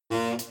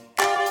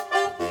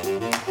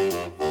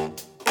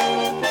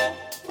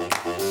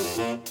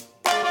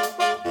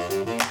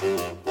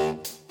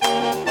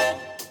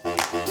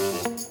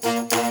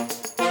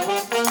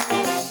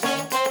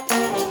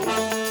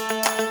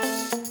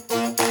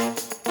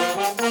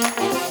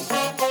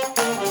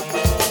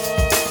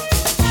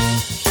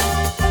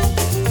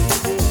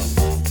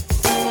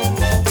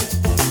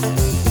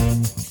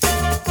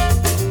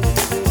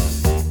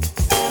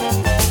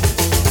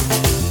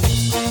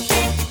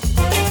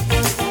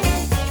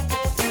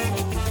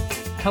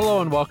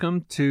Hello and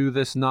welcome to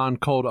this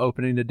non-cold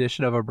opening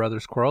edition of A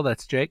Brother's Quarrel.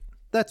 That's Jake.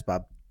 That's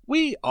Bob.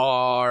 We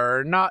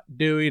are not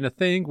doing a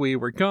thing we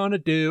were going to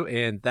do,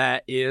 and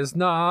that is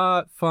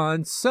not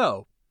fun.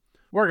 So,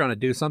 we're going to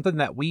do something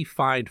that we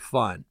find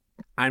fun.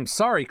 I'm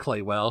sorry,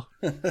 Claywell.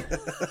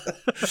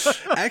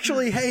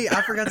 Actually, hey,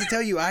 I forgot to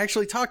tell you, I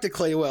actually talked to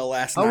Claywell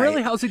last night. Oh,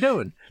 really? How's he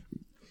doing?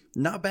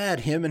 Not bad.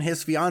 Him and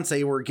his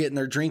fiance were getting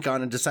their drink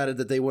on and decided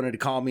that they wanted to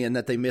call me and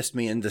that they missed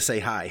me and to say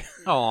hi.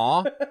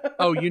 Aw.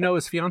 Oh, you know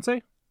his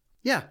fiance?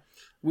 Yeah.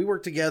 We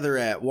work together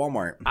at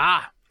Walmart.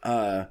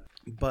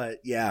 But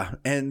yeah,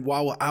 and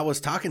while I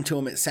was talking to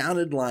him, it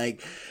sounded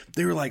like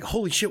they were like,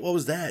 "Holy shit, what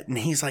was that?" And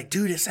he's like,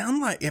 "Dude, it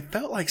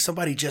felt like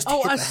somebody just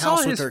hit the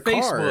house with their car." I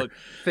saw his Facebook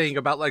thing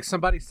about like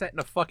somebody setting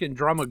a fucking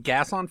drum of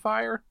gas on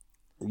fire.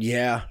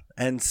 Yeah,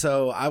 and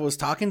so I was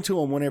talking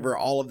to him whenever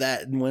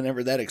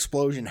whenever that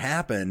explosion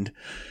happened.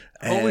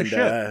 Holy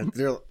shit!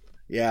 They're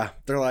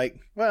like,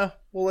 "Well,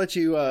 we'll let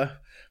you.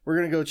 We're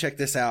gonna go check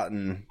this out,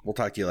 and we'll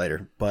talk to you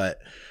later." But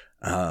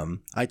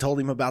I told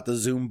him about the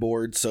Zoom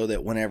board so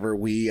that whenever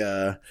we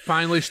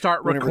finally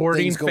start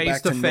recording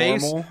face to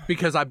face,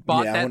 because I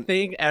bought that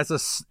thing as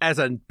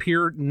a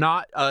peer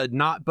not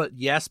but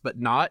yes but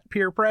not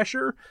peer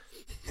pressure.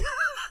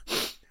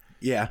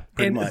 Yeah,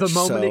 pretty much. The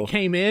moment it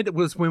came in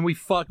was when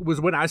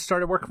when I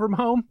started working from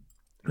home.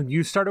 And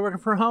you started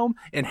working from home,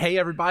 and hey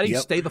everybody,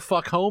 stay the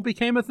fuck home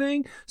became a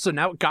thing. So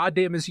now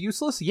goddamn is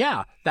useless.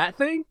 Yeah, that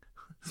thing.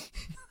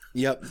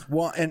 Yep.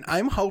 Well, and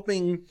I'm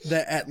hoping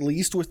that at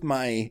least with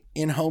my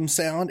in-home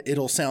sound,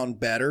 it'll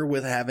sound better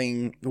with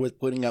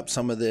putting up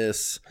some of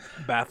this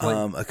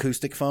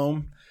acoustic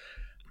foam.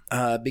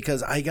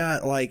 Because I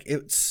got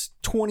it's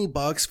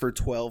 $20 for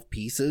 12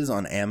 pieces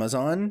on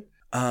Amazon.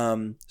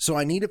 So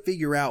I need to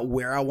figure out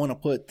where I want to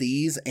put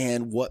these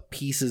and what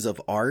pieces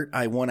of art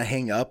I want to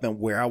hang up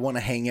and where I want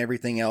to hang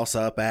everything else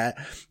up at.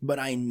 But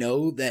I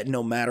know that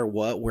no matter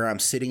what, where I'm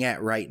sitting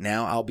at right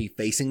now, I'll be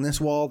facing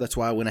this wall. That's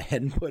why I went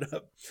ahead and put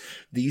up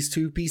these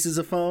two pieces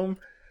of foam.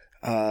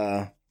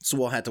 So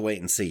we'll have to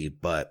wait and see.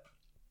 But,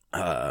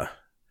 yeah,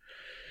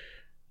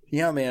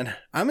 man,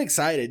 I'm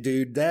excited,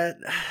 dude. I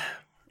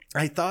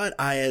thought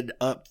I had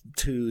up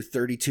to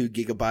 32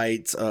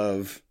 gigabytes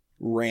of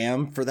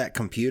RAM for that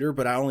computer,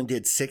 but I only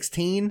did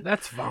 16.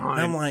 That's fine.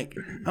 I'm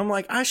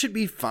like, I should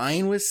be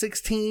fine with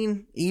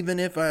 16, even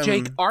if I'm...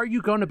 Jake, are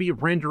you going to be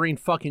rendering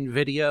fucking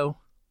video?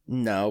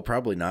 No,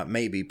 probably not.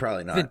 Maybe,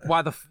 probably not. Then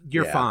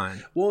you're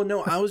fine. Well,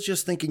 no, I was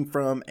just thinking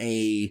from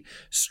a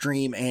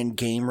stream and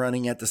game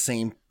running at the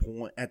same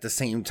point, at the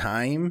same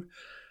time,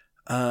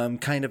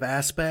 kind of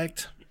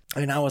aspect.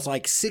 And I was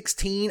like,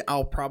 16,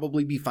 I'll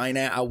probably be fine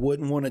at. I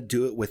wouldn't want to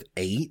do it with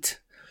 8.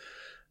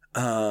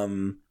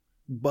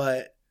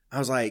 But I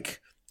was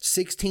like,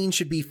 16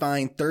 should be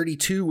fine.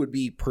 32 would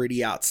be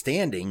pretty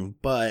outstanding,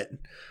 but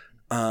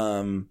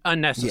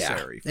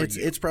unnecessary. Yeah,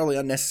 it's probably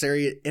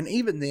unnecessary. And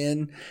even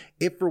then,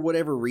 if for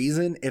whatever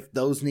reason, if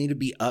those need to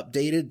be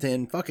updated,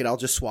 then fuck it, I'll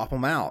just swap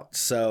them out.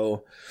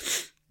 So,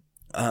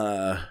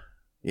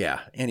 yeah.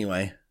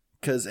 Anyway,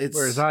 because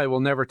whereas I will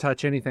never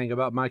touch anything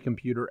about my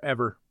computer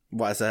ever.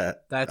 Why is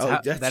that?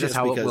 That is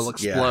how it will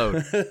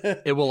explode.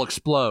 Yeah. It will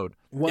explode.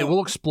 Well, it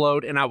will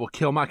explode, and I will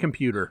kill my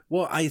computer.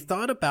 Well, I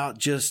thought about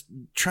just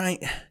trying.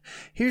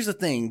 Here's the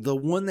thing. The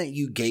one that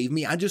you gave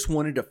me, I just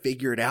wanted to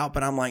figure it out,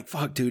 but I'm like,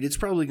 fuck, dude, it's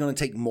probably going to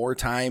take more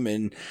time,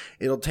 and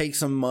it'll take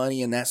some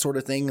money and that sort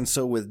of thing. And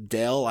so with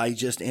Dell, I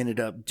just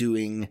ended up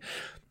doing,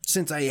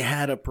 since I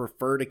had a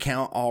preferred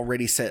account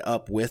already set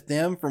up with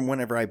them from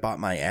whenever I bought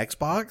my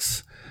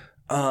Xbox,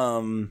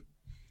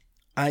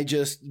 I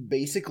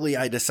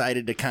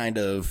decided to kind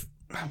of,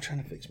 I'm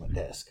trying to fix my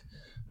desk.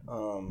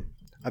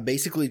 I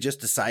basically just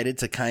decided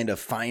to kind of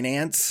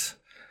finance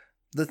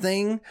the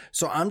thing.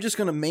 So I'm just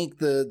going to make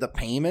the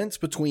payments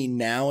between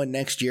now and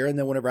next year. And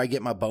then whenever I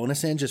get my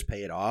bonus in, just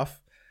pay it off.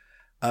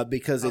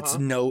 Because it's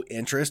no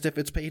interest if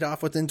it's paid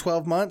off within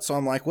 12 months. So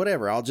I'm like,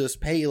 whatever, I'll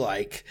just pay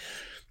the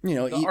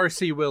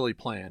RC Willie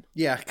plan.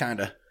 Yeah,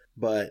 kind of.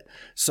 But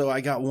so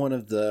I got one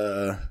of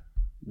the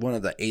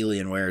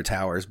Alienware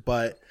towers,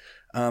 but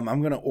I'm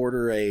going to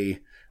order a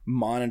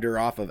monitor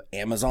off of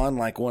Amazon,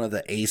 like one of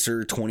the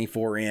Acer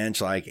 24-inch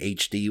like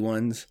HD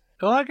ones.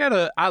 Well, I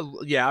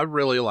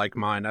really like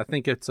mine. I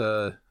think it's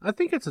a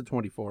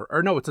 24,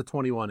 or no, it's a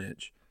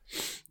 21-inch.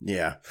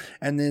 Yeah.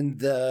 And then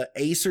the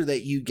Acer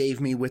that you gave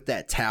me with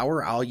that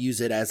tower, I'll use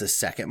it as a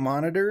second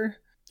monitor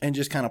and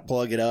just kind of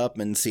plug it up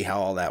and see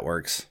how all that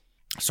works.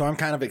 So I'm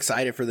kind of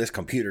excited for this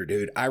computer,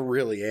 dude. I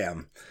really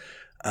am.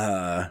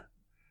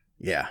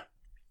 Yeah.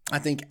 I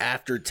think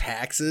after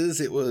taxes,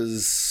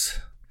 it's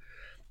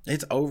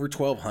over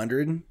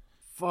 $1,200.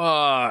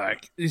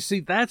 Fuck. You see,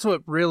 that's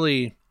what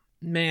really,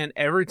 man,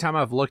 every time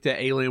I've looked at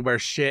Alienware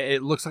shit,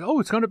 it looks like,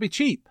 oh, it's going to be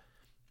cheap.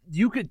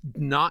 You could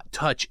not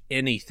touch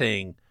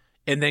anything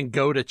and then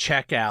go to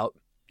checkout,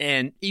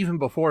 and even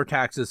before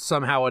taxes,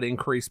 somehow it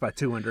increased by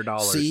 $200.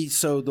 See,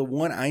 so the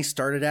one I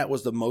started at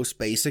was the most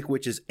basic,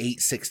 which is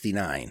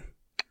 $869.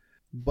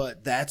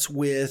 But that's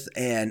with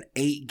an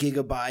 8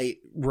 gigabyte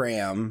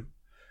RAM,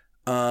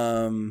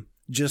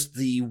 just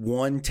the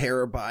 1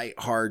 terabyte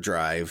hard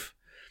drive.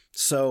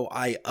 So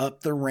I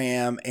upped the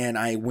RAM and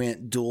I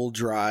went dual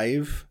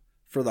drive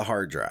for the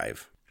hard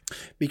drive.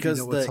 Because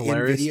the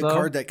NVIDIA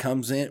card that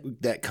comes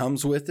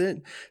with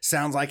it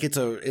sounds like it's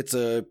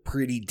a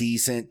pretty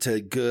decent to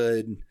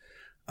good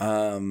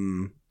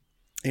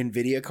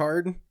NVIDIA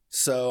card.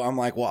 So I'm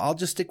like, well, I'll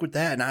just stick with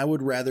that, and I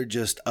would rather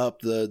just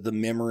up the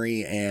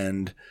memory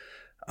and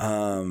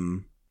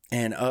go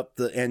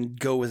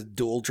with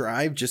dual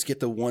drive. Just get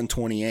the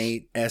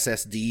 128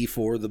 SSD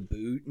for the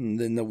boot, and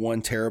then the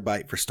 1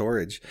 terabyte for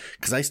storage.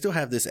 Because I still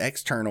have this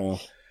external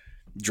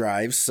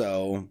drive,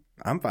 so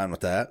I'm fine with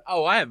that.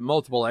 Oh, I have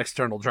multiple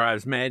external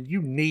drives, man.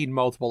 You need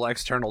multiple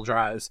external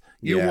drives.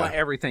 You want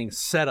everything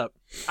set up.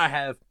 I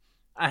have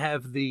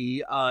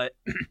the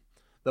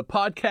the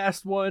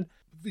podcast one,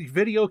 the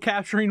video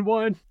capturing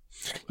one.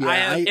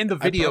 Yeah, and the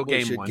video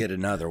game should one. Get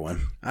another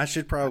one. I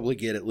should probably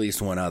get at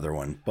least one other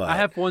one. But I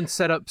have one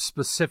set up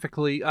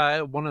specifically.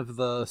 One of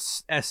the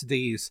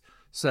SDs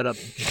set up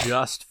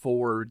just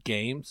for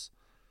games,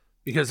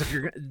 because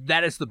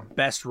that is the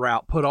best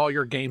route. Put all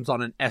your games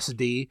on an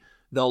SD.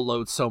 They'll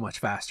load so much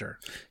faster.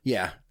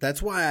 Yeah,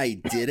 that's why I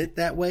did it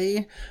that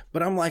way.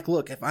 But I'm like,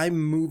 look, if I'm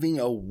moving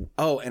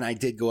and I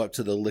did go up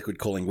to the liquid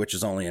cooling, which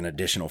is only an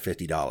additional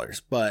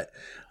 $50. But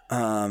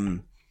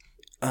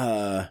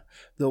the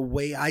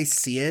way I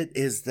see it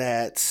is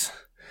that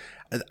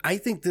I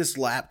think this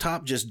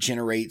laptop just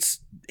generates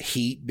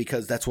heat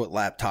because that's what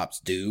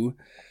laptops do.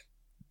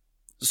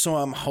 So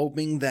I'm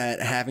hoping that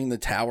having the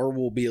tower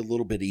will be a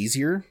little bit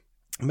easier.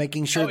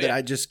 Making sure that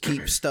I just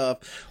keep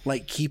stuff,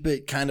 like keep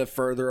it kind of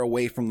further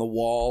away from the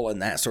wall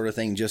and that sort of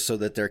thing, just so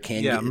that there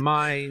can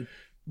MSA,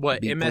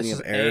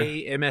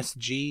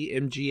 MSG,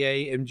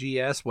 MGA,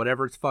 MGS,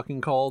 whatever it's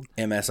fucking called.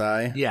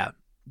 MSI? Yeah,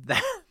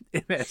 that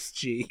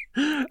MSG.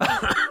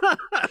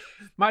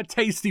 My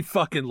tasty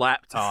fucking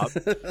laptop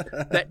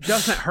that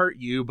doesn't hurt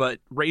you, but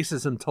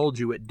racism told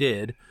you it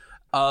did.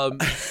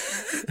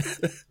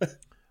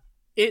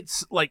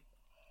 It's like,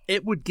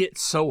 it would get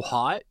so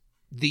hot,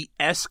 the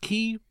S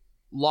key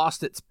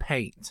lost its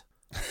paint.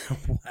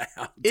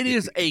 Wow. It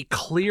is a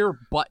clear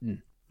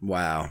button.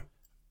 Wow.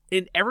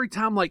 And every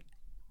time, like,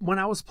 when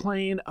I was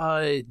playing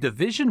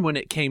Division when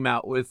it came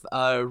out with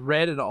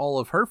Red and all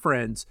of her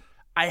friends,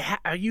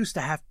 I used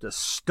to have to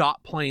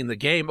stop playing the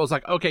game. I was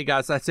like, okay,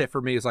 guys, that's it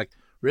for me. It's like,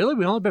 really?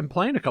 We only been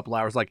playing a couple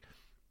hours. Like,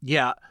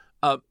 yeah,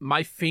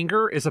 my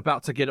finger is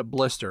about to get a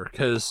blister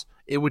because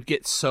it would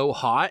get so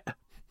hot.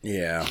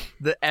 Yeah.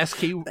 The S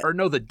key, or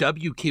no, the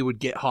W key would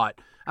get hot.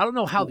 I don't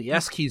know how the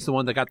S key is the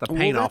one that got the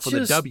paint off, of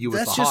the W was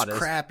the hottest. That's just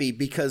crappy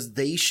because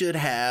they should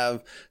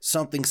have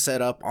something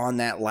set up on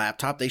that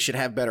laptop. They should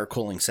have better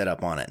cooling set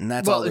up on it, and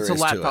that's all there is to it.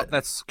 Well, it's a laptop.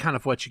 That's kind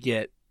of what you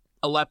get.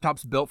 A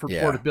laptop's built for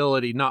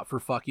portability, not for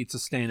fucking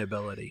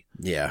sustainability.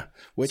 Yeah.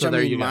 Which, so I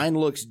mean, mine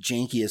looks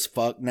janky as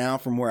fuck now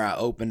from where I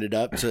opened it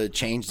up to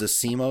change the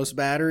CMOS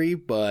battery,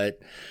 but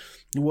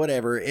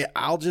whatever.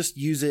 I'll just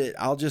use it.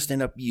 I'll just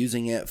end up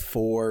using it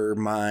for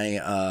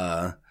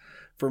my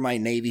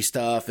Navy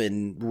stuff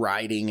and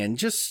writing and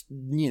just,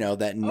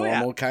 that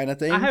normal kind of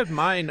thing. I have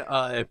mine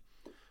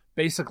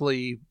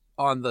basically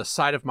on the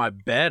side of my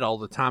bed all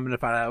the time, and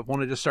if I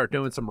want to just start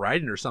doing some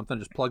writing or something,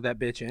 just plug that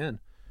bitch in.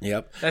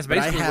 Yep. That's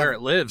basically where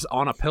it lives,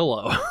 on a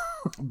pillow.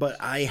 But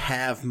I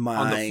have my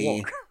on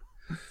the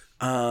floor.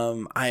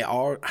 I'm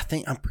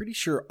pretty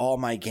sure all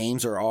my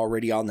games are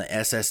already on the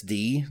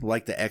SSD,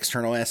 like the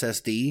external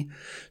SSD.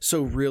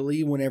 So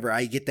really, whenever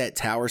I get that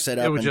tower set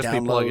up and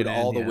download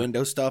all the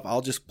Windows stuff,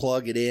 I'll just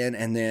plug it in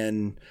and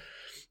then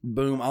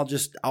boom,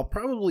 I'll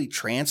probably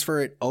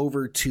transfer it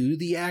over to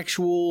the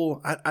actual,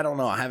 I don't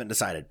know, I haven't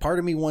decided. Part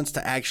of me wants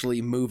to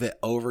actually move it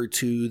over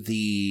to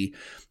the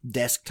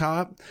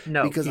desktop.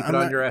 No, because keep it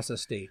on your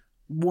SSD.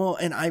 Well,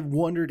 and I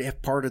wondered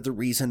if part of the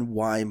reason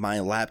why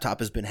my laptop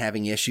has been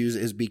having issues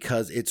is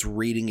because it's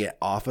reading it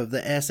off of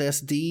the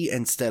SSD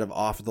instead of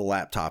off of the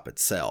laptop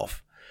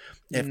itself.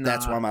 If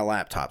that's why my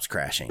laptop's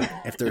crashing.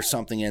 If there's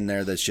something in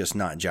there that's just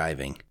not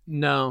jiving.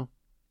 No,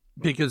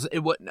 because it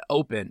wouldn't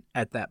open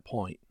at that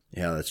point.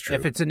 Yeah, that's true.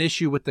 If it's an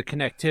issue with the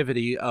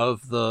connectivity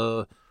of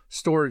the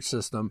storage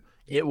system,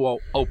 it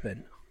won't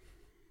open.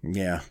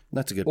 Yeah,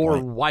 that's a good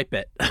point. Or wipe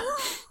it.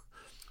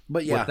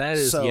 But yeah, that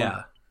is,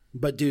 yeah.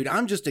 But dude,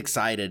 I'm just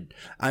excited.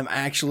 I'm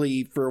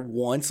actually, for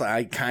once,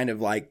 I kind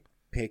of like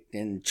picked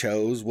and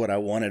chose what I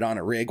wanted on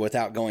a rig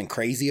without going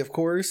crazy, of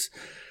course.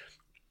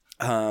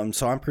 So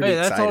I'm pretty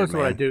excited, that's always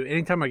man. What I do.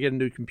 Anytime I get a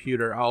new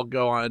computer, I'll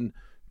go on.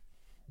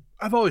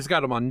 I've always got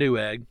them on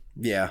Newegg.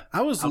 Yeah,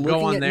 I'll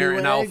go on there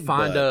and I'll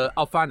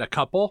find a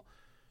couple,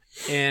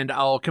 and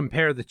I'll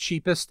compare the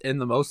cheapest and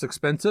the most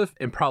expensive,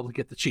 and probably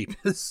get the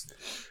cheapest.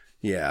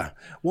 Yeah.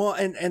 Well,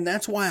 and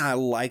that's why I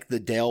like the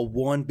Dell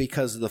one,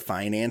 because of the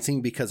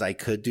financing, because I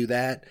could do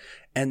that.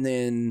 And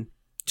then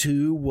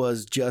too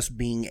was just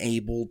being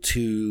able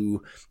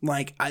to,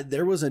 like,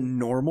 there was a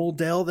normal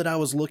Dell that I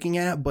was looking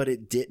at, but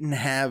it didn't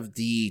have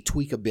the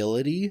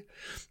tweakability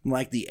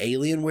like the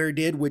Alienware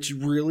did, which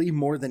really,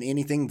 more than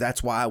anything,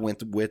 that's why I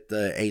went with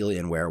the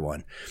Alienware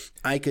one.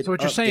 I could. So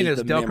what you're saying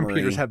is Dell memory.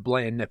 computers have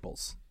bland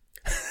nipples.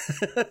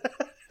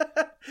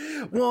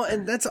 Well,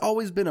 and that's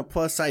always been a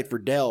plus side for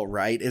Dell,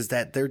 right? Is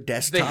that their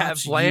desktops... They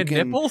have bland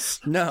nipples?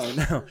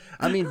 No.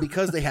 I mean,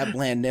 because they have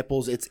bland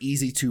nipples, it's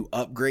easy to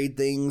upgrade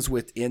things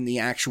within the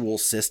actual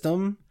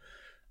system.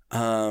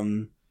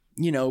 You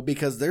know,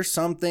 because there's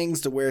some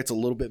things to where it's a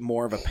little bit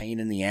more of a pain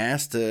in the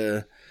ass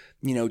to,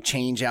 you know,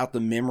 change out the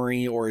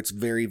memory, or it's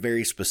very,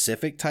 very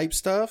specific type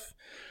stuff.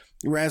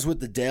 Whereas with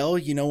the Dell,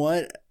 you know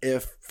what?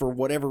 If for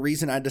whatever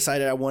reason I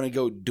decided I want to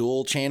go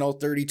dual channel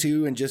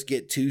 32 and just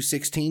get 2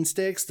 16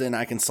 sticks, then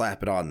I can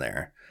slap it on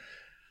there.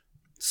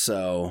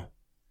 So,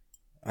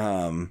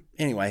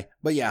 anyway,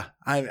 but yeah,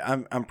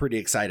 I'm pretty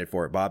excited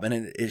for it, Bob,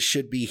 and it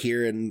should be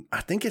here. And I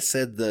think it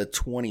said the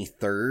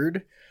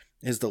 23rd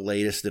is the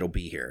latest it'll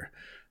be here.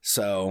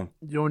 So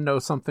you know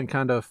something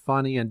kind of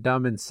funny and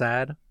dumb and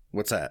sad?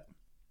 What's that?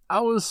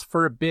 I was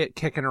for a bit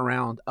kicking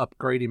around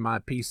upgrading my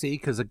PC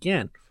because,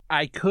 again,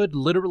 I could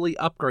literally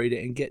upgrade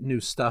it and get new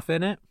stuff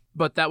in it,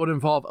 but that would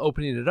involve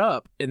opening it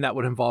up, and that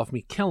would involve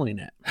me killing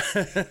it.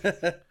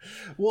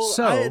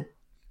 Well,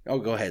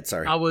 go ahead.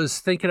 Sorry. I was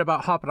thinking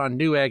about hopping on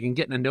Newegg and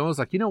getting a new one. I was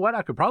like, you know what?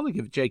 I could probably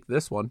give Jake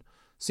this one,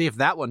 see if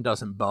that one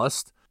doesn't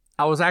bust.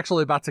 I was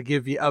actually about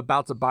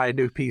to buy a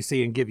new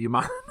PC and give you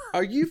mine.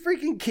 Are you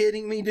freaking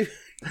kidding me, dude?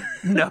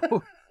 No.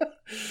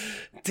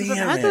 Damn I've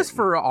had this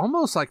for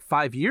almost like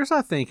 5 years,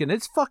 I think, and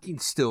it's fucking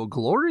still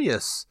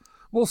glorious.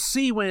 We'll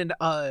see when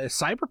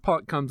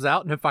Cyberpunk comes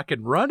out and if I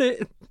can run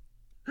it.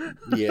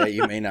 Yeah,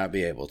 you may not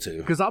be able to.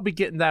 Because I'll be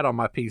getting that on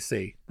my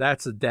PC.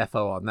 That's a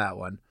defo on that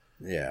one.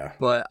 Yeah.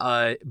 But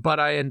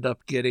I end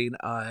up getting,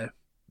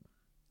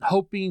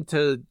 hoping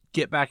to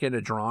get back into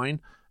drawing.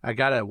 I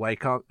got a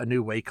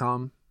new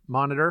Wacom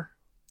monitor.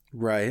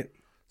 Right.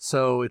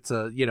 So it's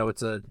a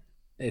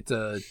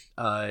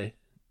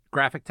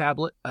graphic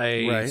tablet,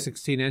 a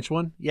 16-inch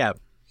one. Yeah.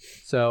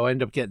 So I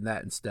end up getting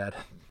that instead.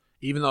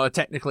 Even though I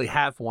technically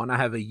have one, I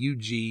have a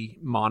UG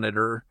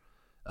monitor,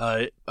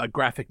 a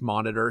graphic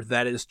monitor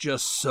that is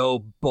just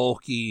so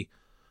bulky.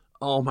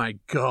 Oh my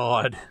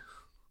God.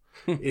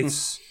 It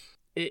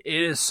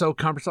is so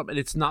cumbersome, and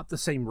it's not the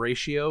same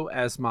ratio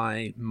as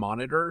my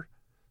monitor.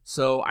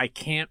 So I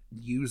can't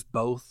use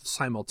both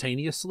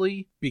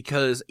simultaneously,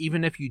 because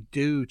even if you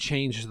do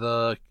change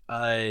the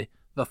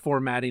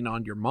formatting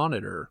on your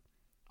monitor,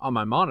 on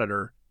my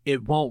monitor,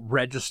 it won't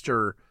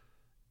register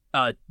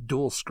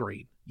dual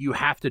screen. You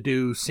have to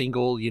do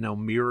single,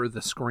 mirror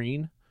the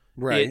screen.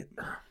 Right.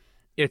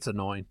 It's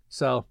annoying.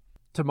 So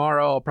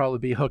tomorrow I'll probably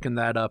be hooking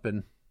that up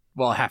and,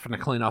 having to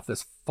clean off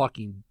this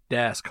fucking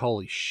desk.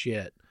 Holy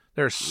shit.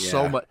 There's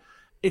so much.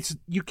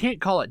 You can't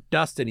call it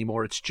dust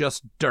anymore. It's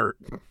just dirt.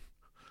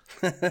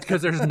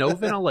 Because there's no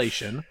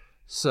ventilation.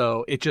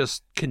 So it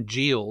just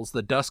congeals.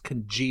 The dust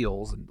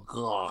congeals. And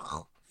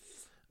ugh.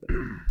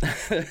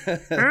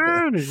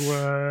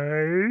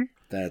 Anyway.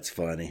 That's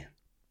funny.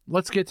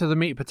 Let's get to the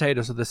meat and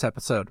potatoes of this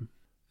episode.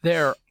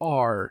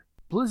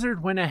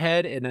 Blizzard went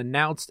ahead and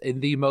announced in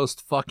the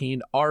most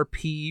fucking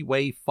RP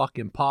way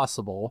fucking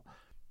possible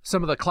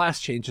some of the class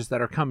changes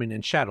that are coming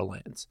in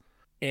Shadowlands.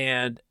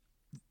 And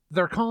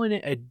they're calling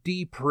it a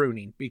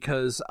de-pruning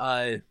because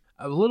a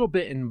little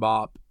bit in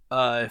MoP,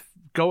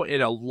 go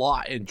in a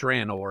lot in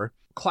Draenor,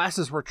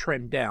 classes were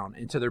trimmed down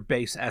into their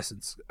base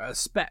essence.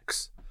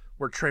 Specs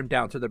were trimmed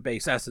down to their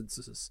base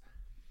essences.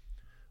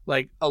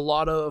 Like, a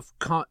lot of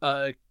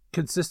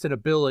consistent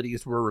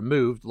abilities were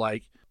removed,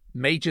 like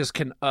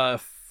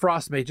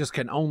frost mages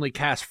can only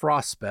cast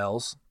frost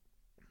spells,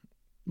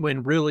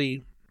 when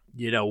really,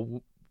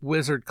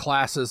 wizard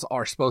classes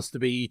are supposed to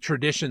be,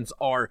 traditions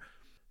are,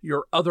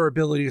 your other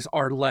abilities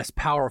are less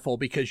powerful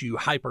because you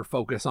hyper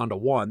focus onto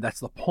one.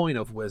 That's the point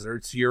of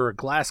wizards. You're a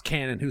glass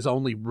cannon who's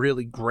only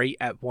really great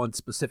at one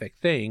specific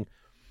thing.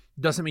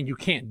 Doesn't mean you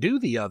can't do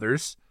the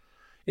others.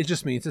 It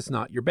just means it's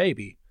not your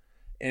baby.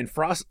 And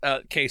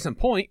case in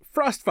point,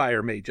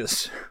 Frostfire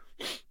mages,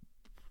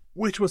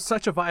 which was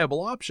such a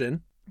viable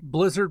option,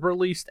 Blizzard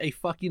released a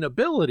fucking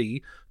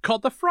ability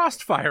called the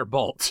Frostfire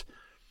Bolt,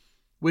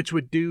 which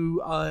would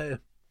do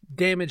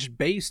damage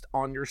based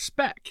on your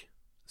spec.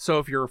 So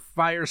if you're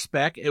fire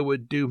spec, it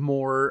would do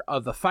more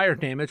of the fire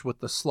damage with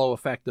the slow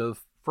effect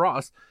of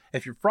frost.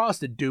 If you're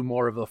frost, it'd do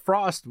more of the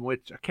frost,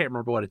 which I can't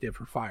remember what it did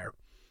for fire.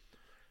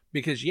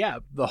 Because,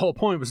 the whole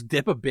point was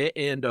dip a bit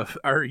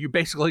or you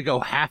basically go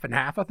half and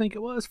half, I think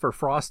it was, for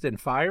frost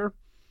and fire.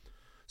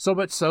 So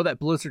much so that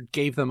Blizzard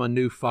gave them a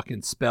new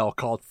fucking spell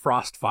called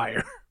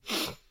Frostfire.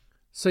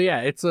 So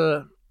it's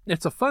a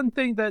fun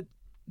thing that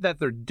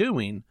they're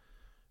doing,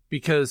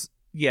 because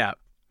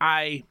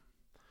I've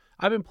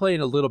been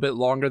playing a little bit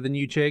longer than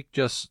you, Jake.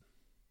 Just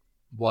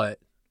what?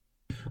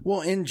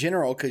 Well, in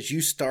general, because you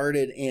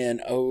started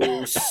in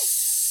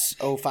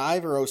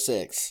 05 or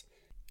 06.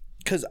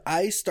 Because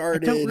I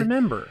started... I don't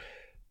remember.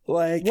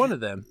 Like one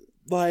of them.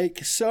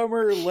 like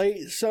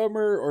late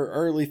summer or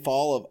early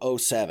fall of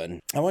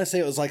 2007. I want to say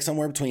it was like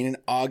somewhere between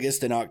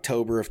August and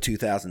October of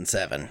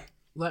 2007.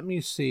 Let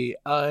me see.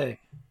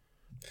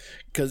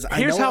 Because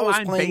I know I was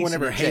playing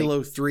whenever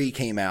Halo 3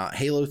 came out.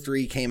 Halo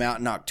 3 came out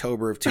in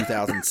October of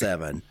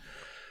 2007.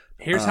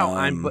 Here's how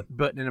I'm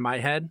putting it in my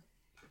head.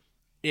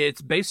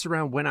 It's based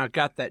around when I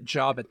got that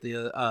job at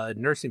the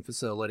nursing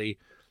facility,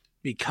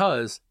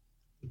 because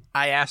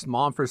I asked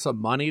Mom for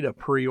some money to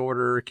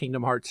pre-order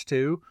Kingdom Hearts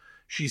 2.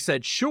 She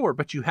said, sure,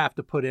 but you have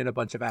to put in a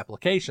bunch of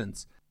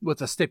applications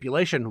with a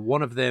stipulation,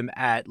 one of them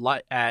at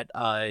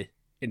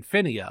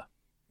Infinia,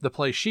 the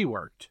place she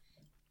worked.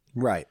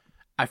 Right.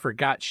 I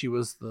forgot she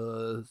was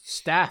the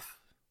staff.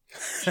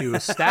 She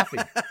was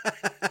staffing.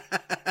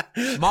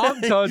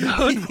 Mom done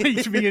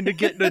hoodwinked me into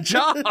getting a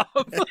job.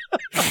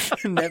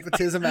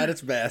 Nepotism at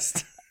its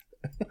best.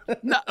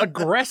 Not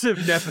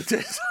aggressive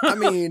nepotism. I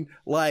mean,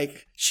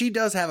 like, she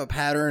does have a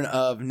pattern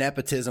of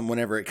nepotism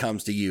whenever it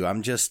comes to you.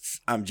 I'm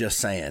just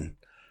saying.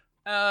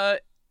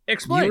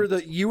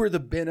 Explain. You were the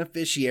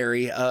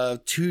beneficiary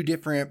of two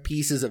different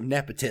pieces of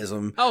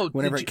nepotism.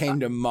 Whenever it came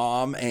to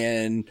Mom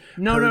and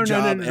her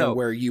job and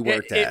where you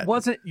worked at. It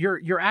wasn't.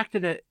 You're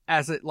acting it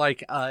as it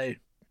like.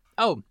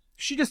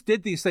 She just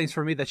did these things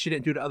for me that she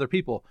didn't do to other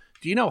people.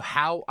 Do you know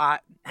how I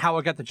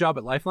got the job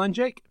at Lifeline,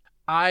 Jake?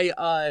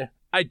 I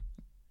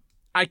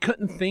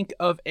couldn't think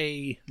of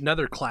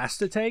another class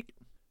to take,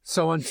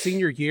 so in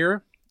senior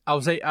year,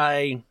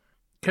 I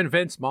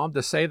convinced Mom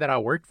to say that I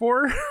worked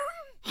for her.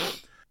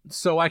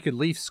 So I could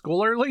leave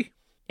school early,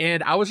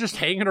 and I was just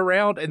hanging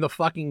around in the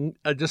fucking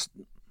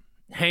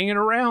hanging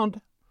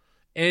around,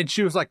 and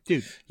she was like,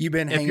 "Dude, you've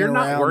been hanging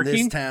around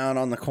this town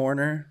on the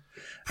corner."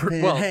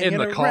 Well, in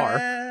the car.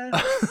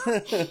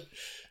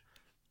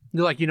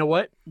 You're like, you know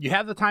what? You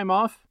have the time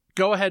off.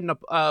 Go ahead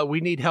and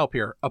we need help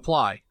here.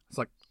 Apply. It's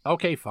like,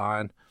 okay,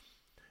 fine.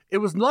 It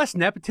was less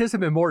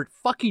nepotism and more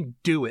fucking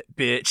do it,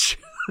 bitch.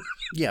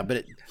 Yeah,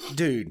 but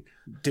dude,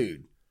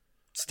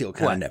 still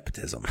kind of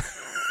nepotism.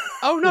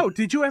 Oh, no.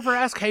 Did you ever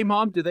ask, hey,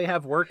 Mom, do they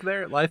have work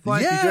there at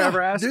Lifeline? Yeah, did you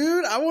ever ask?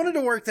 Dude, I wanted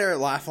to work there at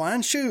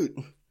Lifeline. Shoot.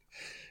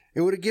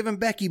 It would have given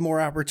Becky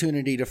more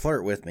opportunity to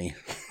flirt with me.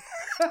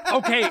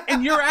 Okay,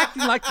 and you're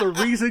acting like the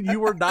reason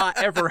you were not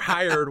ever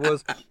hired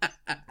was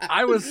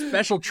I was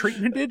special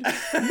treatmented?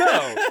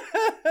 No.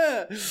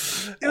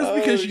 It was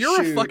because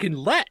you're a fucking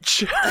lech.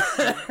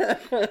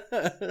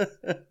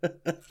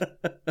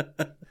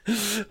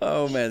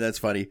 Oh, man, that's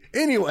funny.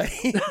 Anyway.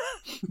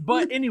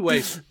 But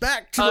anyway.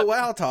 Back to the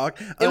WoW talk.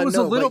 It was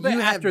a little bit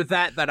after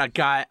that I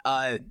got...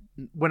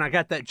 when I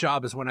got that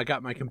job is when I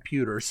got my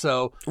computer.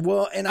 So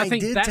well, and I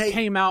think that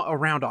came out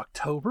around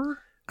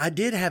October. I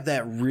did have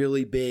that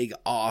really big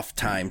off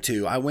time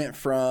too. I went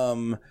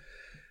from,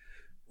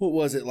 what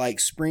was it, like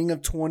spring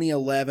of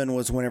 2011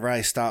 was whenever I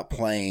stopped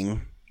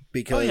playing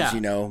because,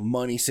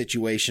 money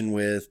situation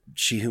with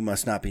She Who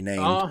Must Not Be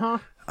Named. Uh-huh.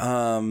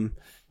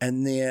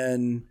 And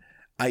then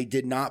I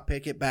did not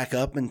pick it back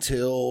up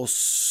until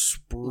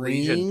spring.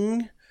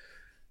 Legion.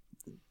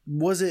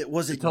 Was it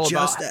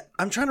just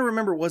I'm trying to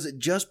remember, was it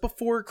just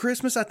before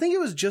Christmas? I think it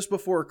was just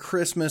before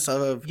Christmas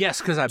of yes,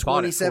 because I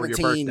bought it for your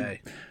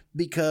birthday.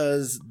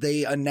 Because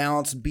they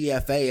announced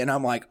BFA and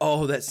I'm like,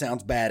 oh, that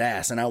sounds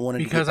badass, and I wanted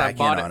to get back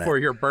in on it. Because I bought it for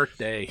your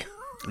birthday.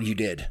 You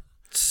did.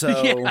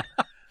 So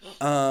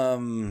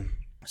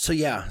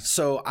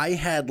so I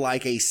had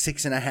like a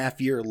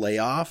 6.5 year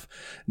layoff,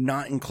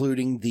 not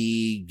including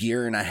the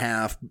year and a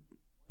half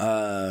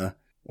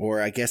or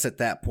I guess at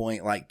that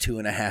point, like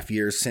 2.5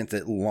 years since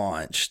it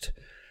launched.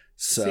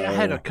 So see, I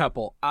had a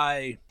couple.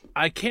 I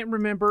can't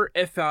remember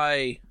if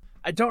I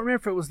don't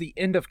remember if it was the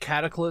end of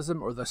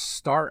Cataclysm or the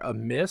start of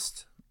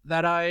Mist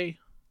that I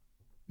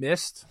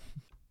missed.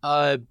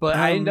 But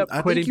I ended up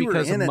quitting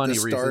because of money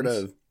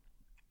reasons.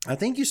 I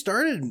think you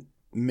started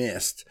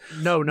Mist.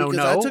 No.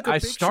 I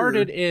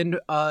started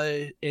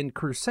in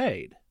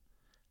Crusade.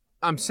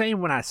 I'm saying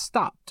when I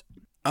stopped.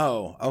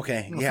 Oh,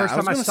 okay. Yeah, I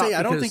was going to say,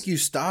 I don't think you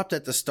stopped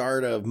at the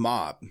start of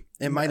Mob.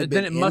 It might have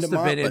been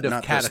end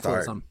of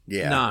Cataclysm.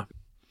 Yeah. Nah.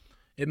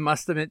 It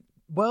must have been.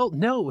 Well,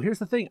 no, here's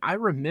the thing. I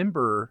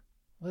remember.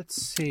 Let's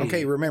see.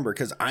 Okay, remember,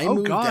 because I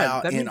moved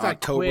out in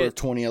October of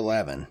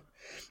 2011,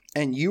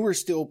 and you were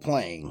still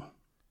playing.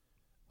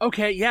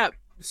 Okay, yeah.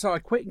 So I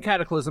quit in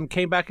Cataclysm,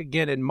 came back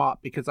again in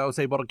Mop because I was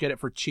able to get it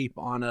for cheap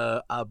on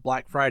a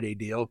Black Friday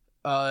deal.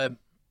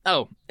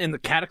 In the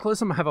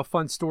Cataclysm, I have a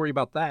fun story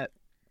about that.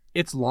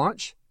 Its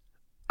launch,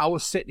 I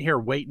was sitting here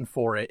waiting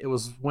for it. It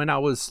was when I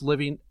was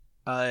living.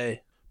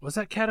 Was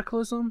that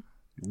Cataclysm?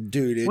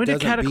 Dude, it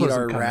doesn't beat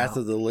our Wrath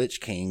of the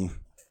Lich King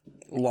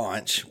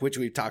launch, which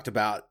we've talked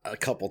about a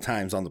couple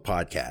times on the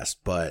podcast.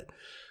 But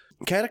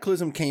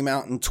Cataclysm came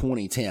out in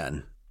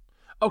 2010.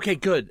 Okay,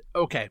 good.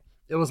 Okay,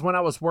 it was when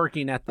I was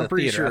working at the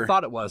theater. Sure. I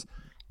thought it was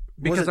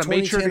because I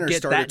made sure to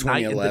get that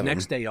night and the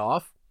next day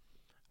off.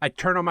 I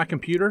turn on my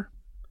computer.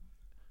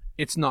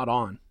 It's not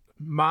on.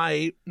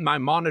 My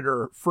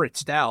monitor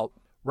fritzed out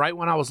right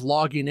when I was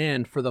logging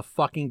in for the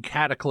fucking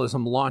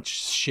Cataclysm launch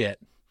shit.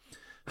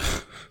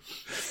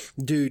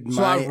 Dude,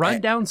 so I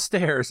run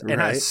downstairs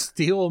and I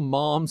steal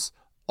Mom's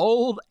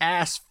old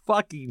ass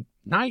fucking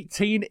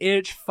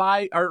 19-inch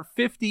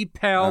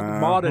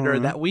 50-pound monitor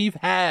that we've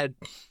had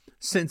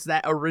since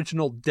that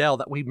original Dell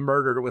that we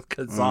murdered with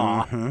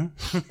Kazaa,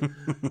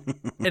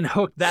 and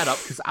hooked that up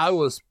because I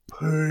was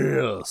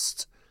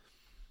pissed.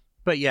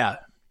 But yeah,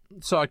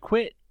 so I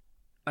quit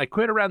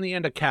around the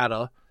end of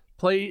Kata,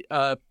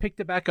 picked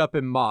it back up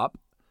in Mop,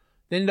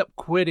 then ended up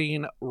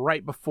quitting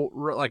right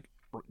before, like,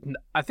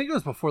 I think it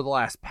was before the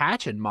last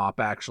patch in Mop,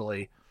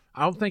 actually.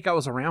 I don't think I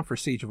was around for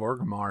Siege of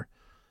Orgrimmar.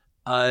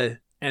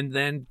 And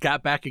then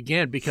got back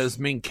again because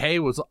Ming K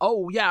was,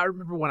 oh yeah, I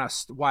remember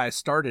why I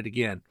started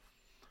again.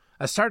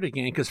 I started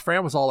again because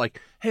Fran was all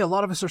like, hey, a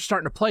lot of us are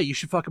starting to play. You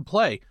should fucking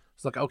play.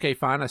 It's like, okay,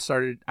 fine.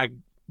 I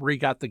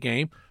re-got the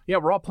game. Yeah,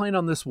 we're all playing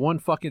on this one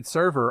fucking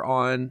server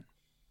on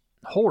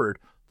Horde.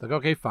 It's like,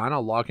 okay, fine.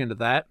 I'll log into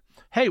that.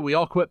 Hey, we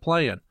all quit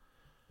playing.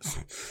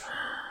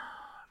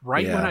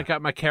 When I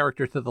got my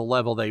character to the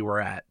level they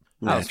were at.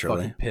 I was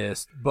fucking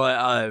pissed.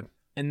 But,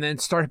 and then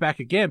started back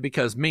again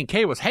because Ming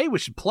K was, hey, we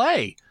should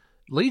play.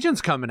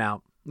 Legion's coming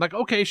out. I'm like,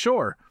 okay,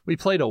 sure. We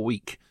played a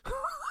week.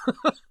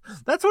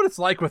 That's what it's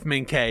like with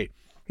Ming K.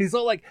 He's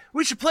all like,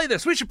 we should play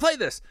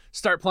this.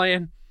 Start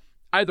playing.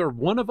 Either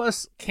one of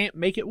us can't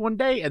make it one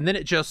day, and then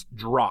it just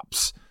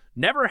drops.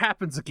 Never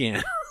happens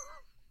again.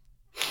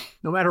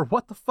 No matter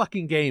what the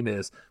fucking game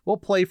is, we'll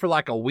play for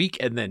like a week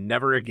and then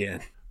never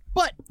again.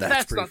 But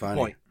that's not the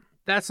point.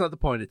 That's not the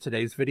point of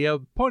today's video.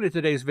 The point of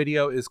today's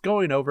video is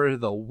going over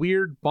the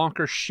weird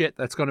bonker shit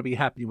that's going to be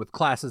happening with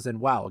classes in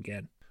WoW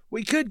again.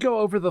 We could go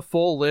over the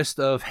full list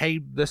of, hey,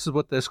 this is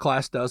what this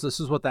class does, this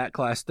is what that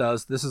class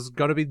does, this is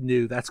going to be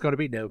new, that's going to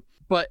be new.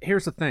 But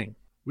here's the thing.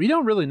 We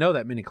don't really know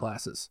that many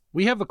classes.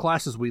 We have the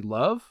classes we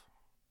love.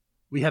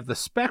 We have the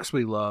specs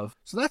we love.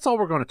 So that's all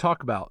we're going to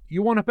talk about.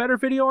 You want a better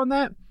video on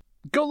that?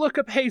 Go look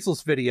up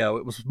Hazel's video.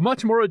 It was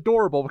much more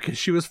adorable because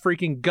she was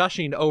freaking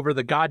gushing over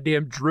the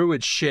goddamn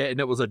druid shit, and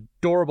it was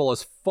adorable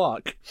as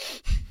fuck.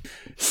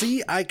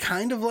 See, I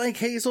kind of like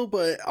Hazel,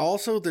 but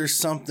also there's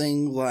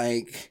something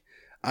like...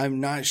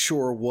 I'm not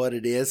sure what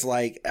it is.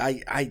 Like,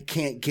 I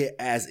can't get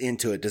as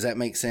into it. Does that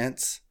make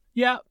sense?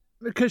 Yeah,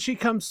 because she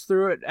comes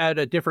through it at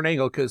a different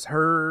angle because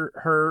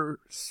her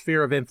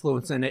sphere of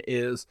influence in it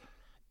is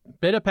a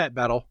bit of pet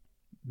battle,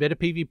 bit of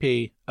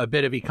PvP, a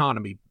bit of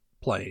economy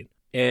playing.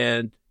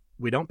 And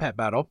we don't pet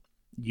battle,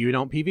 you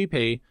don't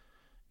PvP,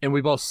 and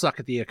we both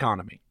suck at the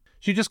economy.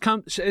 She just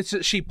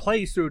she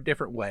plays through a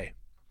different way.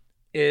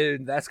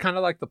 And that's kind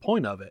of like the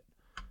point of it.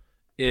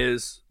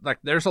 Is like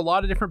there's a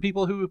lot of different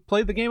people who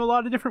play the game a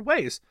lot of different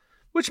ways,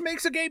 which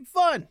makes a game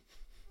fun.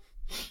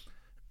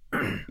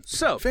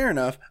 So fair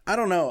enough. I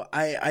don't know.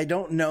 I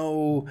don't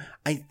know.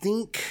 I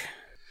think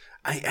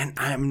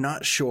I'm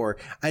not sure.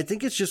 I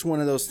think it's just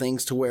one of those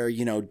things to where,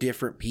 you know,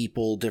 different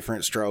people,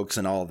 different strokes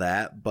and all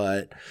that.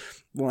 But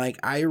like,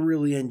 I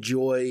really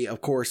enjoy,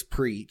 of course,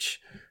 Preach.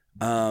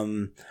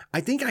 I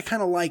think I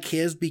kind of like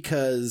his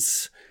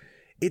because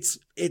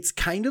it's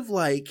kind of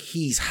like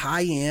he's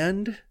high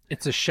end.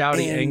 It's a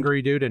shouty,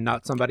 angry dude and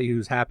not somebody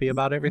who's happy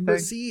about everything.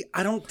 But see,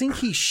 I don't think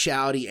he's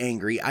shouty,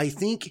 angry. I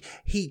think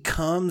he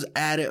comes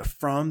at it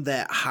from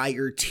that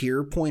higher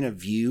tier point of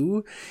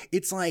view.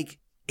 It's like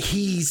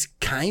he's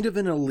kind of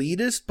an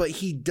elitist, but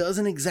he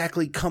doesn't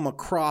exactly come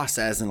across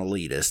as an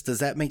elitist. Does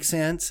that make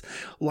sense?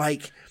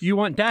 Like, you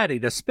want daddy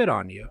to spit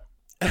on you.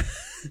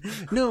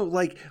 No,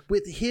 like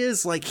with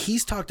his, like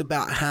he's talked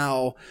about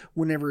how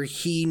whenever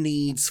he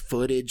needs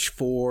footage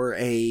for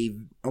a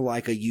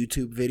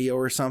YouTube video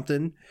or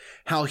something,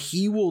 how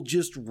he will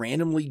just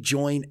randomly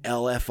join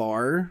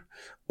LFR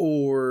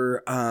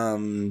or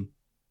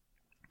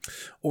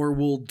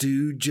will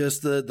do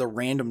just the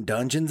random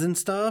dungeons and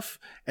stuff.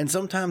 And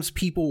sometimes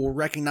people will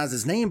recognize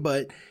his name,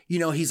 but you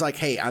know, he's like,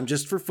 hey, I'm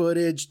just for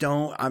footage.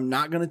 I'm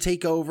not going to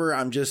take over.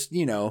 I'm just,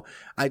 you know,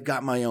 I've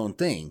got my own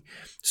thing.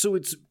 So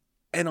it's,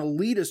 an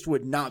elitist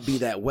would not be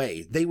that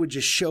way. They would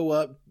just show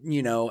up,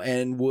 you know,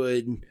 and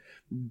would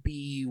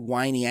be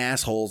whiny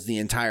assholes the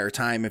entire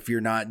time if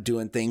you're not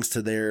doing things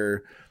to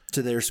their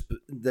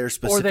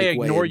specific way. Or they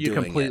ignore you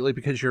completely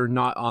because you're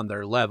not on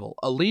their level.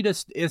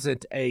 Elitist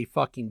isn't a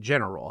fucking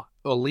general.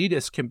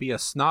 Elitist can be a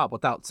snob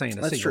without saying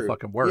a single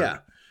fucking word. Yeah,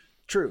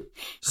 true.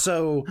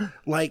 So,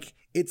 like,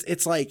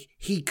 it's like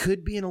he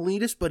could be an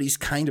elitist, but he's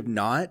kind of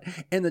not.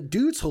 And the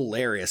dude's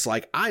hilarious.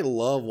 Like, I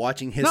love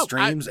watching his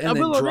streams. I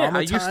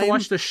used to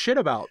watch the shit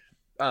about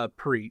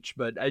Preach,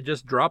 but I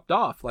just dropped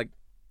off. Like,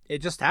 it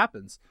just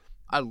happens.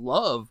 I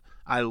love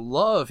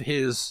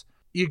his.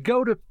 You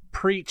go to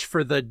Preach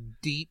for the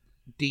deep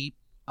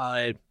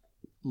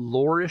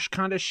lore-ish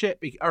kind of shit,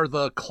 or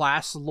the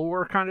class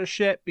lore kind of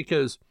shit,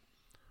 because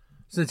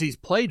since he's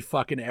played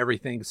fucking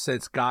everything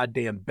since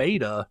goddamn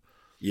beta.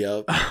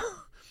 Yep.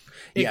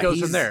 It goes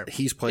from there.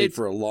 He's played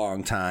for a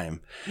long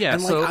time. Yeah,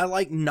 and so I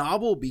like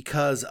Nobble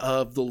because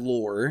of the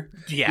lore.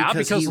 Yeah,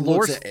 because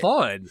lore's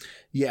fun.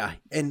 Yeah,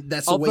 and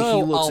that's the way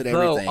he looks at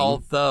everything.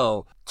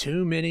 Although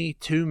too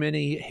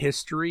many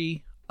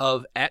history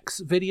of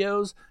X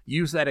videos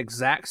use that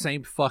exact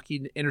same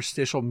fucking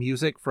interstitial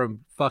music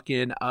from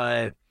fucking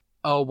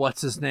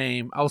what's his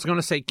name? I was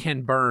gonna say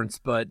Ken Burns,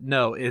 but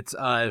no, it's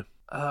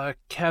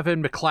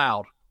Kevin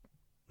MacLeod.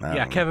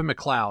 Yeah, Kevin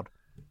MacLeod.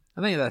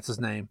 I think that's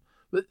his name.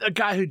 A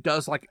guy who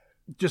does like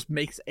just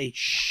makes a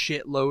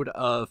shitload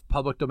of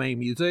public domain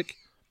music,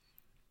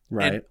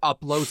 right? And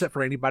uploads it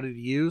for anybody to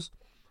use,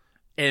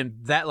 and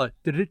that like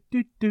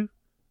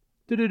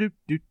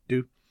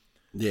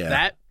yeah,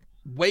 that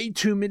way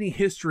too many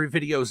history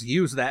videos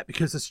use that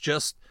because it's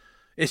just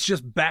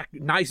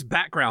nice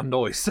background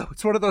noise. So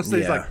it's one of those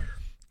things like,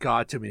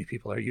 God, too many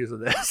people are using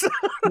this.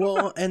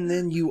 Well, and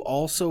then you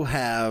also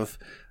have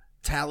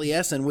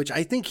Taliesin, which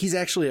I think he's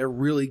actually a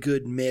really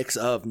good mix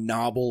of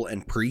novel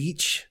and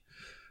preach,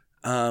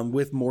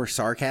 with more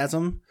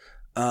sarcasm.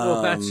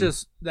 Well, that's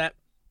just that.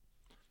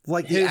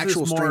 Like the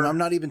actual stream. I'm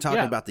not even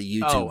talking about the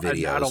YouTube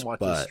videos. I don't watch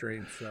the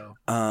stream, so.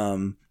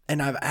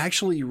 And I've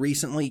actually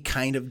recently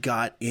kind of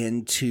got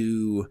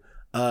into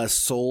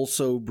Soul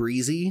So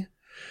Breezy.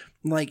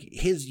 Like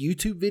his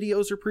YouTube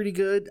videos are pretty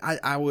good.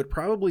 I would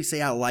probably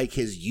say I like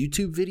his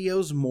YouTube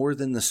videos more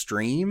than the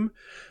stream,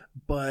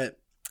 but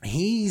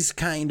he's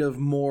kind of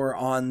more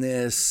on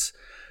this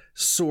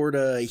sort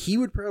of, he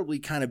would probably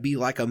kind of be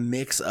like a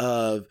mix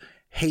of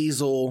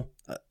Hazel,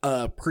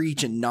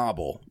 Preach, and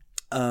Novel.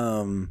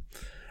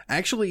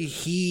 Actually,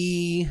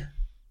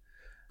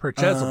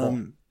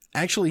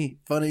 actually,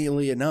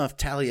 funnily enough,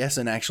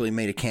 Taliesin actually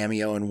made a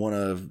cameo in one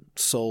of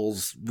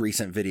Soul's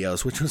recent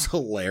videos, which was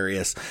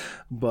hilarious.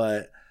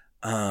 But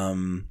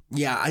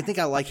yeah, I think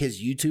I like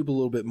his YouTube a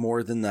little bit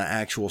more than the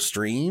actual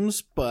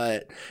streams.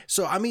 But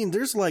so, I mean,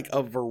 there's like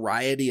a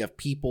variety of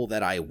people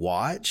that I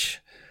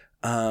watch,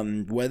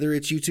 whether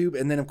it's YouTube,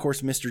 and then of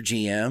course Mr.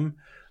 GM.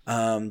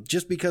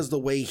 Just because the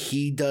way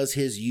he does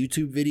his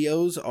YouTube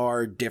videos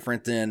are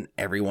different than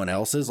everyone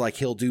else's. Like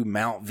he'll do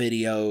mount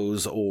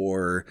videos,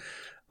 or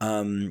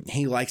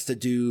he likes to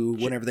do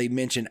whenever they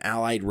mention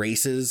allied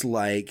races,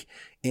 like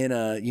in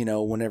a, you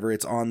know, whenever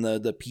it's on the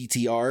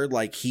PTR,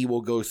 like he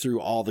will go through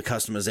all the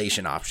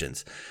customization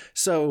options.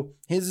 So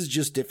his is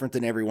just different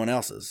than everyone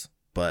else's.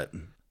 But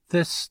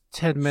this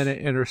 10-minute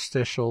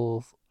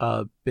interstitial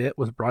bit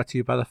was brought to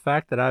you by the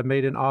fact that I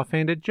made an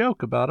offhanded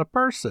joke about a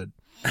person.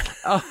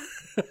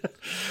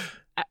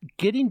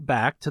 Getting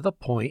back to the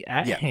point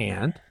at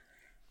hand,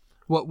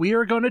 what we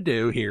are going to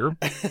do here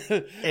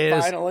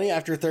is finally,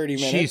 after 30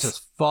 minutes.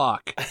 Jesus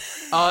fuck.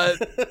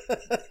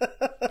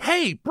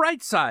 Hey,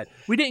 bright side.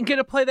 We didn't get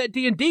to play that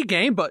D&D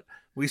game, but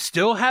we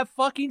still have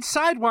fucking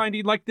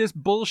sidewinding like this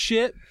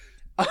bullshit.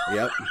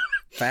 Yep.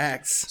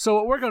 Facts. So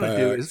what we're going to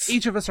do is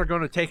each of us are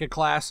going to take a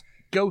class,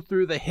 go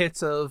through the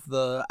hits of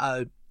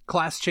the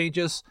class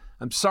changes.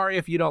 I'm sorry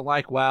if you don't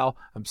like WoW.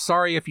 I'm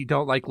sorry if you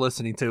don't like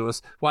listening to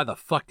us. Why the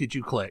fuck did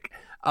you click?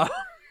 I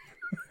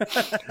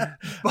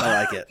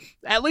like it.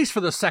 At least for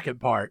the second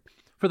part.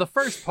 For the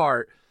first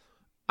part,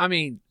 I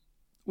mean,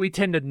 we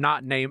tend to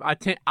not name. I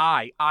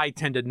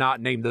tend to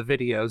not name the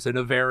videos in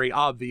a very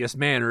obvious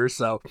manner.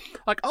 So,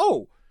 like,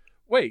 oh,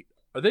 wait,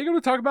 are they going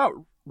to talk about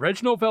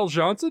Reginald Vell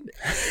Johnson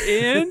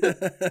and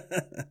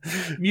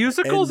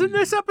musicals in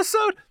this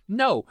episode?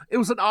 No, it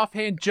was an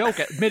offhand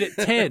joke at minute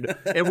 10,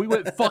 and we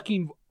went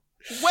fucking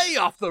way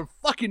off the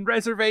fucking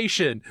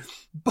reservation.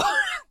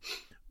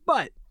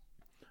 But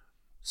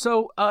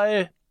so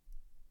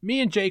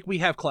me and Jake, we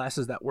have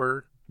classes that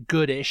we're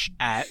goodish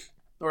at,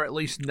 or at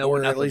least know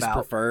enough about. Or at least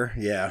prefer,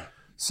 yeah.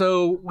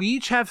 So we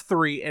each have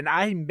 3, and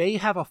I may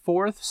have a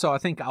 4th, so I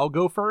think I'll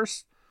go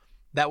first.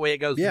 That way it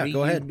goes me,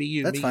 go ahead. Me,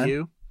 you, That's me, fine.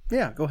 you.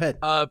 Yeah, go ahead.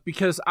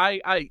 Because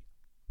I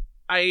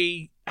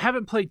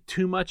haven't played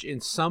too much in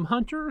some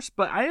hunters,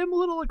 but I am a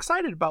little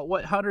excited about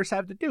what hunters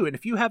have to do. And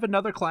if you have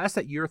another class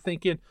that you're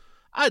thinking,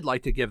 I'd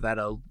like to give that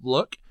a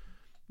look,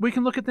 we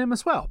can look at them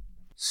as well.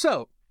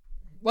 So,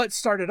 let's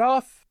start it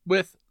off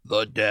with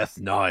the Death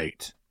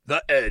Knight,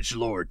 the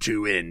Edgelord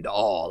to end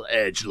all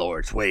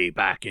Edgelords way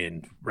back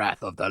in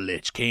Wrath of the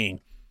Lich King.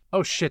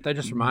 Oh shit, that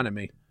just reminded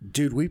me.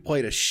 Dude, we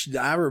played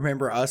I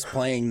remember us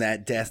playing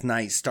that Death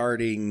Knight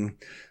starting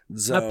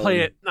zone. I play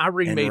it. I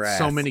remade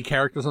so many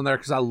characters on there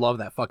because I love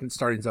that fucking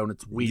starting zone.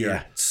 It's weird.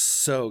 Yeah,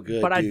 so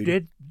good, but dude. I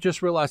did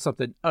just realize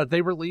something.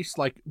 They released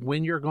like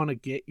when you're going to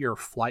get your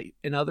flight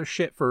and other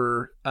shit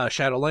for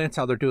Shadowlands,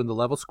 how they're doing the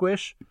level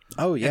squish.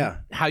 Oh, yeah.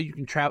 How you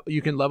can travel.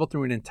 You can level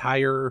through an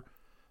entire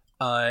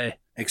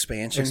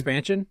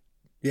expansion.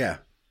 Yeah.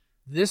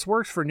 This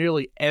works for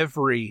nearly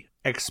every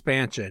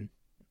expansion.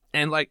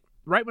 And like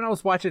right when I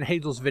was watching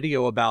Hazel's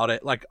video about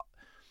it, like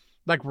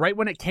right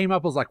when it came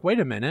up, I was like,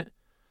 wait a minute,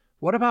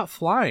 what about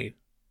flying?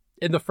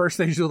 And the first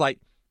thing she was like,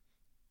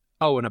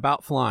 oh, and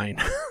about flying.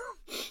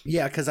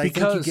 Yeah, because I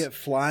think you get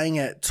flying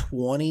at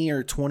 20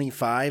 or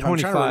 25. I'm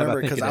trying to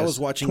remember because I was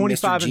watching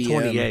 25 Mr. and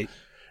 28.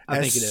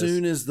 As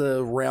soon as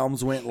the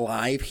realms went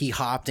live, he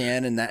hopped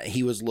in and that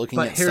he was looking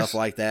at stuff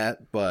like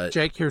that. But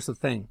Jake, here's the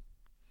thing.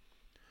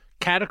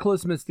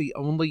 Cataclysm is the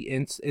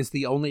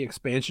only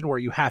expansion where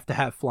you have to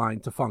have flying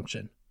to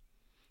function,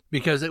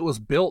 because it was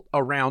built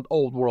around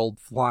old world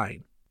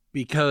flying.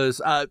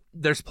 because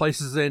there's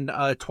places in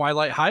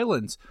Twilight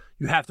Highlands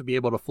you have to be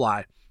able to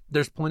fly.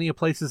 There's plenty of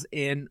places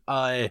in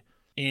Deepholm.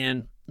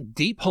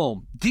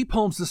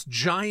 Deepholm's this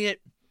giant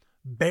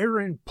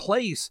barren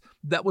place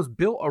that was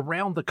built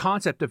around the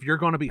concept of you're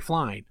going to be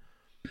flying.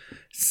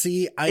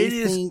 See, I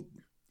think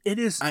it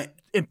is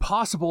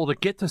impossible to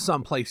get to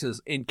some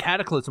places in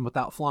Cataclysm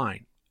without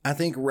flying. I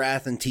think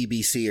Wrath and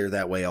TBC are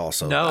that way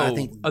also. No, I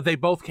think they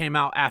both came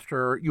out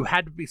after you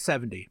had to be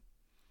 70.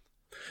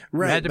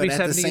 Right, but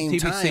at the same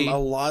time, a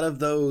lot of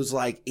those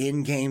like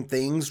in-game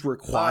things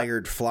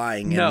required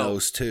flying in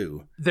those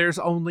too. There's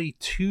only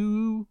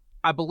 2,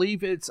 I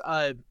believe it's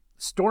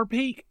Storm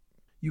Peak.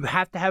 You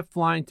have to have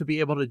flying to be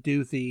able to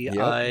do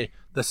the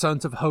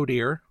Sons of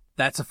Hodir.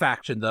 That's a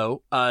faction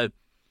though.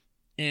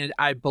 And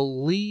I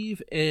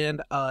believe in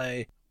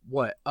Ice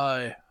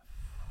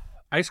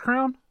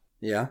Crown?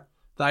 Yeah.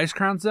 The Ice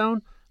Crown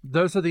zone.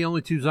 Those are the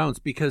only 2 zones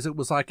because it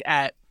was like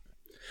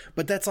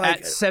but that's like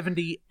at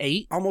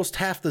 78, almost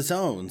half the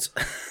zones.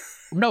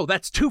 No,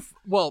 that's 2.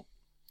 Well,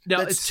 no,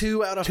 that's it's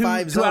 2 out of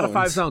 5 zones. 2 out of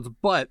 5 zones,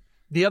 but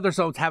the other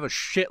zones have a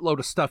shitload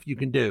of stuff you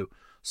can do.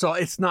 So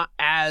it's not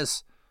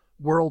as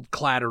world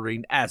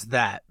clattering as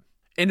that.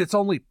 And it's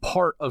only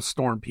part of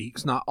Storm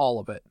Peaks, not all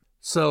of it.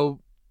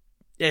 So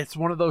it's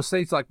one of those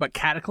things like, but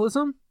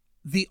Cataclysm,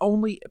 the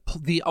only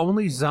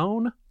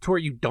zone to where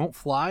you don't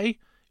fly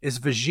is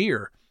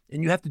Vajir,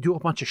 and you have to do a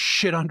bunch of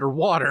shit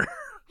underwater.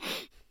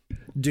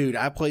 Dude,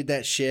 I played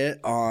that shit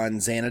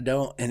on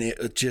Xanadu, and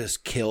it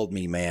just killed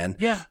me, man.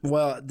 Yeah.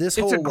 Well, it's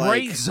a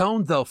great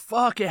zone, though.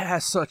 Fuck, it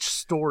has such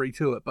story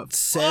to it. But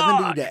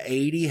 70 to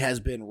 80 has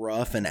been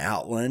rough in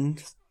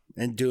Outland,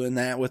 and doing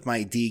that with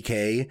my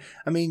DK.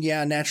 I mean,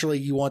 yeah, naturally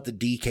you want the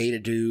DK to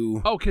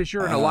do. Oh, because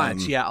you're an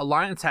Alliance. Yeah,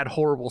 Alliance had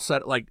horrible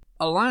setups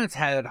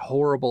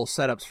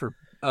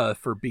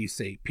for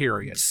BC,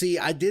 period. See,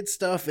 I did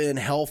stuff in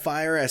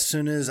Hellfire as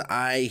soon as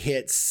I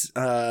hit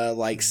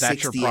like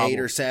 68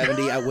 or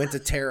 70. I went to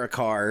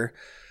Terracar,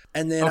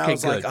 and then I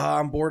was like,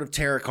 I'm bored of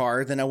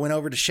Terracar. Then I went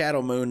over to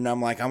Shadow Moon, and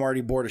I'm like, I'm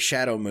already bored of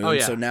Shadow Moon. Oh,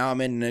 yeah. So now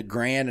I'm in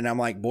Nagrand, and I'm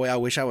like, boy, I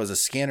wish I was a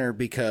Skinner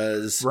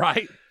because...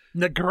 Right.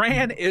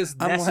 Nagrand is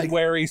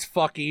Neswary's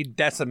fucking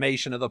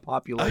decimation of the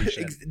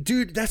population.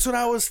 Dude, that's what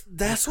I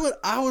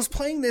was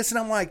playing this, and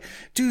I'm like,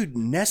 dude,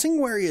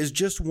 Nesingwary is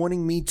just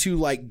wanting me to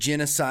like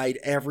genocide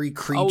every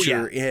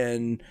creature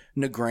in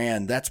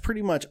Nagrand. That's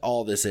pretty much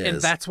all this is.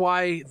 And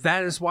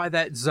that is why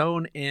that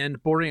zone in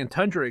Borean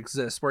Tundra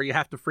exists, where you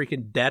have to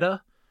freaking Deta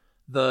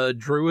the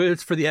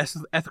druids for the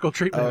ethical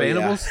treatment of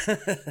animals.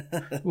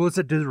 Well, it's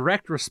a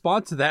direct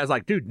response to that. It's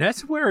like, dude,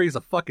 Neswary is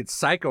a fucking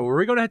psycho. Are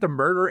we going to have to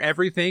murder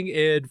everything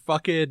in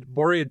fucking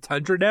Borean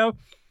Tundra now?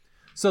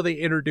 So they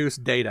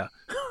introduced Data.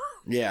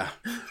 Yeah.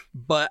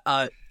 But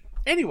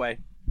anyway,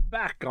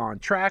 back on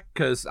track,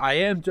 because I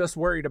am just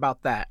worried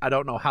about that. I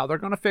don't know how they're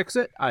going to fix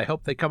it. I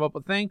hope they come up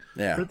with a thing.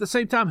 Yeah. But at the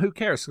same time, who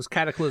cares? Because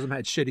Cataclysm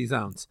had shitty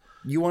zones.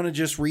 You want to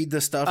just read the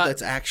stuff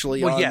that's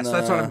actually on yes,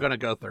 that's what I'm going to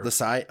go through. The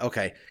site?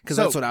 Okay. Because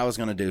that's what I was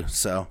going to do.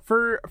 So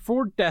For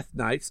Death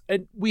Knights,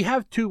 and we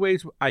have 2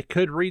 ways I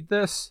could read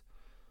this.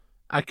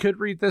 I could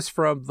read this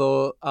from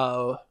the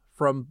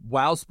from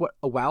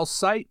WoW's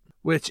site,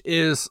 which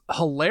is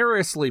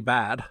hilariously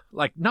bad.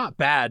 Like, not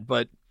bad,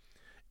 but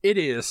it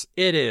is.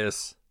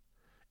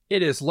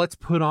 Let's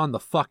put on the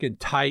fucking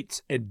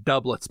tights and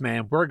doublets,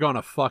 man. We're going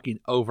to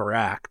fucking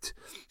overact.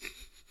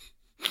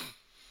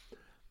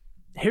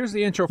 Here's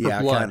the intro for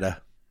Blood.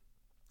 Kinda.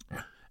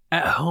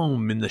 At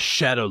home in the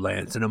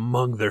Shadowlands and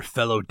among their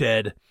fellow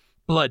dead,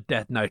 Blood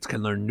Death Knights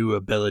can learn new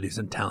abilities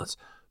and talents.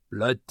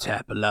 Blood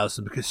Tap allows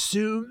them to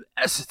consume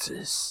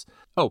essences.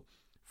 Oh,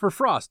 for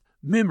Frost,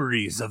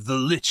 memories of the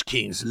Lich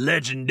King's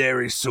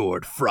legendary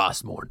sword,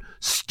 Frostmourne,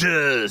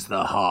 stirs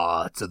the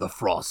hearts of the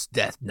Frost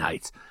Death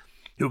Knights,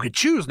 who can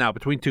choose now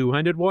between two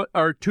one-handed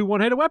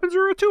weapons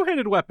or a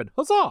 2-handed weapon.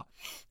 Huzzah!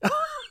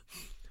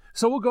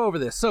 So we'll go over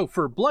this. So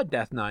for Blood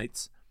Death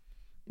Knights,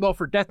 well,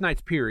 for Death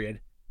Knights period,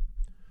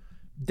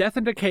 Death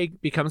and Decay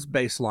becomes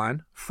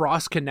baseline.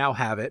 Frost can now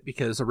have it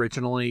because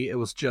originally it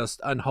was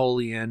just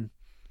Unholy and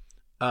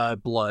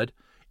Blood.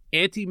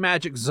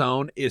 Anti-Magic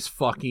Zone is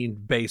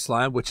fucking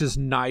baseline, which is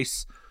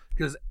nice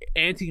because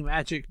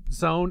Anti-Magic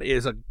Zone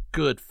is a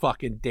good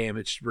fucking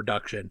damage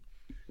reduction.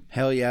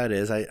 Hell yeah, it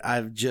is.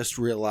 I've just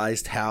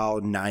realized how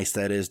nice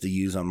that is to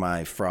use on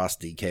my Frost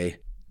DK.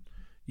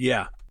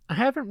 Yeah. I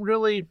haven't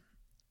really...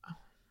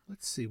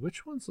 Let's see,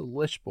 which one's a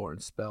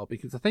Lishborn spell?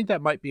 Because I think that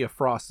might be a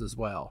Frost as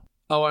well.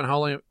 Oh,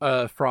 Unholy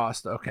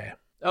Frost. Okay.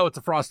 Oh, it's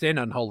a Frost and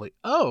Unholy.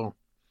 Oh,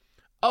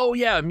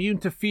 yeah, immune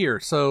to fear.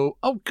 So,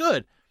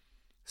 good.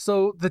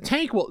 So the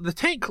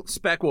tank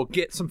spec will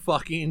get some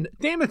fucking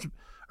damage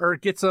or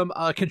get some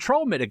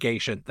control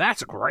mitigation.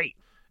 That's great.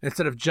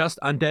 Instead of just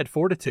Undead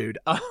Fortitude.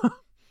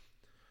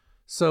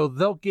 So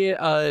they'll be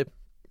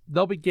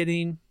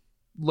getting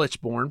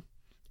Lichborn.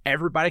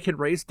 Everybody can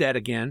raise dead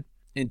again.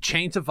 And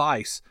Chains of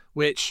Ice,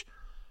 which,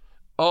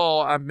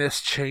 I miss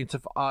Chains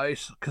of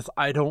Ice because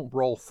I don't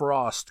roll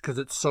Frost because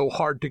it's so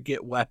hard to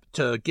get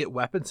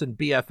weapons in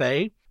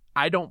BFA.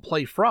 I don't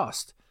play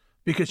Frost,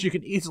 because you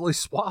can easily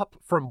swap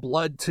from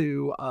blood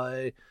to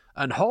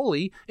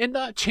unholy and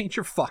not change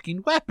your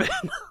fucking weapon.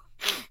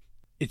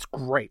 It's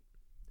great.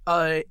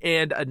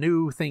 And a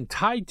new thing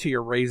tied to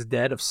your raised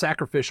dead of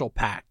sacrificial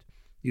pact.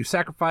 You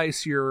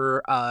sacrifice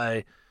your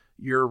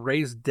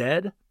raised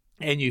dead,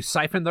 and you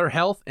siphon their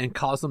health and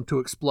cause them to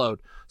explode.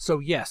 So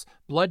yes,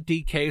 blood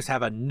DKs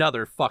have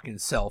another fucking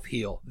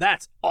self-heal.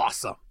 That's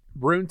awesome.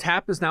 Rune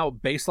Tap is now a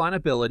baseline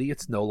ability.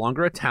 It's no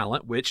longer a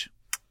talent, which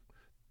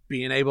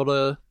being able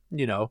to,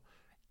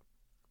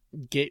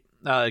 get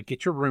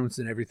your runes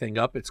and everything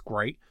up, it's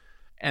great.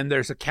 And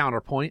there's a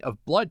counterpoint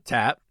of Blood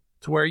Tap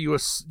to where you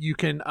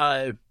can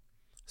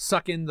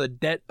suck in the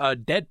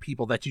dead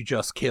people that you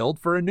just killed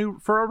for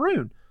a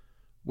rune,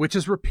 which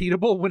is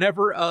repeatable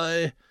whenever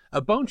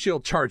a bone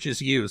shield charge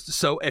is used.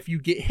 So if you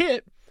get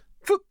hit,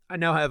 I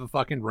now have a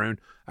fucking rune.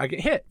 I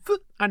get hit,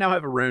 I now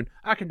have a rune.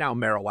 I can now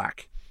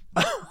Marowak.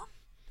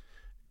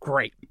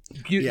 Great.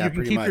 You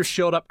can keep your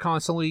shield up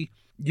constantly.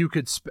 You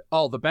could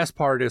the best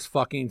part is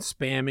fucking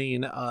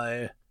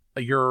spamming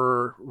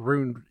your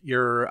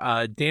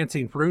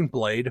dancing rune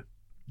blade,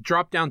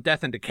 drop down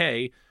death and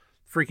decay,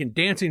 freaking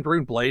dancing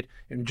rune blade,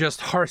 and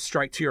just heart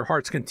strike to your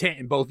heart's content,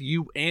 and both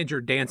you and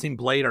your dancing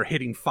blade are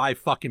hitting 5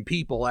 fucking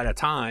people at a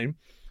time.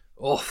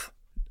 Oof.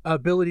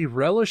 Ability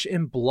Relish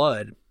in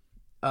Blood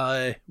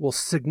will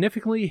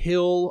significantly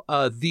heal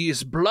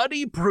these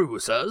bloody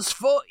bruises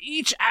for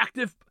each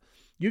active.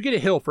 You get a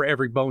heal for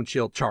every bone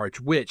shield charge,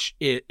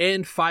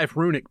 and 5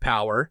 runic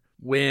power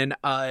when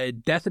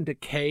Death and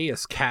Decay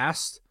is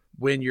cast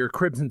when your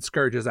Crimson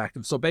Scourge is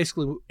active. So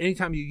basically,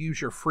 anytime you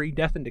use your free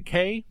Death and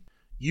Decay,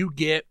 you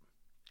get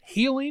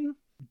healing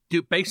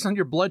based on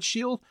your blood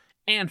shield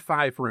and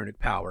 5 runic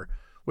power,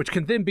 which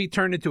can then be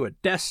turned into a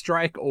Death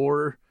Strike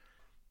or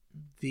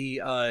the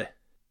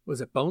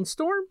was it Bone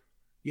Storm?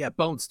 Yeah,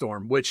 Bone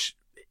Storm, which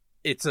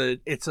it's a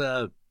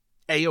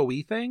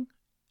AoE thing.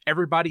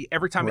 Every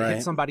time it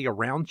hits somebody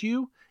around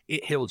you,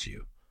 it heals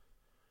you.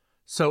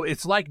 So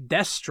it's like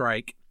Death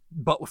Strike,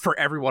 but for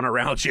everyone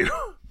around you.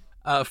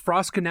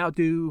 Frost can now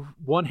do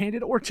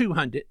one-handed or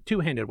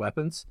two-handed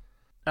weapons.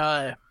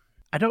 I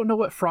don't know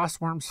what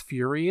Frostworm's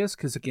Fury is,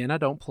 because again, I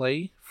don't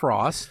play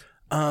Frost.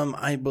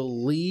 I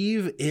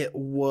believe it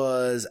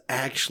was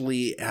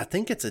actually, I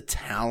think it's a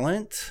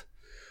talent.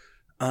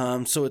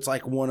 So it's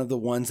like one of the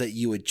ones that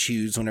you would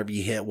choose whenever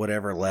you hit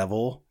whatever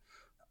level.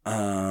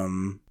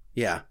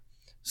 Yeah.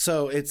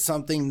 So it's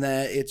something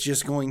that it's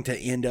just going to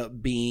end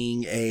up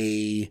being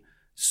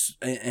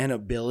an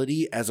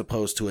ability as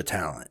opposed to a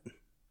talent.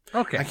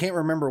 Okay. I can't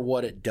remember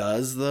what it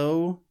does,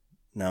 though.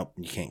 Nope,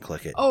 you can't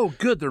click it. Oh,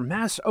 good.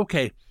 They're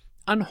okay.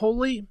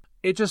 Unholy,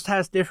 it just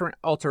has different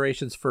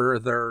alterations for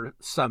their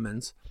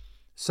summons.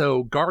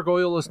 So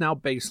Gargoyle is now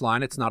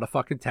baseline. It's not a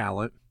fucking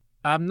talent.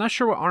 I'm not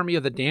sure what Army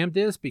of the Damned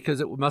is, because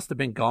it must have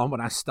been gone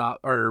when I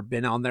stopped, or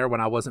been on there when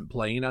I wasn't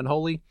playing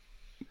Unholy.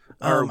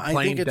 Or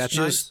playing Death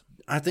Knights.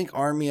 I think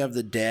Army of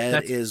the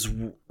Dead is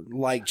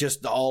like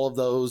just all of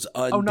those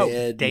undead. Oh,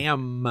 no,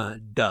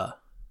 damned.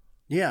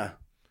 Yeah.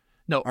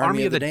 No,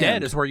 Army of the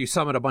Dead is where you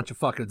summon a bunch of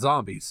fucking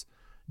zombies.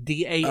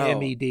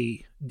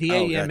 D-A-M-E-D.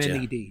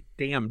 D-A-M-N-E-D.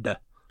 Damned.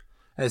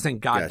 As in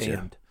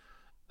goddamned.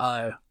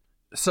 Gotcha.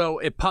 So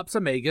it pops a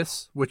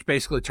Magus, which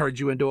basically turns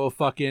you into a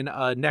fucking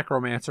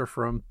necromancer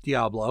from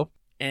Diablo.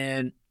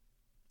 And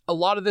a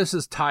lot of this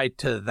is tied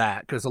to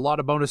that, because a lot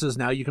of bonuses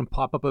now you can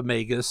pop up a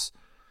Magus,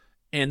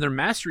 and their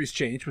masteries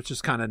change, which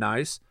is kind of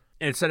nice.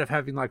 And instead of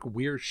having like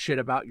weird shit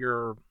about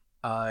your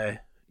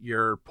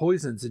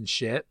poisons and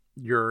shit,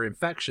 your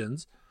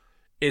infections,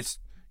 it's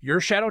your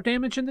shadow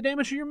damage and the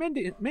damage of your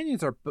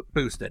minions are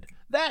boosted.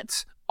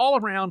 That's all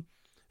around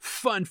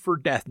fun for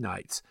Death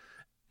Knights.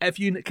 If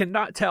you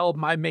cannot tell,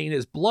 my main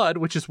is blood,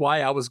 which is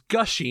why I was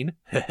gushing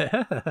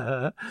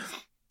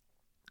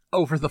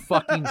over the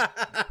fucking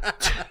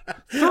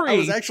 3. I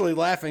was actually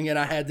laughing, and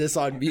I had this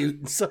on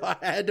mute, so I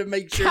had to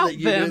make sure that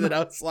you knew that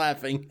I was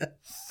laughing.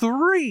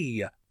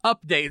 3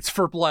 updates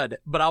for blood,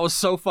 but I was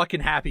so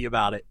fucking happy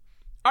about it.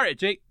 All right,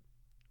 Jake,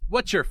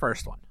 what's your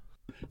first one?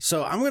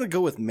 So I'm going to go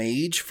with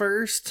Mage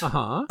first.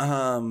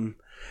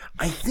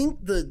 I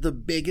think the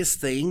biggest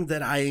thing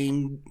that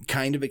I'm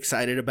kind of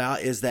excited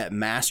about is that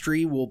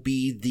Mastery will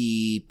be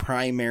the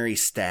primary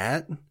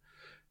stat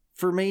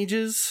for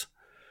mages.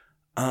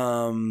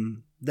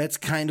 That's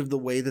kind of the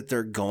way that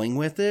they're going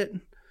with it.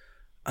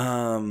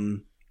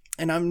 And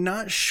I'm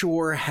not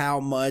sure how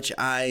much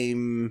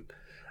I'm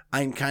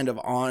kind of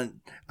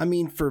on. I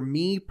mean, for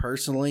me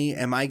personally,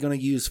 am I going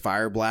to use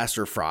Fire Blast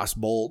or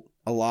Frostbolt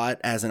a lot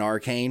as an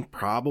arcane?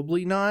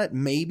 Probably not.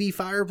 Maybe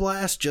Fire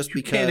Blast, just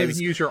because you can't even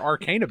use your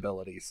arcane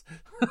abilities.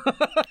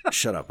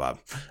 Shut up, Bob.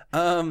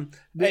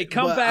 Hey,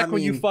 come back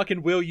when you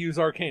fucking will use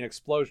Arcane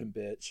Explosion,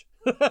 bitch.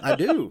 I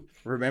do.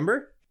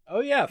 Remember? Oh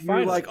yeah,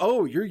 finally. You're like,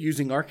 oh, you're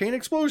using Arcane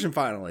Explosion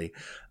finally.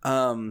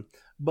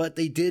 But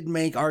they did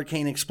make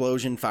Arcane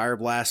Explosion, Fire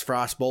Blast,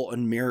 Frostbolt,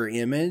 and Mirror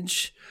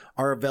Image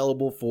are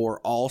available for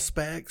all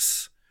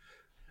specs.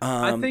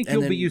 I think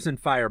you'll be using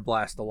Fire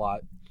Blast a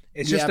lot.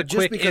 It's just a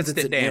quick because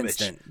instant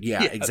damage.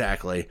 Yeah,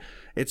 exactly.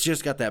 It's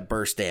just got that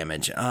burst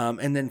damage.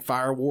 And then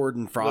Fire Ward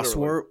and Frost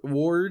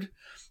Ward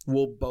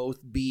will both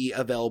be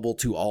available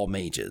to all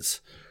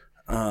mages.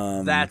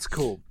 That's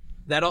cool.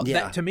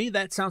 That to me,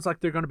 that sounds like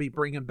they're going to be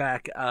bringing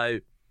back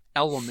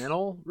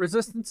elemental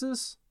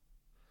resistances,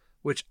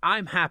 which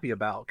I'm happy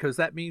about, because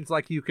that means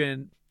like you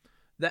can.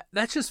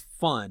 That's just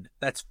fun.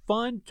 That's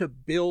fun to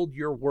build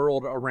your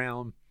world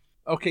around.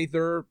 Okay,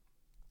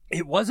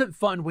 it wasn't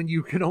fun when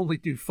you could only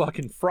do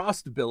fucking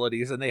frost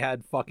abilities and they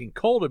had fucking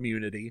cold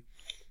immunity,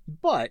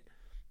 but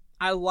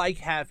I like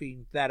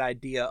having that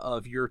idea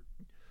of your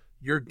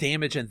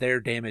damage and their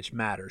damage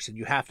matters, and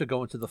you have to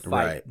go into the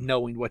fight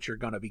knowing what you're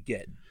going to be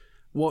getting.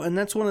 Well, and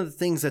that's one of the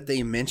things that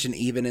they mention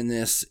even in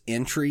this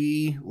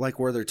entry, like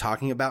where they're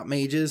talking about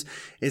mages.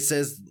 It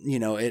says,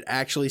 it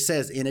actually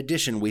says, in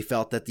addition, we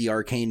felt that the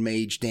arcane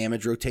mage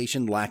damage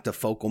rotation lacked a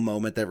focal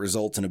moment that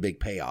results in a big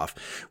payoff,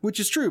 which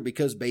is true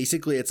because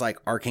basically it's like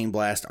arcane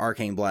blast,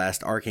 arcane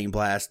blast, arcane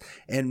blast.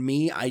 And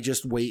I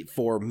just wait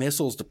for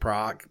missiles to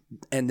proc,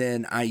 and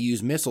then I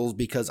use missiles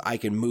because I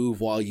can move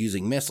while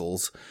using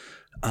missiles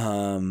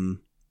when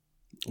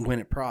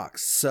it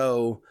procs.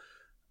 So,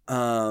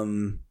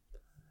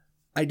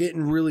 I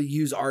didn't really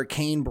use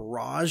Arcane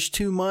Barrage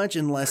too much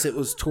unless it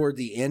was toward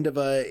the end of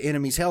a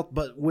enemy's health.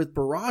 But with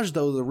Barrage,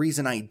 though, the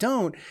reason I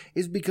don't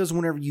is because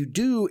whenever you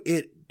do,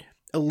 it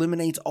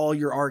eliminates all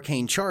your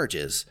arcane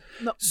charges.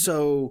 No.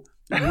 So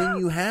when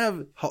you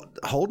have...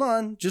 Hold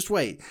on, just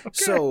wait. Okay.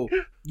 So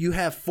you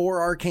have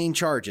 4 arcane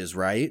charges,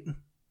 right?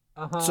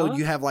 Uh-huh. So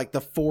you have like the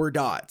 4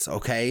 dots,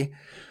 okay?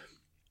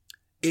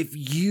 If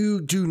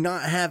you do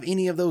not have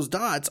any of those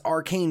dots,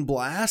 Arcane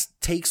Blast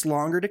takes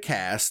longer to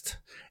cast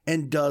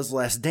and does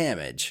less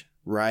damage,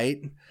 right?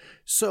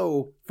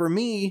 So for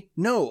me,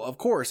 no, of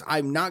course,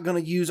 I'm not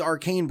going to use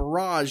Arcane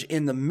Barrage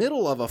in the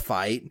middle of a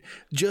fight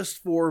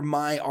just for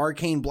my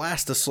Arcane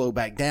Blast to slow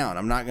back down.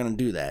 I'm not going to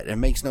do that. It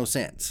makes no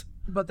sense.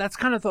 But that's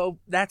kind of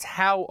that's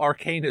how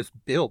Arcane is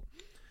built.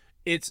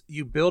 It's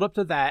you build up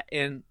to that,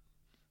 and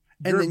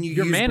then you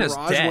use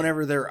Barrage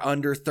whenever they're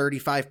under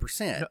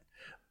 35%. No.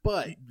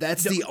 But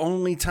that's the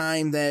only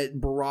time that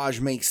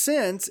Barrage makes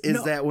sense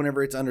is that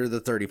whenever it's under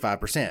the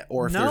 35%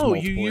 or if there's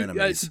multiple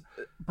enemies.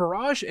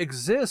 Barrage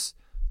exists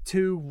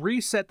to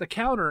reset the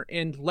counter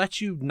and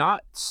let you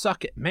not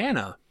suck at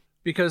mana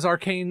because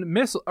Arcane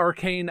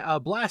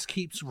Blast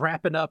keeps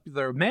wrapping up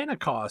their mana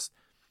cost.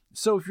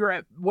 So if you're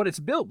at what it's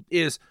built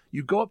is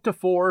you go up to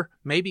 4,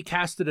 maybe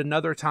cast it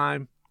another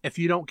time. If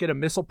you don't get a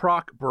missile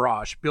proc,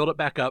 Barrage, build it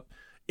back up.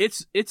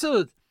 It's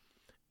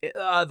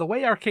the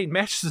way Arcane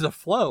meshes a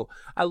flow.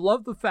 I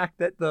love the fact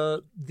that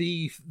the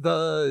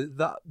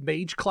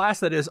mage class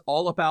that is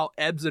all about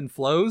ebbs and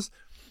flows,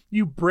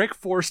 you brick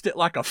forced it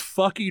like a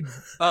fucking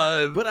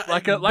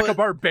like a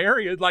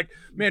barbarian. Like,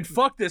 man,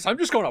 fuck this. I'm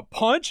just going to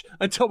punch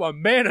until my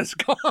mana's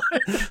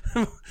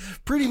gone.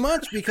 Pretty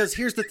much, because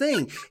here's the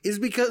thing, is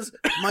because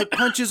my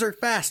punches are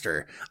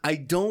faster. I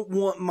don't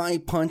want my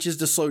punches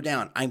to slow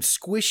down. I'm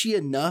squishy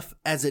enough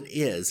as it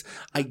is.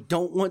 I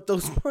don't want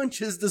those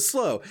punches to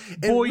slow.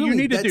 And boy, really, you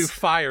need to do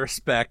fire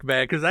spec,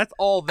 man, because that's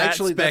all that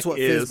actually, spec that's what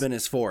is. Fizbin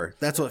is for.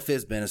 That's what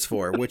Fizbin is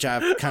for, which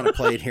I've kind of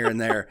played here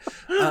and there.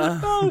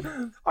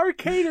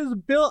 Arcane is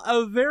built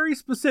a very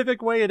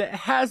specific way, and it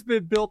has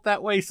been built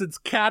that way since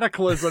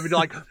Cataclysm. You're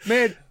like,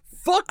 man,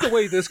 fuck the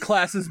way this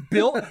class is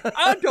built.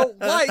 I don't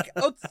like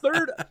a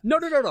third. No.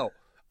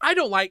 I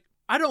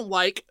don't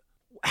like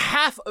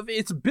half of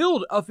its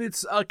build of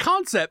its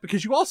concept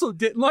because you also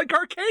didn't like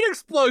Arcane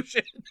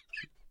Explosion.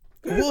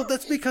 Well,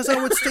 that's because I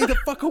would stay the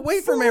fuck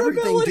away from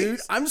everything, dude.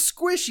 I'm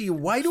squishy.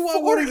 Why do I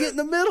want to get in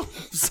the middle of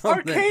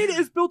something? Arcane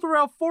is built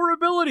around 4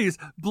 abilities: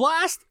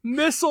 Blast,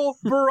 Missile,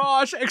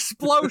 Barrage,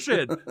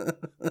 Explosion.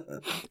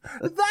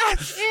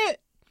 That's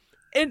it.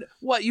 And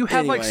what, you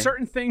have like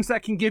certain things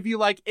that can give you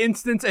like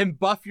instance and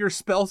buff your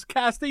spells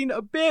casting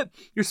a bit,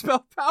 your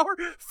spell power,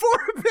 4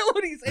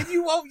 abilities, and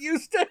you won't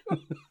use 2.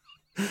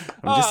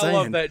 I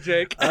love that,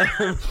 Jake.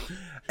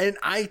 And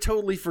I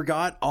totally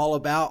forgot all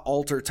about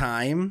Alter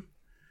Time.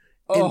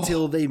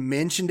 Until they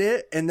mentioned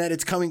it and that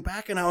it's coming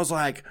back, and I was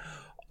like,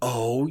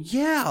 oh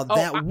yeah,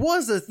 that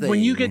was a thing.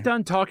 When you get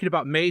done talking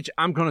about Mage,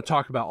 I'm going to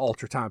talk about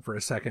Alter Time for a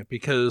second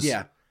because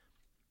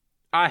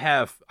I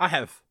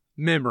have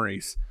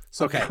memories.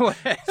 So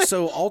okay.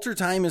 So Alter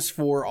Time is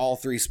for all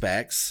 3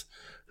 specs.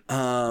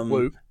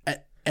 Whoop.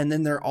 And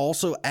then they're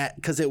also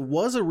because it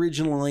was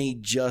originally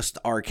just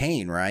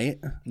Arcane,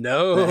 right?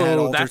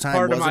 No, that's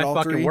part of my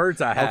fucking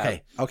words I have.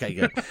 Okay,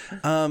 good.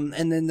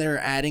 And then they're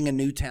adding a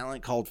new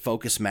talent called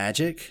Focus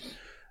Magic,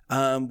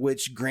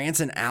 which grants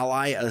an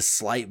ally a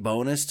slight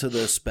bonus to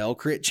the spell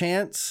crit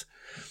chance.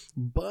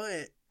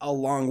 But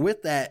along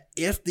with that,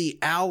 if the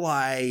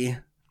ally,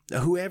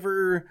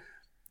 whoever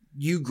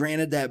you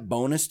granted that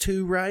bonus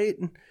to, right?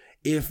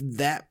 If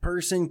that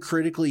person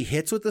critically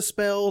hits with the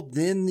spell,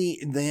 then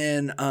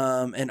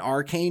an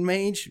arcane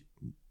mage,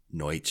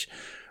 Noich,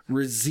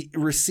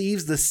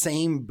 receives the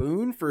same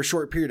boon for a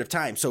short period of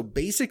time. So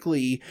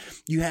basically,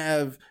 you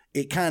have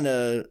it kind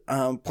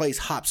of plays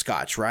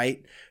hopscotch,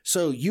 right?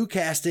 So you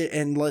cast it,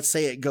 and let's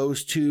say it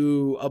goes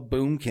to a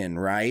boomkin,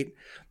 right?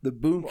 The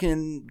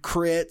boomkin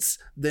crits,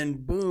 then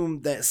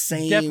boom, that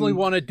same... Definitely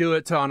want to do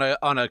it on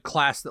a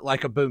class that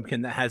like a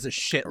boomkin that has a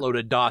shitload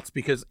of dots,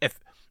 because if...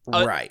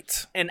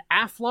 right. An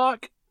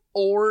Aflock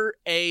or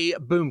a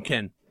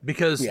boomkin,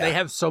 because they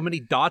have so many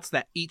dots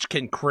that each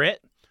can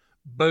crit.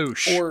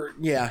 Boosh. Or,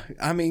 yeah,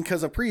 I mean,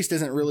 because a priest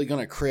isn't really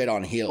going to crit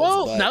on heals.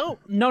 Well, but...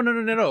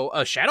 no.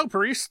 A Shadow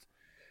Priest.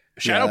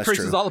 Shadow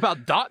Priest is all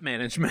about dot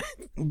management.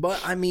 But,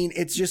 I mean,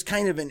 it's just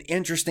kind of an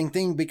interesting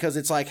thing, because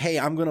it's like, hey,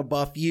 I'm going to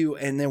buff you,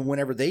 and then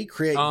whenever they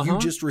crit, you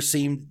just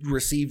receive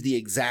the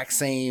exact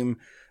same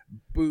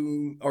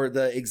boom, or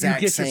the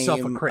exact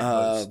same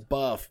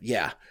buff.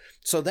 Yeah.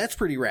 So that's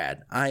pretty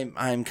rad.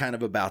 I'm kind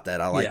of about that.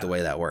 I like the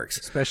way that works.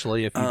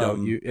 Especially if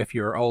if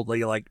you're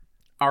only like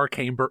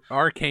Arcane Blast,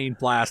 Arcane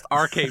Blast,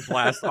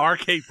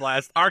 Arcane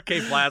Blast,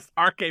 Arcane Blast,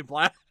 Arcane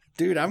Blast.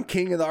 Dude, I'm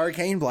king of the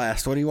Arcane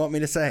Blast. What do you want me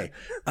to say?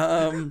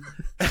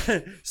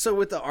 So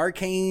with the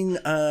Arcane,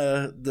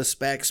 the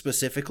spec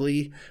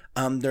specifically,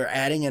 they're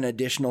adding an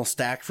additional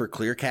stack for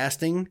clear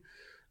casting.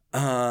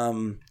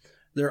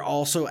 They're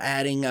also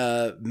adding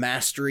a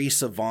Mastery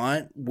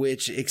Savant,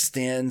 which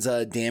extends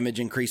damage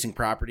increasing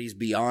properties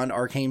beyond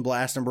Arcane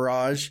Blast and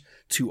Barrage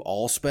to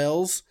all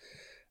spells.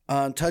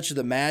 Touch of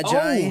the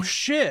Magi. Oh,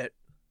 shit.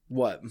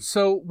 What?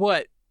 So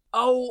what?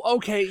 Oh,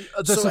 okay.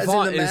 The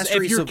Savant is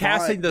if you're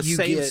casting the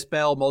same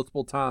spell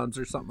multiple times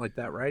or something like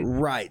that, right?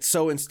 Right.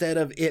 So instead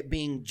of it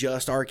being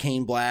just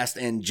Arcane Blast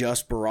and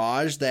just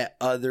Barrage, that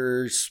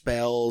other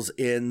spells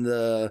in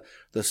the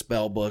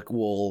spell book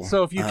will...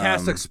 So if you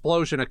cast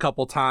Explosion a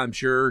couple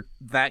times,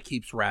 that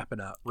keeps wrapping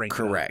up.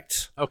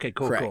 Correct. Up. Okay,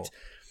 cool.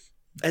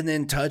 And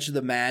then Touch of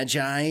the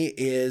Magi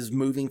is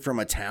moving from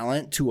a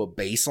talent to a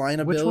baseline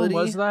ability. Which one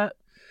was that?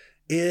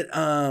 It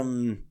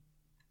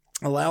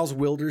allows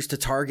wielders to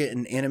target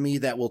an enemy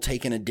that will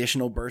take an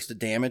additional burst of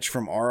damage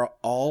from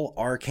all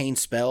arcane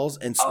spells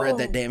and spread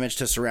that damage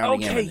to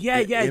surrounding enemies.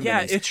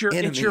 Yeah. It's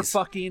your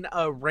fucking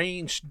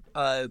ranged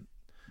cleave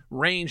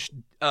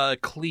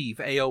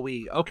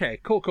AoE. Okay,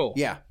 cool.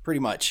 Yeah,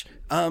 pretty much.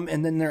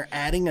 And then they're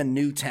adding a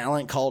new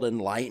talent called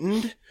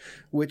Enlightened,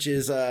 which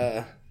is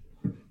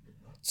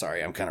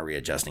sorry, I'm kind of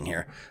readjusting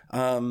here.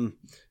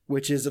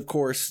 Which is, of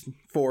course,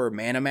 for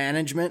mana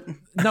management.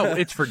 No,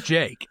 it's for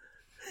Jake.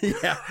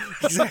 Yeah,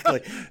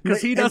 exactly.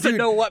 Because he doesn't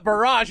know what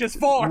Barrage is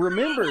for.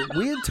 Remember,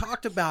 we had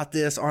talked about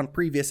this on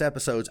previous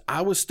episodes.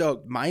 I was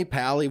stoked. My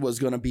Pally was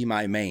going to be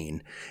my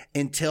main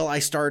until I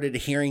started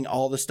hearing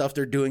all the stuff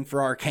they're doing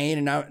for Arcane,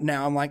 and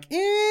now I'm like,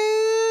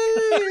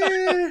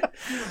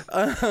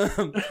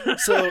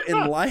 So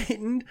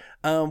Enlightened,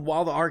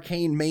 while the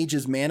Arcane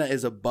Mage's mana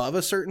is above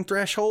a certain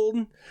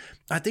threshold,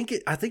 I think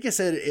it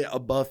said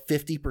above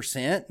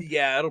 50%.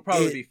 Yeah, it'll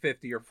probably be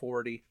 50 or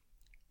 40.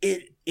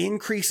 It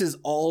increases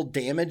all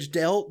damage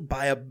dealt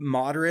by a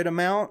moderate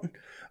amount,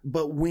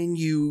 but when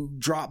you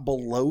drop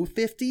below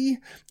 50,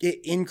 it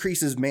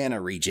increases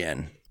mana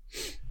regen.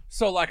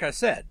 So like I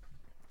said,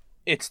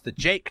 it's the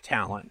Jake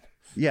talent.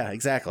 Yeah,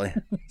 exactly.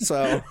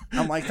 So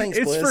I'm like, thanks,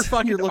 it's Blizz. For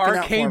fucking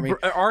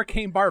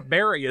arcane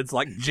barbarians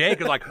like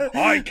Jake is like,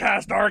 I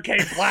cast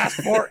Arcane Blast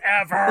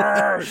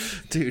forever.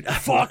 Dude,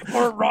 fuck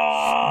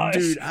Barrage.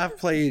 Dude, I've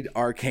played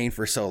Arcane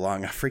for so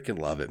long. I freaking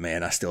love it,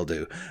 man. I still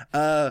do.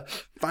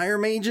 Fire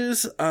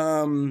mages.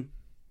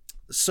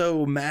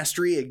 So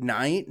Mastery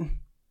Ignite.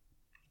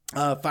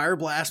 Fire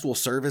Blast will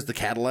serve as the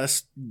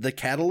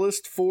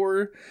catalyst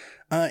for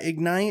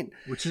Ignite,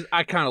 which is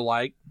I kind of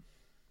like.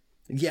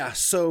 Yeah,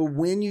 so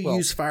when you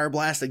use Fire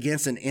Blast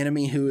against an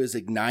enemy who is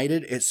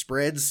ignited, it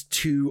spreads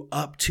to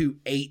up to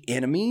 8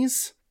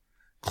 enemies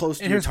close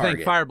to your target. And here's the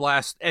thing, Fire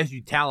Blast, as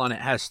you talent,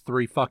 it has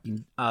 3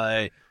 fucking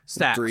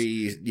stats.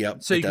 3,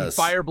 yep, so you can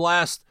Fire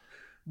Blast,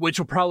 which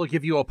will probably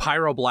give you a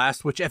Pyro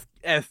Blast, which if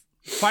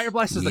Fire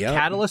Blast is the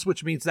catalyst,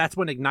 which means that's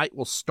when Ignite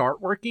will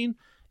start working,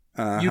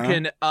 you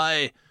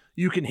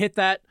can hit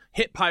that,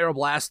 hit Pyro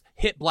Blast,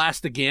 hit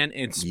Blast again,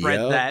 and spread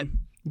that.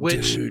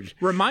 Which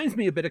reminds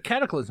me a bit of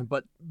Cataclysm,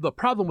 but the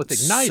problem with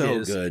Ignite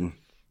is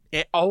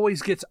it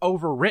always gets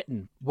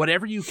overwritten.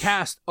 Whatever you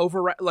cast,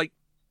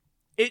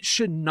 it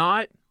should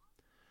not...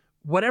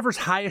 Whatever's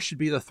highest should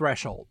be the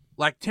threshold.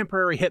 Like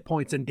temporary hit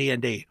points in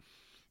D&D.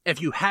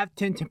 If you have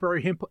 10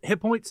 temporary hit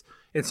points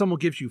and someone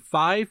gives you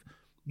 5,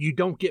 you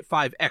don't get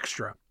 5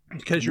 extra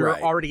because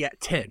you're already at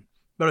 10.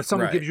 But if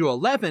someone gives you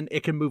 11,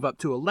 it can move up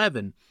to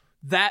 11.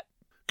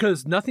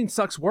 Because nothing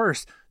sucks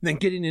worse than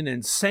getting an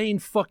insane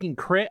fucking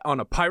crit on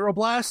a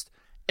Pyroblast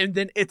and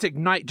then its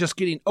Ignite just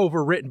getting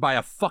overwritten by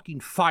a fucking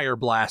Fire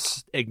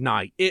Blast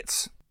Ignite.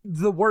 It's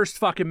the worst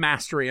fucking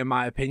mastery in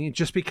my opinion,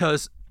 just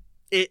because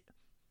it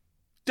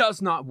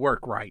does not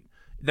work right.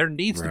 There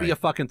needs to be a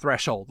fucking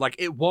threshold. Like,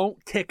 it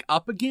won't tick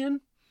up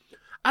again.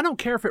 I don't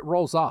care if it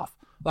rolls off.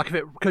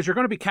 Because you're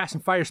going to be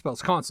casting fire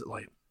spells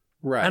constantly.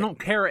 Right. I don't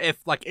care if,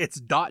 its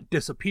dot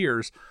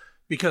disappears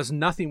because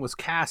nothing was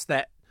cast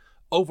that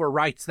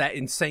overwrites that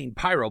insane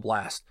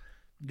Pyroblast.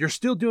 You're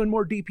still doing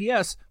more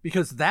DPS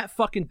because that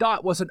fucking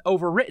dot wasn't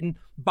overwritten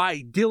by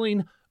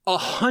dealing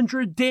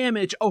 100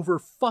 damage over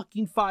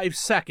fucking 5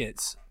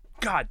 seconds.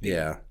 God damn.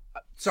 Yeah.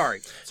 Sorry.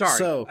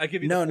 So I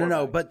give you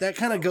no, but that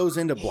kind of goes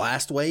into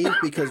Blast Wave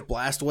because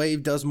Blast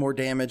Wave does more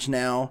damage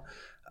now.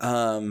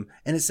 And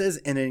it says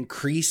an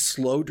increased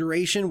slow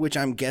duration, which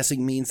I'm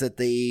guessing means that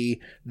the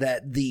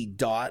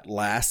dot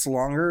lasts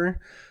longer.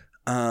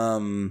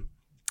 And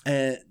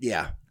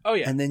yeah. Oh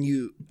yeah. And then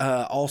you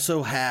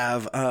also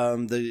have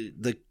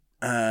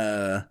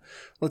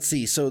let's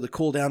see. So the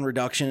cooldown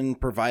reduction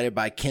provided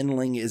by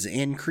kindling is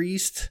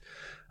increased,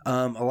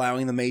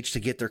 allowing the mage to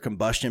get their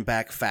combustion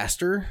back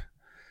faster.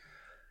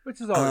 Which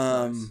is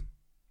always nice.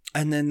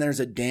 And then there's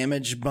a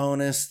damage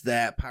bonus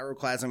that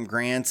Pyroclasm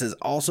grants is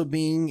also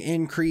being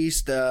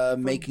increased,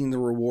 making the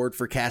reward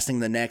for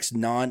casting the next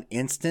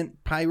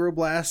non-instant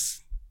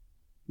Pyroblast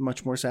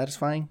much more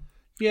satisfying.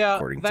 Yeah,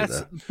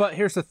 but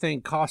here's the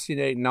thing. Casting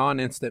a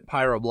non-instant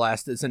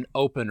Pyroblast is an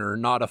opener,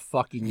 not a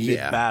fucking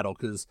mid-battle,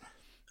 because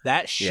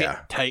that shit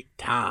take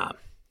time.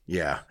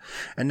 Yeah.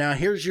 And now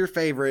here's your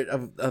favorite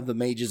of the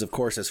mages, of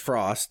course, is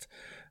Frost.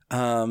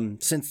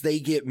 Since they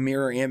get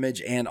mirror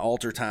image and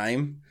alter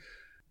time.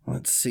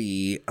 Let's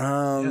see.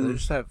 They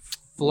just have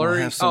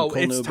Flurry. Cool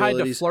it's tied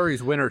to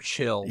Flurry's Winter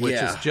Chill, which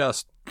is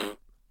just...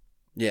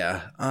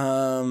 Yeah.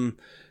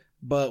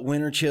 But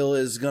Winter Chill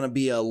is going to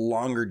be a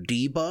longer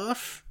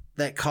debuff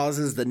that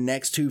causes the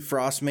next 2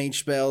 Frost Mage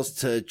spells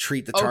to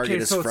treat the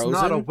target as frozen. Okay, so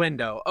it's not a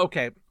window.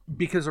 Okay,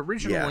 because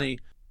originally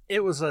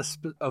it was a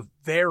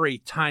very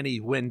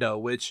tiny window,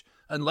 which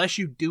unless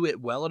you do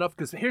it well enough,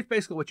 because here's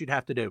basically what you'd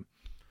have to do.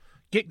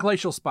 Get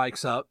Glacial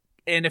Spikes up,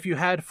 and if you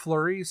had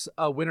Flurry's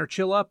Winter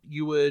Chill up,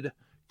 you would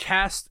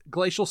cast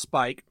Glacial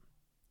Spike,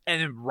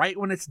 and then right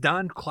when it's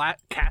done,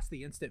 cast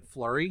the instant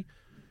Flurry,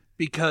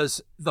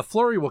 because the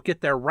Flurry will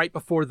get there right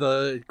before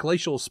the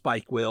Glacial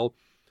Spike will,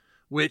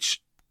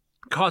 which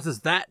causes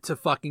that to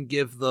fucking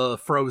give the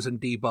frozen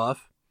debuff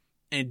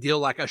and deal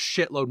like a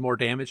shitload more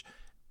damage.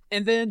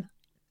 And then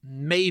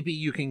maybe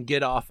you can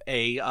get off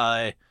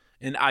an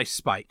Ice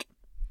Spike.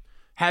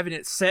 Having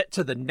it set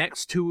to the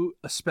next 2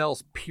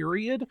 spells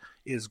period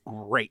is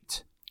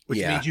great. Which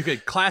means you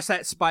could class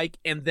that spike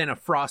and then a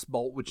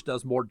Frostbolt, which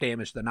does more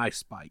damage than Ice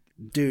Spike.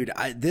 Dude,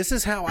 this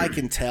is how I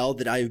can tell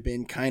that I've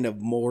been kind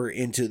of more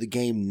into the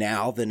game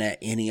now than at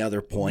any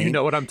other point. You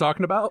know what I'm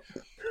talking about?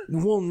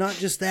 Well, not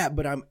just that,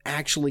 but I'm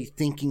actually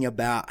thinking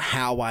about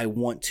how I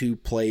want to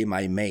play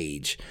my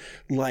mage.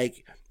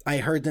 Like, I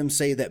heard them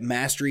say that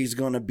mastery is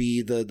going to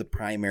be the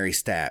primary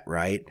stat,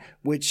 right?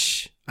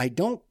 Which I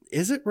don't...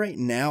 Is it right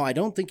now? I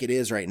don't think it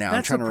is right now.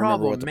 That's I'm trying to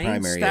remember what the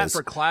primary stat is.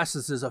 For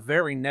classes is a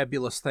very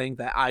nebulous thing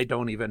that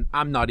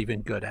I'm not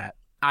even good at.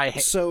 I'm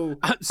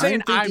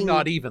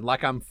not even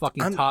like I'm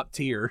fucking top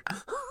tier.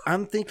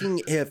 I'm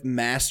thinking if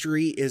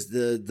mastery is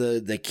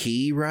the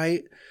key,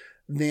 right?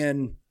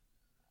 Then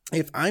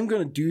if I'm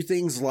going to do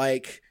things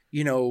like,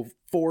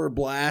 4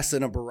 blasts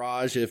and a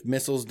barrage if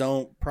missiles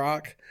don't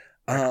proc.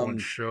 Everyone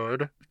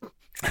should.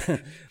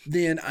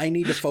 Then I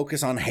need to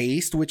focus on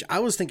haste, which I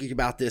was thinking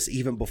about this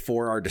even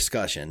before our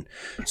discussion.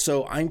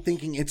 So I'm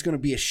thinking it's going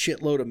to be a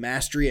shitload of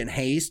mastery and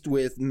haste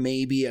with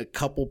maybe a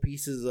couple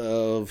pieces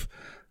of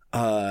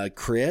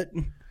crit.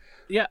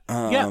 Yeah.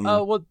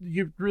 Well,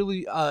 you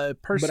really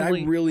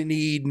personally... But I really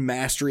need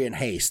mastery and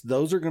haste.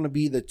 Those are going to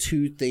be the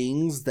 2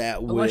 things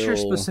that will... Unless you're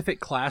specific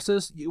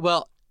classes.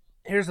 Well,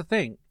 here's the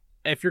thing.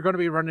 If you're going to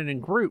be running in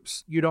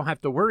groups, you don't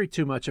have to worry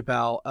too much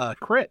about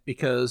crit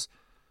because...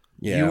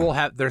 You will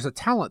have. There's a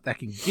talent that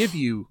can give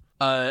you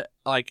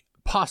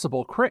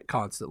possible crit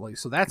constantly,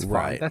 so that's fine.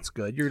 Right. That's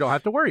good. You don't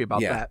have to worry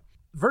about that.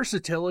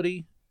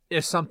 Versatility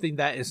is something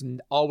that is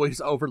always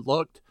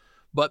overlooked,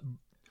 but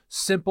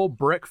simple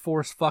brick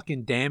force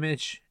fucking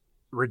damage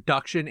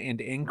reduction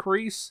and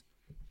increase,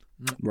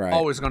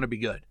 always going to be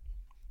good.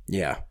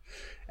 Yeah.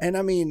 And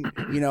I mean,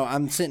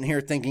 I'm sitting here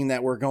thinking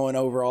that we're going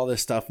over all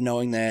this stuff,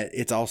 knowing that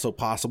it's also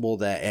possible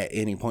that at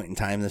any point in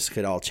time this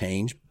could all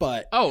change.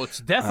 But it's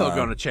definitely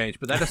going to change.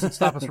 But that doesn't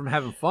stop us from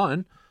having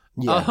fun.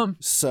 Yeah.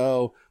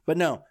 So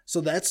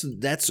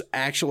that's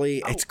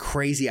actually it's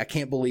crazy. I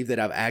can't believe that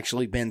I've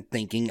actually been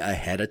thinking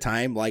ahead of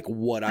time, like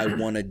what I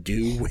want to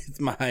do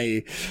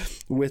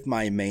with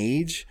my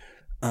mage.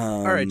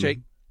 All right, Jake.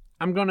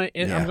 I'm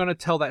gonna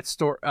tell that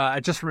story.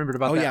 I just remembered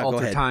about that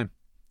alter time.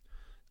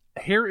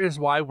 Here is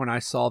why when I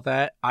saw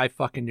that, I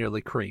fucking nearly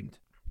creamed.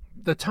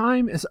 The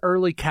time is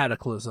early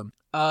Cataclysm.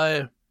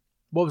 What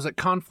was it?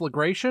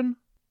 Conflagration?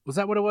 Was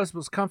that what it was?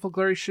 Was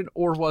Conflagration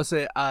or was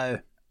it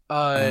what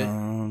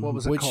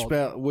was it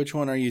called? Which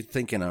one are you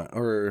thinking of?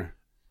 Or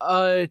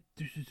Oh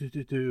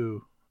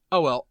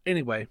well,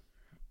 anyway.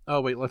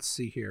 Oh wait, let's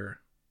see here.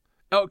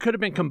 Oh, it could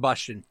have been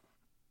Combustion.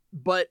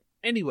 But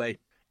anyway,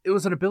 it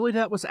was an ability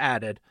that was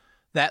added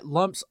that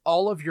lumps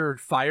all of your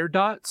fire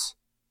dots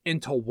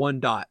into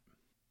 1 dot.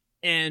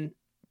 And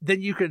then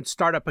you can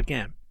start up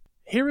again.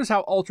 Here is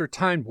how Alter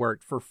Time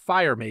worked for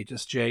fire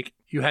mages, Jake.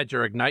 You had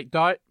your Ignite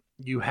dot.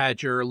 You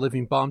had your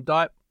Living Bomb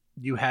dot.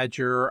 You had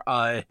your,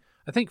 I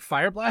think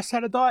Fire Blast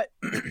had a dot.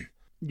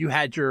 You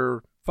had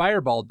your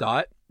Fireball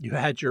dot. You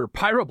had your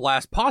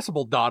Pyroblast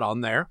possible dot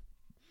on there.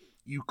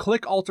 You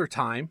click alter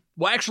time.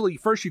 Well, actually,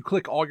 first you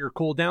click all your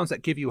cooldowns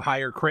that give you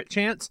higher crit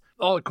chance.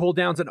 All the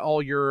cooldowns and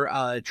all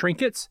your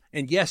trinkets.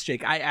 And yes,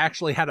 Jake, I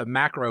actually had a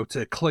macro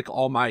to click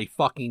all my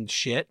fucking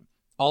shit.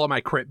 All of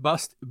my crit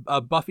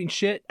buffing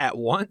shit at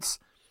once.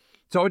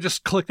 So I would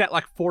just click that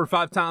like 4 or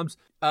 5 times.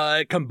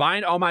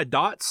 Combine all my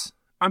dots.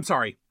 I'm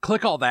sorry.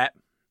 Click all that.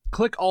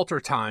 Click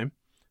alter time.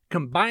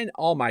 Combine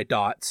all my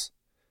dots.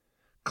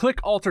 Click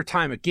alter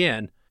time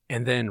again.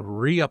 And then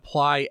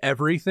reapply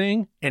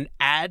everything and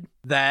add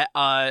that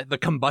the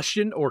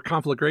combustion or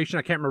conflagration,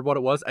 I can't remember what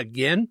it was,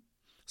 again.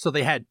 So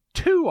they had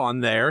 2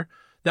 on there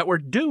that were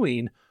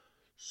doing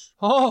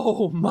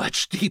so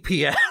much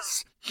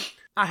DPS.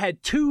 I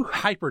had 2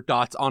 hyper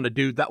dots on a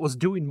dude that was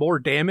doing more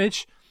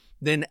damage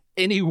than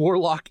any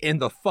warlock in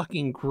the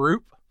fucking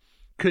group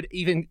could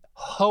even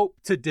hope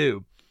to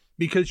do.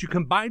 Because you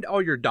combined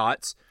all your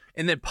dots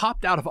and then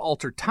popped out of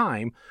alter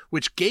time,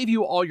 which gave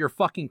you all your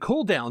fucking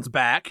cooldowns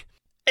back.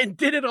 And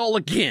did it all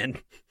again.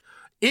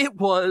 It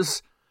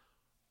was,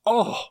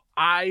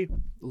 I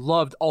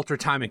loved Alter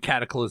Time and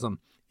Cataclysm.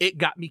 It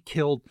got me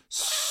killed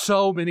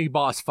so many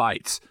boss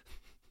fights.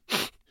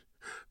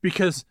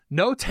 Because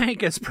no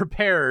tank is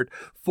prepared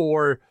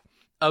for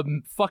a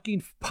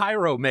fucking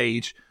pyro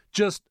mage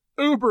just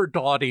uber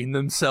dotting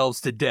themselves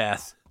to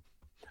death.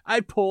 I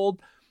pulled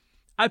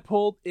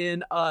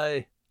in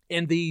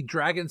the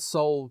Dragon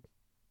Soul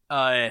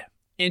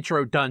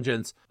intro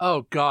dungeons.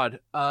 Oh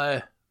god,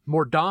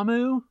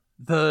 Mordamu,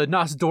 the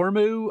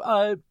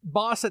Nosdormu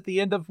boss at the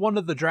end of one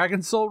of the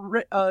Dragon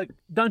Soul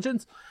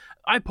dungeons.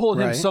 I pulled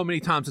him so many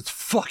times, it's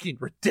fucking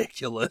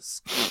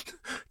ridiculous.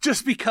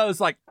 Just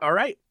because, like, all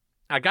right,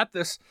 I got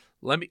this.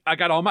 I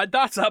got all my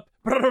dots up.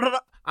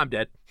 I'm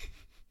dead.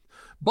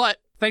 But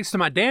thanks to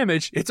my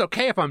damage, it's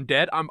okay if I'm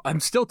dead. I'm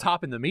still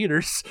topping the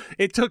meters.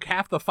 It took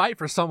half the fight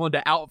for someone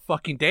to out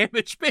fucking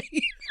damage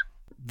me.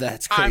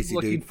 That's crazy, I'm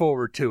looking dude.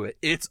 forward to it.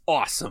 It's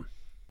awesome.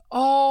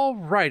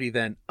 Alrighty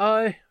then.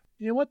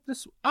 You know what?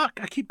 I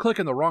keep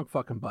clicking the wrong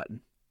fucking button.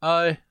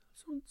 Are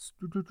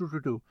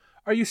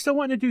you still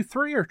wanting to do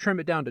 3 or trim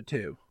it down to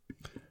 2?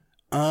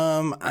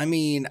 I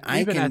mean,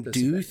 I can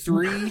do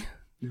 3,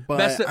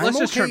 but I'm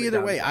okay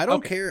either way. I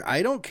don't care.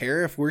 I don't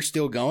care if we're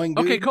still going,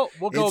 dude. Okay, cool.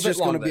 We'll go it's a bit just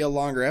going to longer be a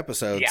longer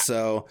episode. Yeah.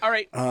 So, all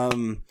right.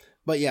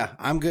 But yeah,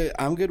 I'm good.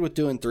 I'm good with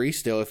doing 3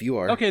 still. If you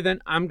are okay,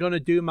 then I'm gonna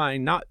do my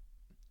not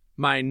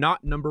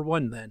number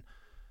 1 then.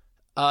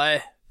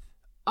 I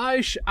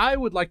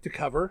would like to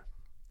cover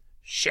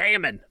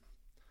Shaman,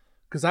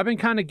 because I've been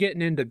kind of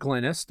getting into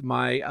Glennis.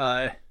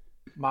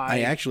 I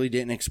actually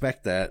didn't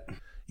expect that.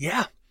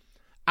 Yeah,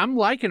 I'm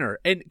liking her.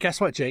 And guess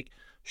what, Jake?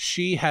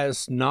 She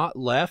has not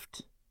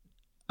left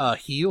a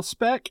heal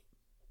spec.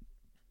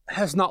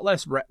 Has not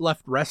left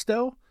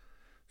resto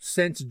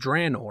since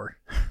Draenor.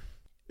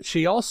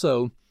 She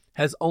also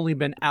has only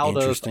been out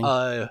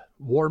of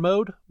war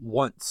mode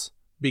once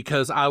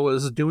because I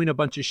was doing a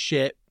bunch of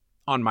shit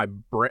on my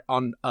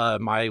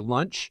my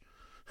lunch.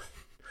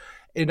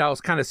 And I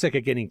was kind of sick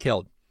of getting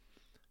killed.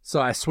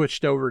 So I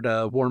switched over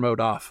to war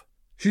mode off.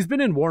 She's been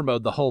in war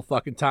mode the whole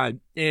fucking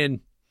time. And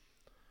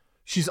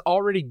she's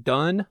already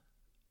done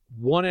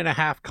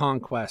 1.5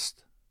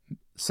 conquest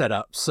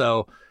setup.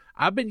 So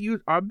I've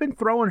been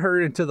throwing her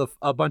into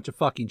a bunch of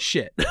fucking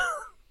shit.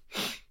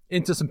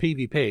 Into some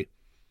PvP.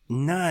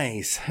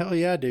 Nice. Hell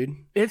yeah,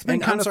 dude. It's been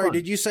kind of fun.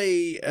 Did you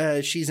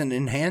say she's an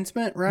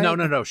enhancement, right?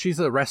 No. She's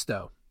a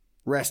resto.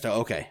 Resto,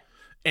 okay.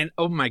 And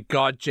oh my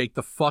god, Jake,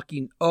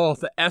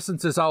 the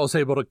essences I was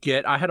able to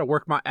get, I had to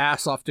work my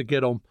ass off to get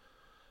them.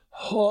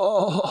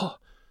 Oh.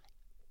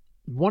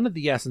 One of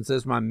the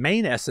essences, my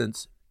main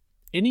essence,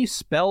 any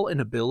spell and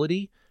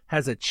ability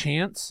has a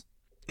chance,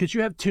 because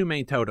you have 2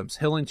 main totems,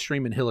 Healing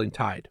Stream and Healing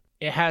Tide.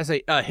 It has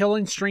a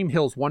Healing Stream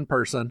heals 1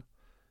 person.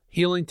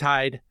 Healing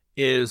Tide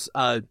is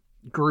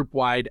group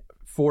wide,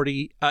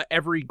 40.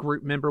 Every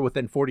group member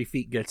within 40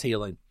 feet gets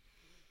healing.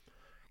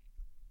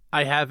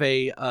 I have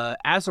a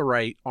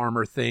Azurite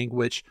armor thing,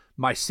 which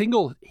my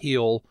single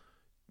heal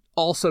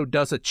also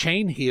does a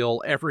chain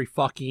heal every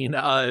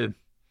 3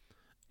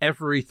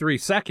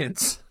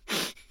 seconds.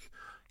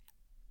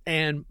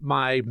 And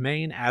my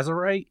main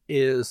Azurite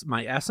is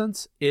my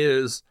essence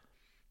is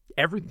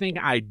everything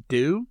I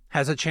do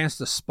has a chance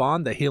to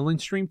spawn the Healing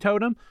Stream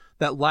totem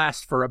that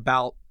lasts for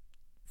about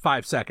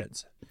 5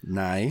 seconds.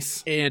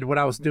 Nice. And when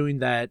I was doing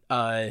that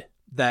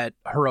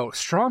Heroic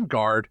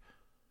Stromguard,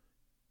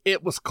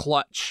 it was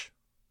clutch.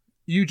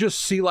 You just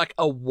see like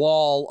a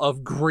wall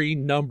of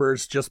green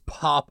numbers just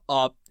pop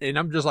up, and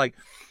I'm just like,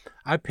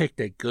 I picked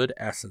a good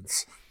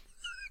essence.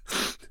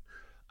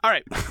 All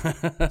right,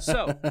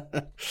 so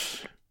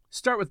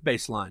start with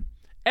baseline.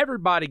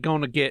 Everybody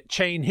gonna get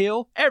Chain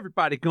Heal.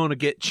 Everybody gonna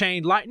get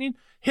Chain Lightning.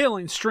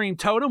 Healing Stream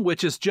Totem,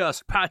 which is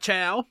just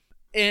pa-chow.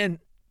 And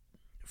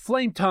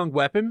Flame Tongue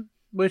Weapon,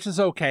 which is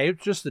okay,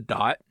 just a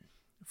dot.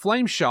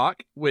 Flame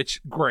Shock,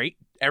 which, great,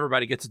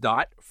 everybody gets a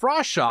dot.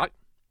 Frost Shock,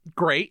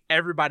 great,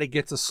 everybody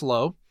gets a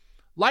slow.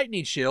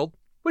 Lightning Shield,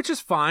 which is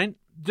fine,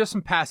 just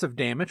some passive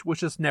damage,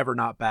 which is never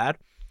not bad.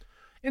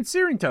 And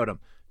Searing Totem,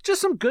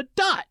 just some good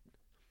dot.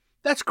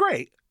 That's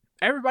great.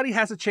 everybody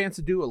has a chance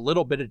to do a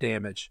little bit of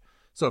damage.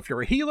 So if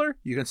you're a healer,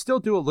 you can still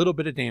do a little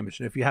bit of damage.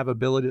 And if you have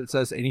ability that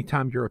says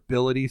anytime your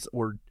abilities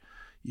or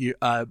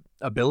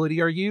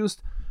ability are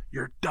used,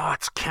 your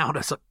dots count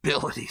as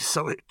abilities,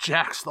 so it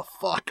jacks the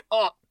fuck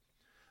up.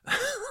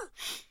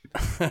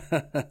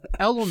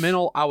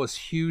 Elemental, I was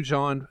huge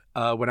on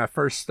when I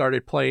first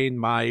started playing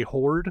my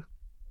Horde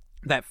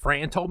that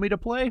Fran told me to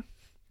play,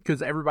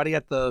 because everybody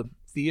at the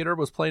theater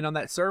was playing on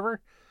that server.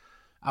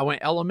 I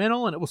went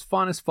Elemental, and it was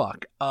fun as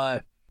fuck.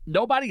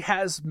 Nobody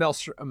has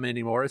Maelstrom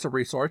anymore. It's a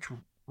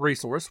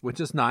resource,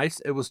 which is nice.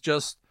 It was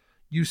just,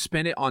 you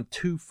spent it on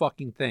 2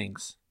 fucking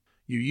things.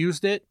 You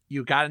used it,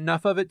 you got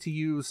enough of it to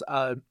use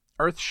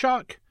Earth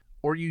Shock,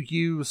 or you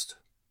used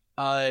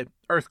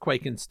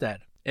Earthquake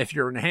instead. If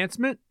you're an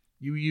enhancement,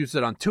 you use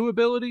it on 2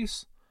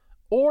 abilities,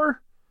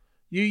 or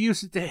you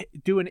use it to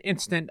do an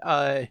instant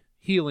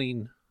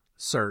healing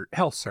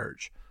health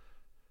surge.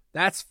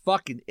 That's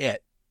fucking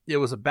it. It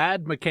was a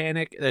bad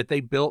mechanic that they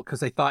built because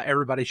they thought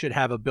everybody should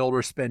have a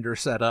builder spender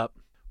set up.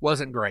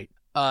 Wasn't great.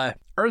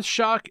 Earth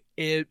Shock,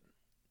 it's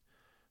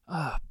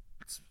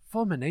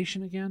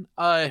Fulmination again.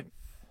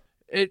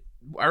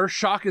 Earth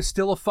Shock is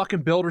still a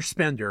fucking builder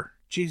spender.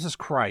 Jesus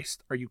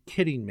Christ, are you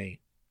kidding me?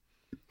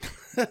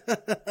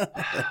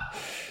 To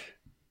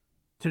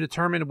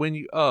determine when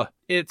you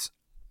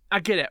I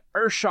get it.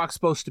 Earth Shock's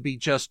supposed to be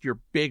just your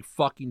big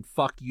fucking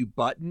fuck you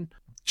button.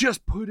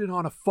 Just put it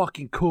on a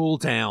fucking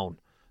cooldown.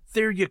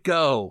 There you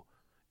go.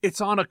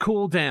 It's on a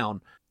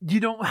cooldown. You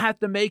don't have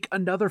to make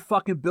another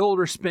fucking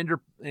builder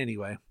spender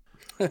anyway.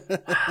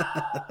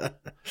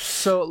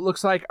 So it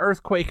looks like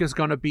Earthquake is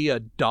going to be a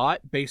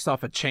dot based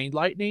off of Chain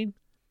Lightning,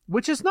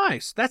 which is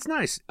nice. That's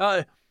nice.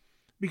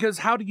 Because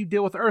how do you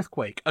deal with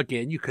Earthquake?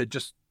 Again, you could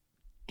just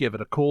give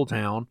it a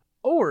cooldown,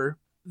 or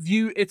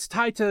it's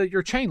tied to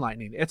your Chain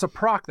Lightning. It's a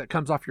proc that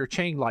comes off your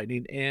Chain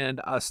Lightning and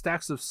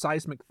stacks of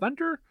Seismic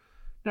Thunder.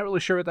 Not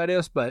really sure what that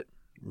is, but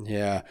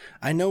yeah,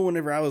 I know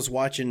whenever I was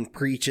watching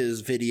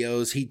Preach's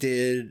videos, he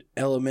did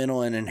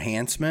Elemental and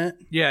Enhancement.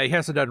 Yeah, he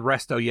hasn't done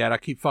Resto yet. I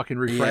keep fucking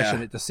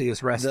refreshing it to see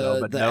his Resto,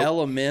 but the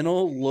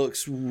Elemental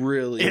looks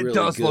really good. It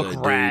does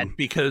look rad,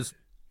 because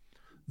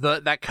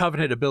that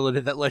Covenant ability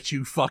that lets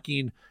you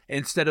fucking,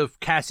 instead of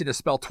casting a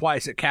spell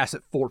twice, it casts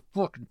it 4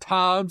 fucking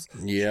times.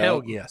 Yeah.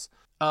 Hell yes.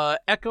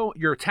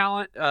 Your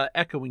talent,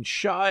 Echoing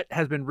Shot,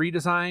 has been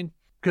redesigned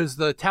because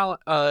the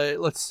talent,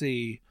 let's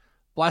see,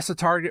 blast a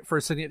target for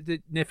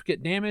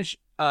significant damage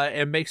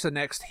and makes the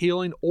next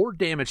healing or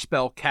damage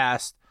spell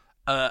cast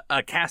a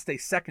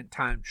second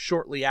time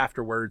shortly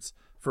afterwards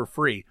for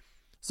free.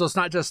 So it's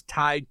not just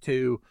tied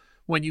to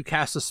when you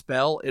cast a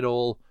spell,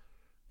 it'll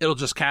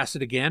just cast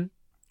it again.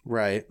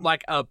 Right.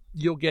 Like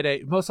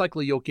most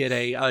likely you'll get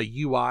a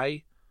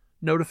UI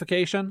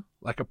notification,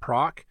 like a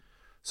proc.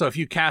 So if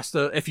you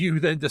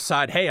then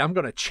decide, hey, I'm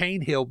going to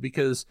chain heal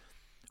because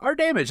our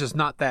damage is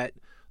not that.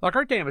 Like,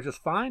 our damage is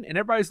fine, and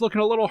everybody's looking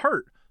a little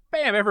hurt.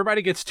 Bam,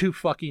 everybody gets 2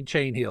 fucking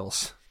chain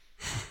heals.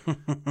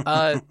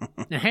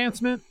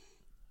 Enhancement,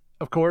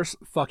 of course,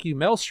 fuck you,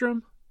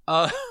 Maelstrom.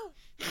 Let's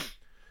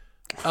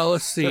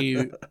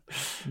see.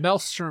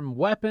 Maelstrom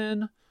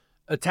weapon.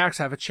 Attacks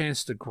have a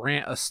chance to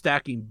grant a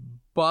stacking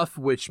buff,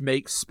 which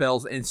makes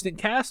spells instant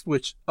cast,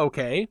 which,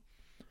 okay.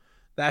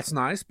 That's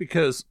nice,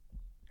 because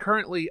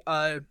currently,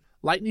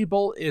 Lightning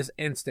Bolt is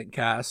instant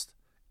cast.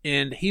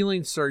 And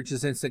Healing Surge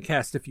is instant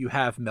cast if you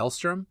have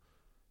Maelstrom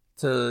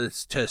to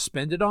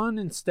spend it on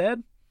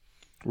instead.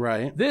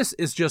 Right. This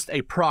is just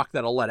a proc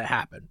that'll let it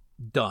happen.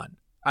 Done.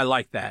 I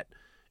like that.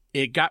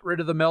 It got rid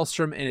of the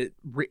Maelstrom and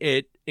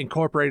it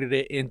incorporated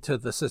it into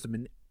the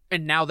system.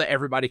 And now that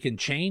everybody can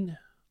chain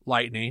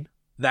Lightning,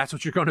 that's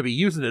what you're going to be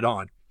using it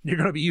on. You're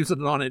going to be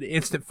using it on an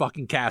instant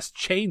fucking cast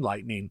Chain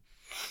Lightning.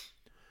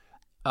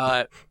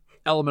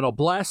 Elemental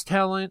Blast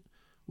talent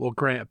will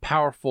grant a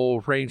powerful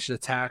ranged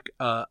attack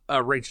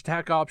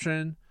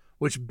option,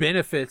 which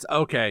benefits.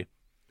 Okay.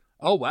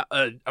 Oh wow,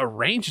 a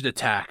ranged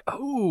attack.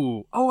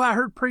 Oh, I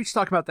heard Preach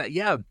talk about that.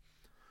 Yeah,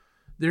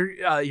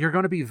 you're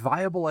going to be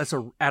viable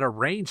at a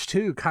range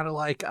too, kind of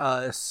like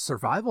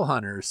survival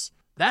hunters.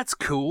 That's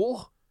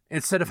cool.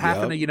 Instead of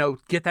having to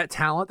get that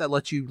talent that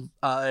lets you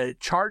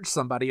charge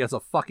somebody as a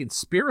fucking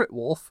spirit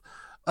wolf.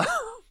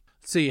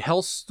 See,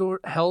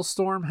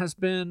 Hellstorm has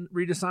been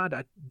redesigned.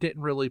 I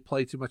didn't really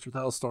play too much with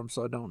Hellstorm,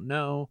 so I don't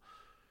know.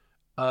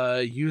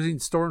 Using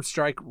Storm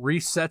Strike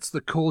resets the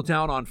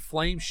cooldown on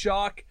Flame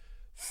Shock.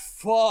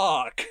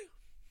 Fuck.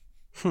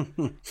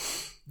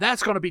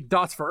 That's going to be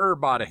dots for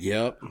everybody.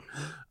 Yep.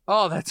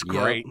 Oh, that's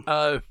great.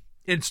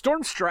 And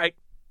Storm Strike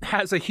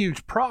has a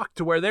huge proc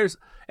to where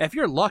if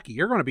you're lucky,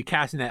 you're going to be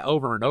casting that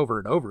over and over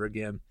and over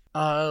again.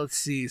 Let's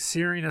see.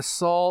 Searing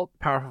Assault,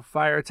 powerful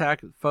fire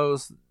attack at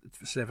foes,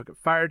 significant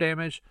fire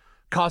damage,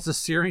 causes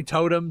Searing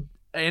Totem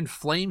and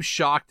Flame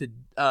Shock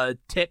to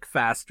tick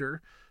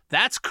faster.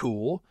 That's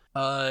cool.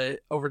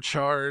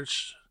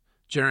 Overcharge,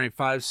 generate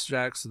 5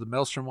 stacks of the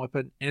Maelstrom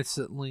weapon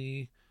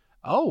instantly.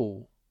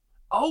 Oh,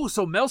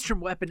 so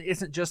Maelstrom weapon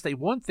isn't just a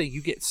one thing.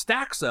 You get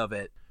stacks of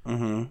it.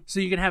 Mm-hmm. So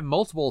you can have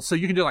multiple. So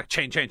you can do like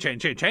chain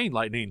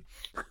lightning.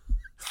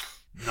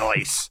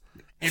 Nice.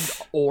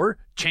 Or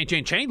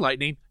chain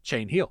lightning,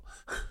 chain heal.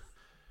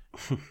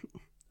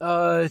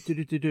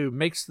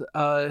 Makes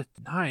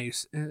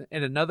nice. And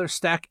another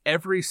stack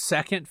every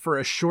second for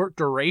a short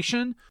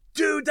duration.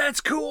 Dude,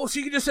 that's cool. So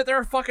you can just sit there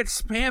and fucking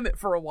spam it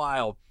for a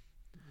while.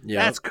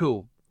 Yeah. That's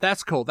cool.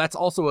 That's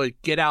also a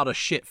get out of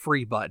shit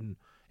free button.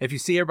 If you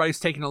see everybody's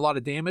taking a lot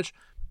of damage,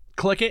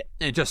 click it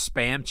and just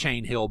spam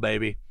chain heal,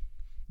 baby.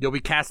 You'll be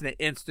casting it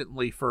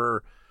instantly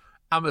for,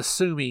 I'm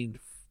assuming,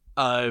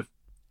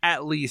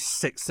 at least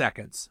 6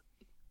 seconds.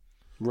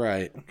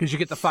 Right. Because you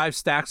get the 5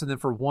 stacks and then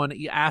for one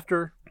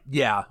after,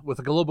 yeah, with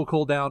a global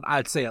cooldown,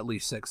 I'd say at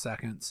least 6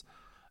 seconds.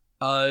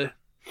 And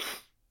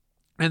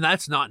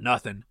that's not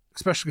nothing,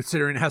 especially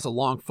considering it has a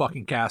long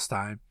fucking cast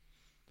time.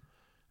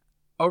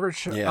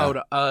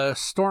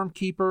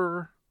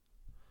 Stormkeeper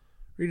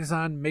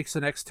redesign makes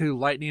the next 2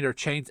 lightning or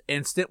chains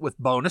instant with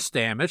bonus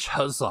damage.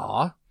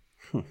 Huzzah.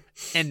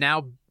 And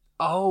now,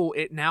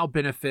 it now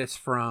benefits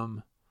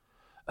from...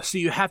 So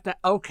you have to...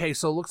 Okay,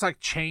 so it looks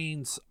like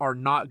chains are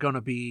not going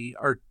to be...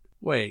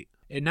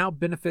 It now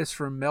benefits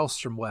from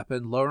Maelstrom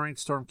Weapon, lowering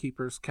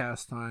Stormkeeper's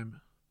cast time.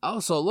 Oh,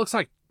 so it looks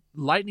like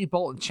Lightning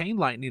Bolt and Chain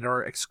Lightning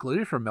are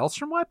excluded from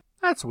Maelstrom Weapon?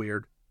 That's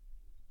weird.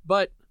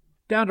 But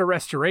down to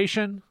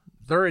Restoration.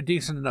 They're a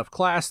decent enough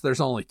class.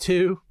 There's only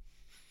 2.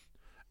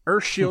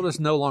 Earth Shield is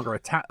no longer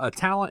a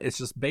talent. It's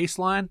just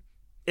baseline.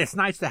 It's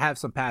nice to have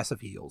some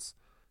passive heals.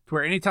 To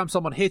where anytime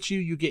someone hits you,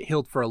 you get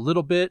healed for a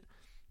little bit.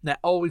 That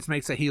always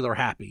makes a healer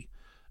happy.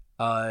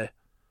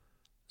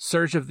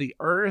 Surge of the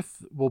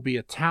Earth will be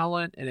a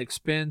talent and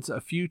expends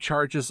a few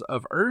charges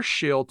of Earth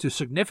Shield to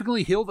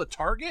significantly heal the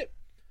target.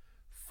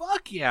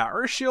 Fuck yeah,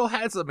 Earth Shield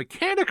has a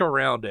mechanic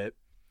around it.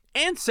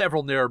 And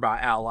several nearby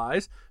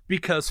allies,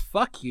 because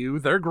fuck you,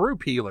 they're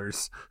group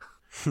healers.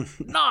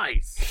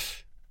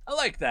 Nice. I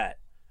like that.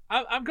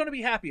 I'm going to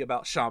be happy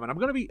about Shaman. I'm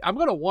going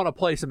to want to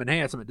play some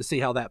enhancement to see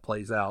how that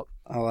plays out.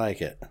 I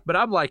like it. But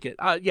I'm like it.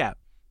 Yeah.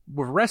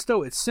 With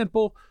Resto, it's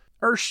simple.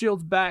 Earth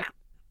Shield's back,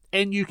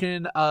 and you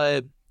can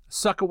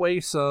suck away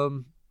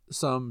some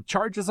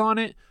charges on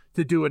it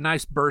to do a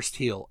nice burst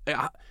heal.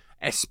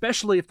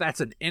 Especially if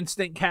that's an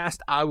instant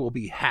cast, I will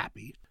be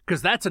happy.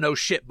 Because that's an oh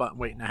shit button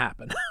waiting to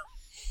happen.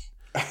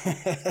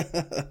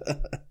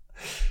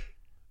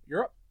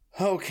 You're up.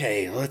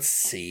 Okay, let's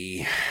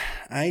see.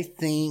 I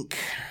think...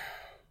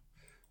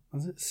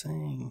 Was it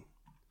saying...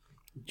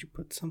 Did you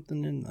put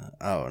something in the...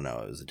 Oh, no,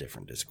 it was a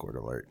different Discord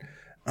alert.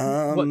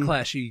 What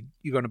class you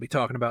going to be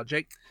talking about,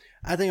 Jake?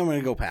 I think I'm going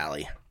to go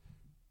Pally.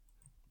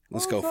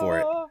 Let's go for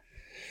it.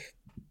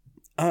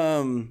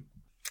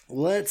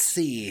 Let's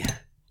see.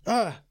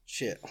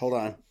 Shit. Hold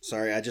on.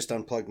 Sorry, I just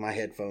unplugged my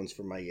headphones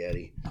from my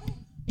Yeti.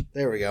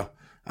 There we go.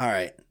 All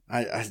right.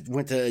 I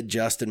went to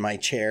adjust in my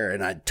chair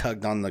and I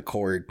tugged on the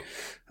cord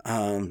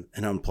and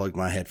unplugged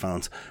my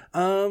headphones.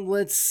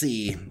 Let's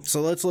see.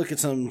 So let's look at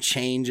some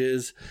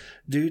changes.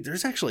 Dude,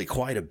 there's actually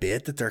quite a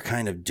bit that they're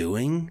kind of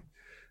doing.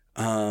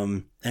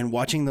 And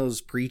watching those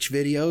Preach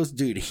videos,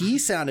 dude, he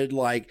sounded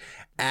like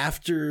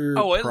after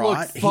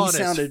Prot,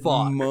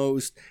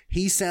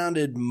 he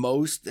sounded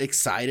most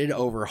excited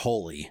over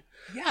Holy.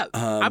 Yeah,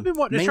 I've been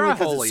wanting to try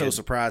Holy. It's so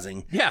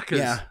surprising. Yeah,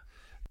 because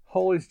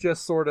Holy's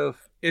just sort of,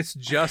 it's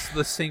just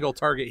the single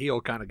target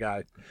heal kind of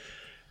guy.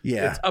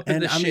 Yeah. It's up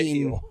in the shit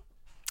heal.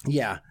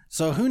 Yeah.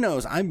 So who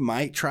knows? I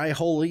might try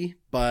Holy,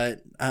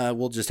 but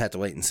we'll just have to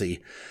wait and see.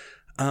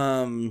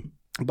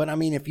 But I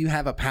mean, if you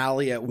have a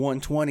Pally at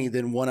 120,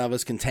 then one of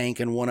us can tank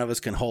and one of us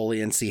can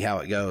Holy and see how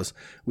it goes.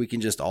 We can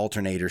just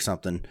alternate or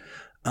something.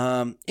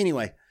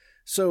 Anyway,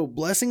 so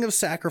Blessing of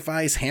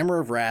Sacrifice, Hammer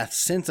of Wrath,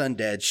 Sense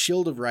Undead,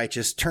 Shield of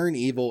Righteous, Turn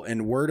Evil,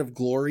 and Word of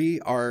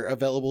Glory are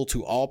available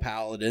to all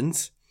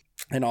Paladins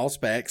and all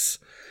specs.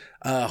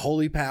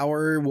 Holy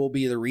Power will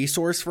be the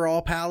resource for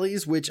all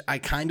Pallies, which I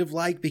kind of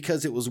like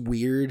because it was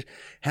weird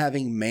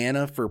having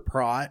mana for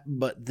Prot,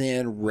 but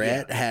then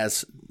Ret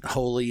has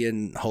Holy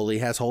and Holy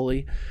has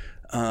Holy.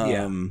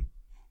 I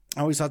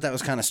always thought that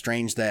was kind of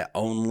strange that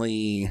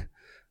only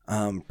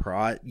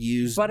Prot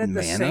used mana. But at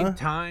the same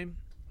time,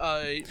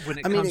 when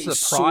it comes to Prot,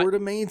 sort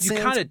of made sense,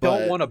 you kind of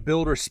don't want a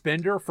builder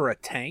spender for a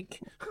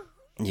tank.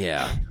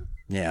 Yeah,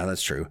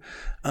 that's true.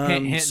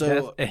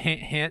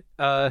 Hint,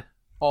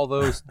 all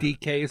those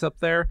DKs up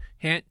there.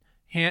 Hint,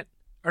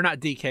 or not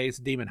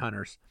DKs, Demon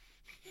Hunters.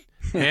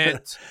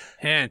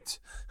 Hint.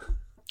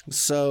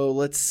 So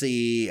let's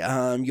see.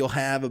 You'll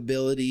have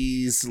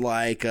abilities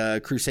like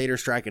Crusader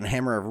Strike and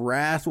Hammer of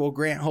Wrath will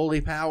grant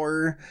Holy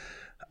Power.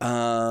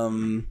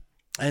 And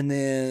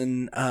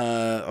then,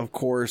 of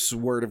course,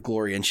 Word of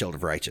Glory and Shield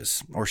of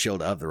Righteous, or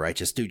Shield of the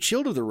Righteous. Dude,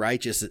 Shield of the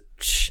Righteous,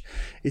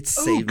 it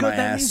saved my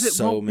ass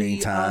so many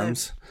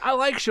times. I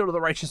like Shield of the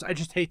Righteous. I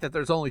just hate that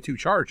there's only 2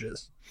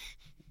 charges.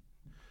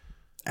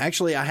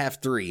 Actually, I have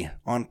 3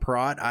 on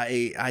Prot.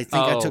 I think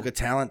I took a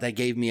talent that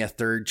gave me a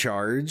 3rd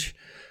charge.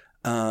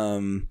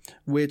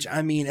 Which,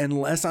 I mean,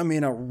 unless I'm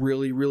in a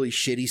really, really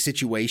shitty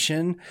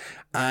situation,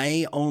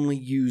 I only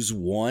use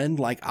 1.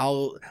 Like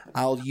I'll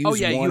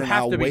use 1 and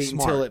I'll wait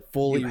until it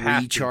fully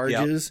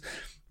recharges.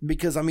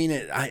 Because, I mean,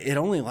 it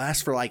only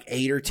lasts for like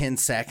 8 or 10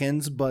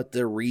 seconds, but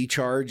the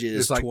recharge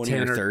is like 20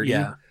 or 30.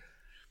 Yeah.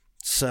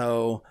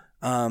 So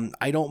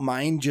I don't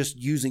mind just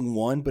using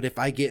one, but if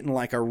I get in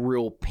like a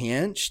real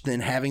pinch,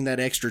 then having that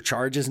extra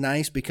charge is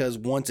nice because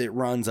once it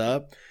runs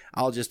up,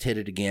 I'll just hit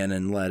it again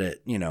and let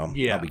it, I'll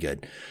be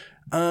good.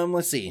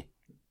 Let's see.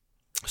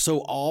 So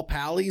all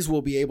pallies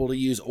will be able to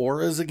use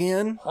auras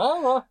again.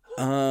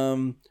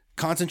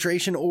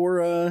 Concentration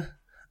aura,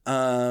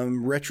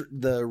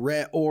 the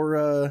ret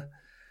aura.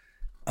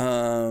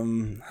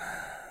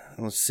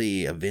 Let's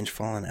see. Avenge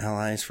fallen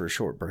allies for a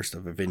short burst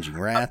of avenging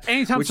wrath.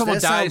 Anytime someone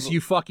dies,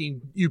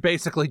 you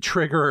basically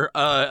trigger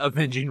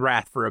avenging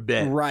wrath for a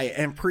bit. Right,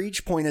 and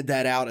Preach pointed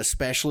that out,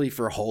 especially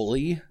for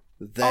Holy.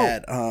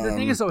 That the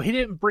thing is, though, he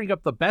didn't bring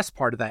up the best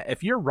part of that.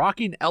 If you're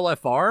rocking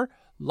LFR, a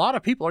lot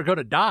of people are going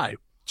to die.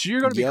 So you're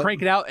going to be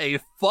cranking out a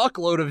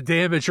fuckload of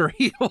damage or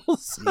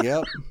heals.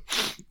 Yep,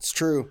 it's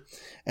true.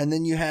 And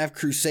then you have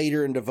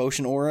Crusader and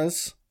Devotion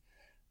auras.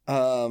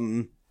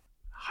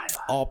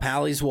 All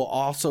pallies will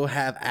also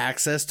have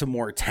access to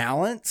more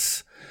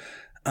talents.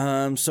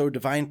 So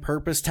Divine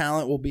Purpose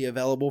talent will be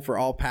available for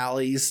all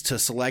pallies to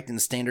select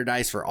and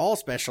standardize for all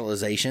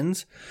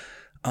specializations.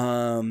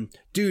 Dude,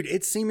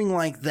 it's seeming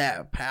like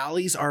that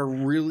pallies are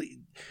really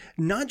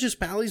not just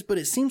pallies, but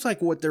it seems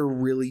like what they're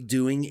really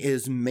doing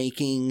is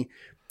making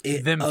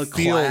it them a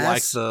feel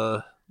class,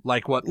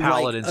 like what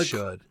paladins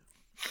should.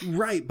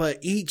 Right, but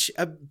each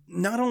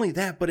not only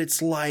that, but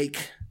it's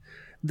like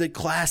the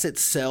class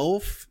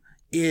itself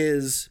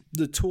is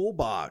the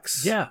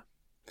toolbox. Yeah.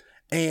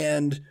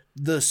 And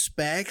the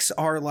specs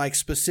are like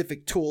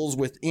specific tools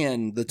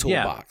within the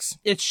toolbox.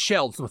 Yeah. It's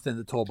shelves within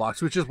the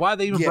toolbox, which is why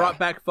they even brought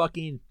back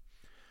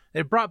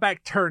they brought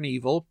back Turn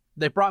Evil.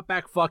 They brought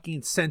back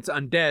fucking Sense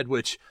Undead,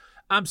 which,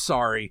 I'm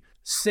sorry,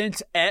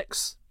 Sense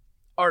X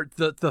are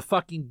the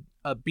fucking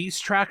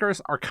beast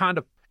trackers are kind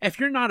of, if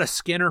you're not a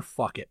Skinner,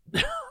 fuck it.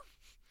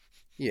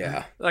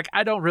 Yeah. Like,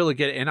 I don't really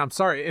get it. And I'm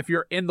sorry, if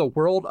you're in the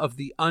world of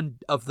the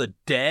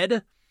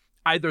dead,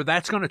 either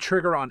that's going to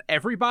trigger on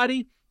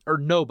everybody or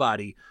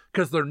nobody,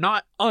 because they're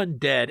not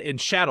undead in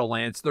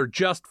Shadowlands. They're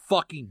just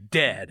fucking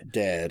dead.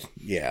 Dead,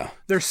 yeah.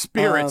 They're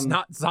spirits,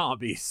 not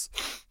zombies.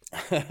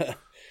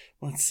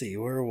 Let's see,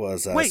 where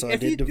was I? Wait, so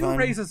if you do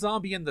raise a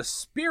zombie in the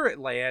spirit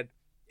land,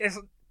 is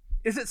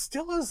it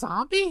still a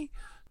zombie?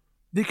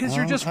 Because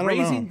you're just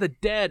raising the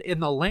dead in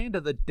the land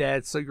of the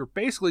dead, so you're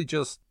basically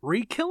just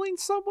re-killing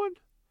someone?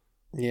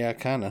 Yeah,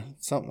 kind of.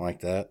 Something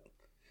like that.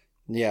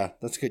 Yeah,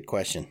 that's a good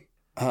question.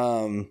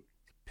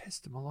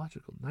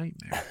 Epistemological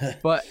nightmare.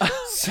 But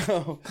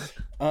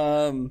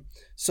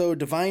so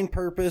Divine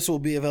Purpose will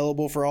be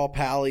available for all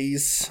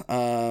pallies.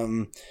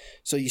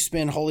 So you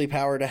spend Holy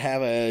Power to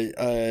have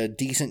a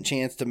decent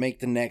chance to make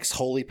the next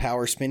Holy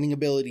Power spending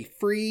ability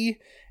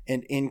free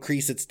and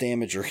increase its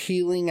damage or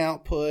healing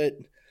output.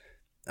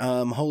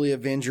 Holy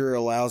Avenger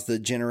allows the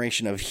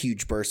generation of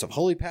huge bursts of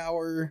Holy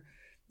Power,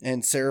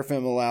 and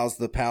Seraphim allows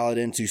the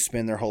Paladin to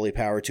spend their Holy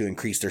Power to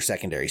increase their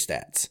secondary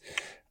stats.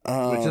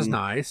 Which is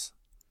nice.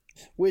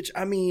 Which,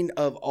 I mean,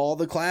 of all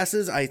the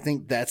classes, I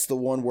think that's the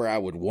one where I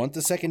would want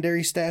the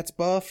secondary stats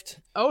buffed.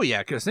 Oh, yeah,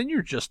 because then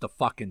you're just a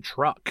fucking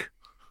truck.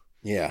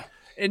 Yeah.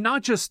 And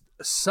not just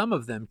some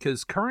of them,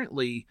 because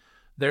currently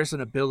there's an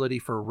ability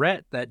for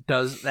Ret that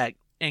does that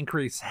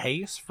increase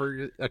haste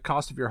for a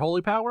cost of your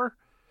Holy Power.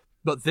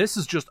 But this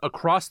is just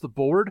across the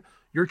board.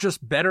 You're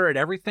just better at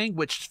everything,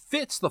 which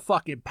fits the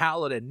fucking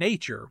Paladin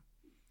nature.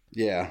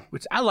 Yeah.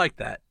 Which I like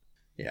that.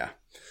 Yeah.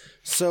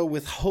 So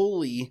with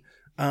Holy,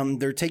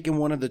 they're taking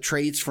one of the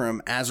traits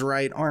from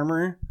Azurite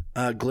armor,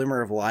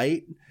 Glimmer of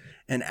Light,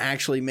 and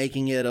actually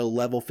making it a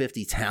level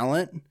 50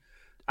 talent.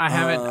 I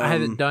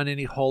haven't done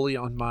any Holy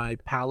on my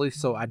Pally,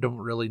 so I don't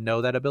really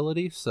know that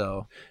ability.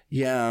 So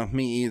yeah,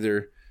 me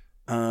either.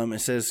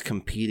 It says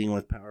competing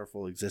with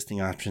powerful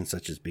existing options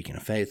such as Beacon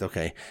of Faith.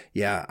 Okay.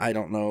 Yeah, I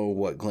don't know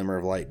what Glimmer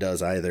of Light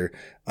does either.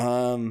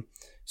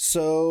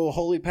 So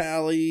Holy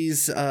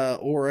Pally's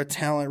Aura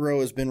talent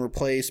row has been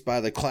replaced by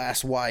the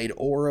class-wide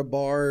Aura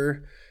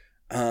bar.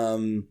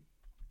 And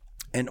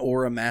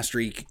Aura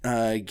Mastery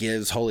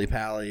gives Holy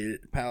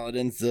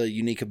Paladins the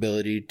unique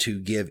ability to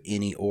give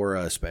any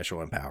Aura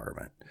special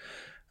empowerment.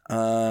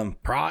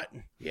 Prot?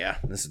 Yeah,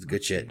 this is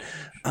good shit.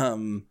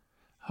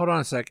 Hold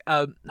on a sec.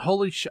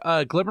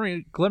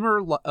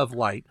 Glimmer of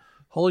Light.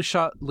 Holy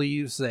Shot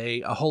leaves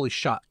a Holy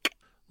Shock.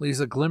 Leaves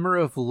a Glimmer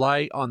of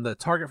Light on the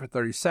target for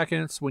 30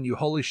 seconds. When you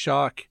Holy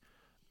Shock,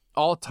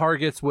 all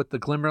targets with the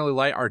Glimmer of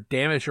Light are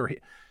damaged or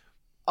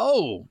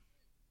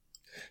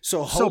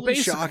So Holy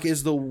Shock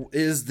is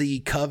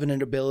the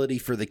Covenant ability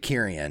for the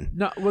Kyrian.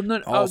 No.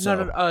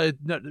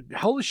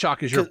 Holy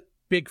Shock is your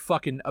big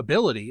fucking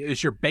ability.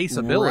 Is your base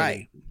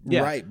ability.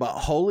 Right. But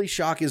Holy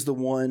Shock is the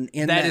one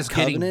in that is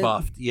Covenant, getting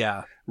buffed.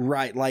 Yeah.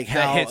 Right. Like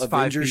how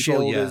Avenger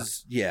Shield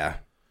is. Yeah.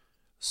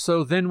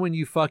 So then when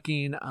you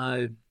fucking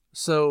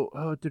so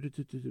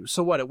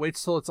what? It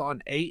waits till it's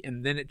on 8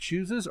 and then it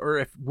chooses, or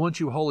if once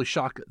you Holy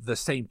Shock the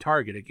same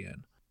target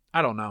again.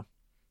 I don't know.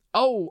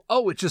 Oh,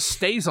 it just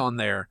stays on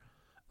there.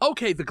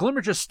 Okay, the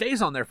glimmer just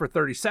stays on there for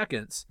 30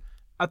 seconds.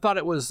 I thought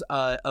it was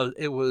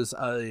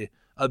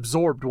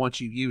absorbed once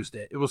you used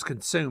it. It was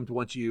consumed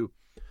once you.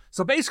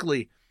 So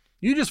basically,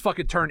 you just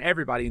fucking turn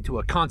everybody into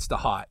a Consta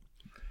hot.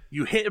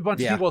 You hit a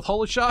bunch of people with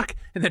Holy Shock,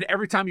 and then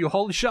every time you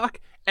Holy Shock,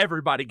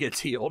 everybody gets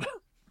healed.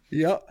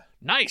 Yep.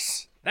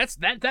 Nice. That's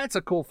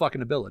a cool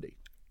fucking ability.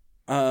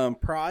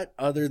 Prot,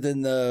 other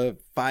than the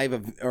five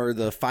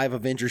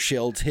Avenger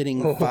shields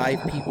hitting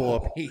 5 people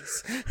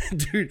apiece.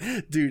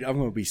 dude, I'm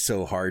gonna be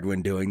so hard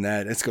when doing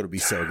that. It's gonna be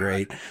so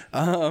great.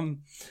 Prot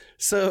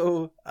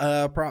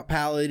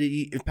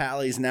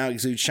Pallies now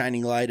exude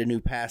Shining Light, a new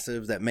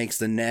passive that makes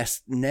the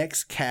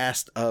next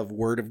cast of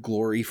Word of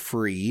Glory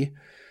free.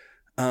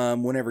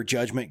 Whenever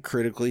Judgment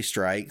critically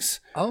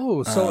strikes.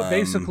 Oh, so it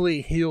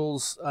basically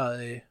heals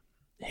 3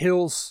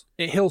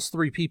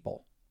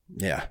 people.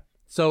 Yeah.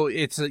 So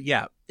it's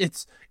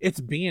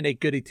being a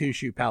goody two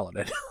shoe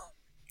paladin.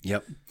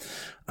 Yep.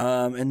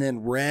 And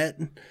then Ret,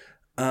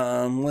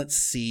 let's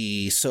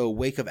see. So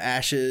Wake of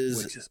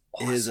Ashes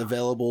is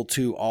available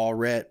to all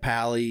Ret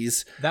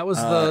Pallies. That was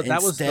the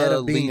instead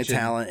of being Legion. A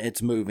talent,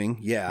 it's moving.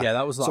 Yeah. Yeah,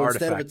 that was the so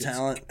artifact. Instead of a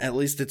talent, at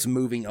least it's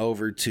moving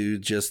over to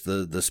just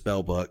the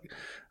spell book.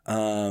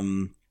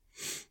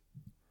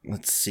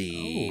 Let's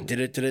see.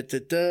 Demon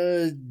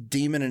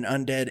and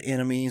undead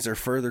enemies are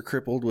further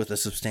crippled with a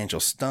substantial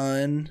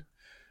stun.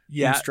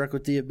 Yeah. Struck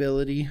with the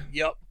ability.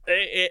 Yep.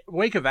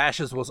 Wake of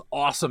Ashes was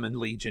awesome in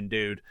Legion,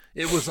 dude.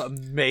 It was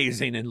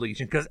amazing in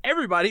Legion because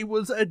everybody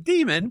was a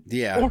demon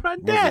or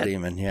undead. Was a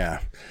demon, yeah.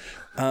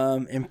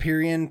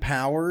 Empyrean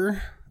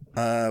Power,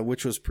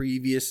 which was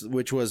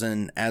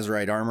an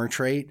Azerite armor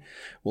trait,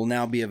 will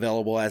now be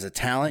available as a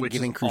talent,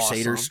 giving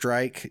Crusader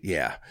Strike.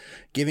 Yeah.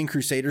 Giving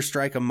Crusader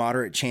Strike a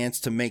moderate chance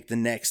to make the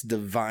next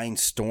Divine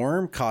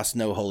Storm cost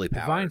no holy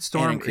power. Divine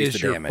Storm is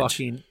your damage.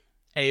 Fucking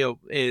AO.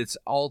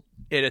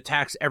 It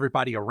attacks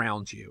everybody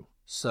around you.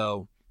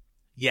 So,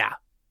 yeah,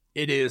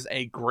 it is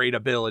a great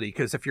ability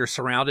because if you're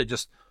surrounded,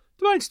 just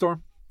Divine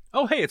Storm.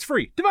 Oh, hey, it's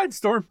free. Divine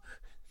Storm.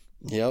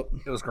 Yep.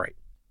 It was great.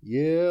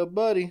 Yeah,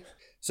 buddy.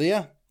 So,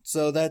 yeah.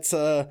 So that's,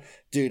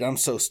 dude, I'm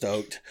so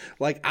stoked.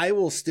 Like, I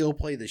will still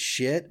play the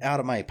shit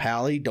out of my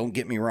Pally. Don't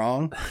get me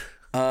wrong.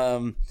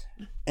 And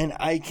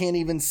I can't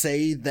even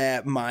say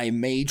that my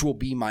mage will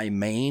be my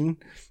main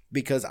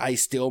because I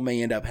still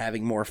may end up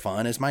having more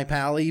fun as my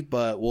Pally,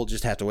 but we'll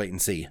just have to wait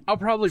and see. I'll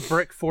probably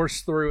brick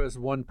force through as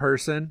one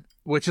person,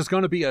 which is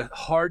going to be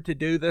hard to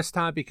do this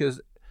time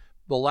because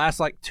the last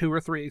 2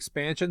 or 3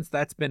 expansions,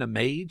 that's been a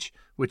mage,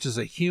 which is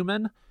a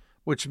human,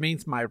 which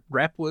means my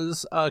rep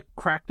was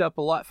cracked up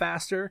a lot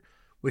faster,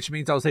 which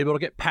means I was able to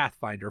get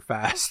Pathfinder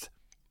fast.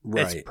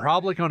 Right. It's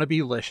probably going to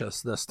be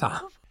licious this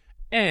time.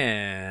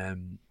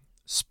 And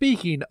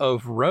speaking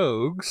of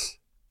rogues,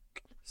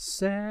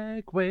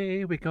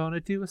 segue, we're going to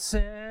do a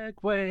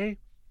segue.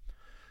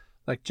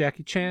 Like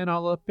Jackie Chan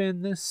all up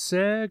in this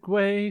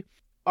segue.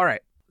 All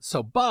right,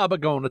 so Bob are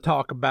going to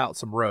talk about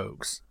some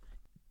rogues.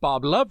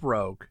 Bob loved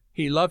rogue.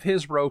 He loved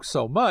his rogue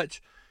so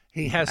much.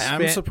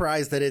 I'm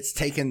surprised that it's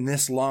taken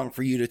this long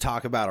for you to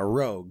talk about a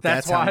rogue.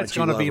 That's why it's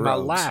going to be my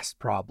last,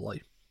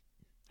 probably.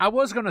 I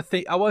was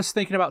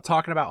thinking about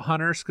talking about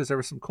hunters because there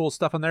was some cool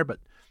stuff on there, but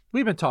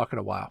we've been talking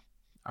a while.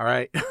 All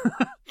right.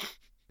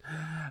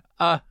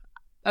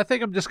 I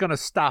think I'm just going to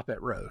stop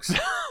at rogues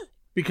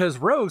because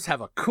rogues have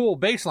a cool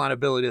baseline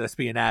ability that's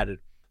being added.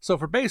 So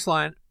for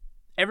baseline,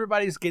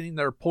 everybody's getting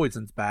their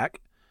poisons back.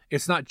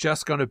 It's not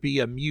just going to be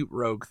a mute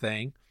rogue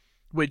thing,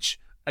 which,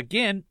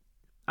 again,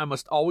 I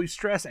must always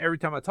stress every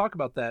time I talk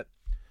about that.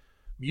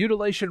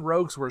 Mutilation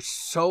rogues were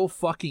so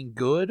fucking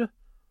good.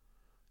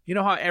 You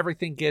know how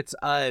everything gets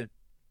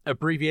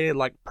abbreviated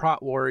like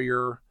Prot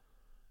Warrior?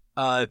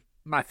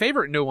 My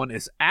favorite new one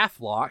is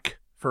Athlock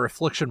for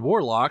Affliction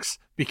Warlocks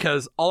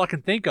because all I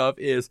can think of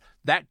is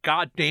that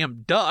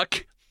goddamn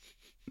duck.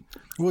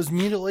 Was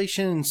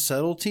Mutilation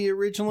Subtlety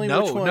originally?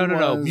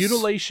 No.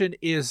 Mutilation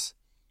is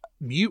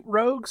mute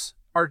rogues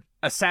or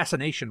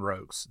assassination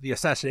rogues, the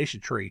assassination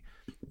tree.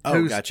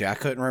 Oh, gotcha. I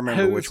couldn't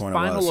remember which one it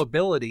was. Final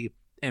ability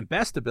and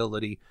best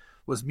ability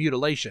was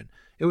Mutilation.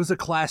 It was a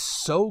class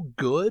so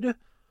good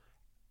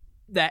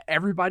that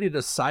everybody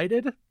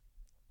decided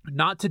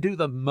not to do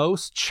the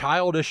most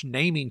childish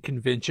naming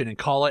convention and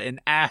call it an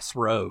ass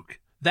rogue.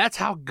 That's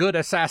how good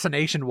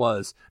assassination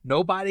was.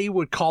 Nobody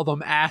would call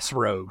them ass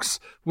rogues,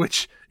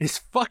 which is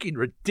fucking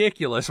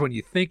ridiculous when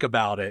you think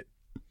about it.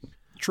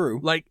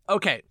 True.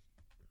 Okay,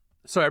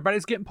 so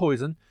everybody's getting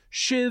poisoned.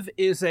 Shiv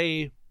is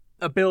a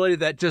ability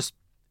that just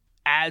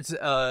adds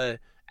a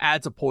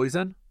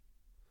poison.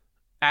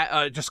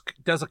 Just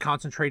does a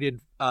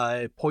concentrated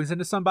poison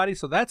to somebody,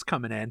 so that's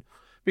coming in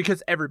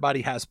because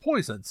everybody has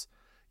poisons.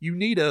 You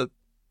need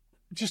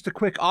just a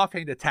quick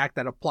offhand attack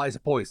that applies a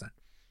poison.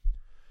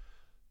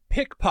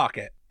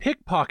 Pickpocket.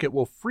 Pickpocket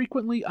will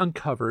frequently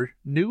uncover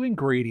new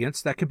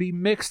ingredients that can be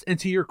mixed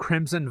into your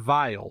Crimson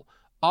Vial,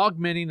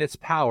 augmenting its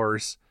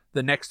powers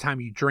the next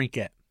time you drink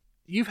it.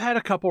 You've had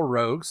a couple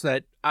rogues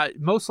that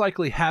most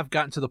likely have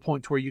gotten to the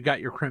point where you got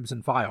your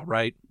Crimson Vial,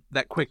 right?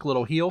 That quick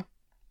little heal?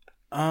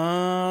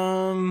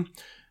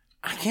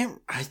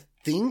 I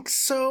think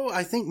so.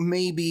 I think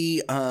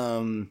maybe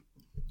now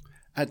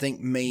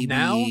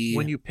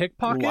when you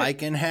pickpocket,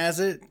 Lycan has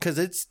it because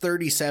it's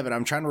 37.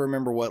 I'm trying to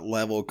remember what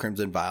level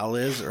Crimson Vial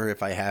is, or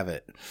if I have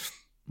it.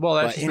 Well,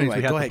 that just means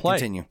we have to play.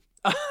 Continue.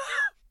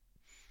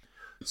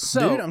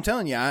 So, dude, I'm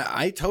telling you,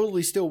 I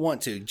totally still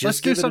want to. Just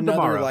let's give do it another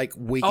tomorrow. Like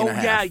week and a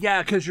half.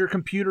 Yeah, because your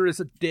computer is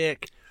a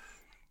dick.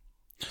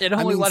 It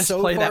only let us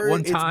play that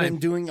one time. It's been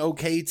doing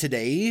okay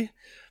today,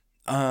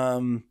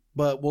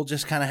 but we'll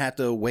just kind of have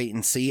to wait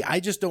and see. I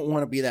just don't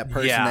want to be that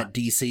person that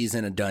DCs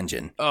in a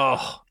dungeon.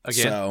 Oh,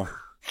 again. So,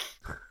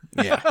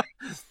 yeah.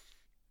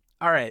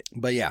 All right.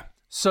 But yeah.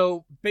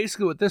 So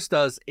basically what this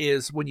does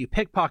is when you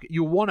pickpocket,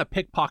 you want to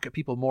pickpocket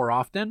people more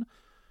often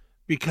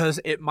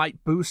because it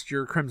might boost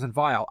your Crimson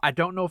Vial. I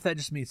don't know if that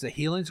just means the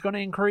healing's going to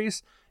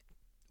increase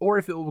or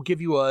if it will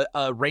give you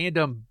a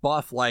random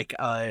buff like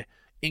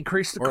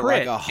increase the crit. Or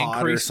like a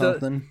hot or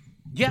something.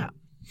 Yeah.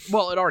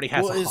 Well, it already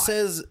has it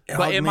says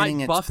but it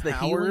might buff the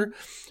healing.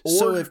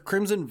 So if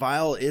Crimson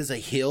Vial is a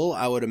heal,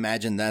 I would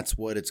imagine that's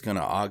what it's going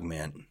to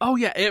augment. Oh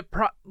yeah,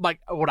 like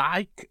what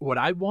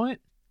I want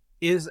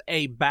is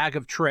a bag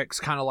of tricks,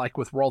 kind of like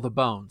with Roll the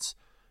Bones.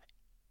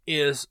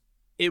 Is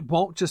it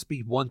won't just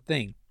be one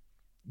thing.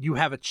 You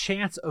have a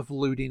chance of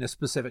looting a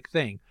specific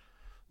thing.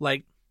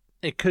 Like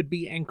it could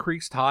be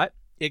increased hot,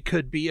 it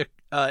could be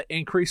a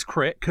increased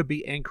crit, could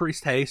be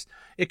increased haste,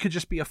 it could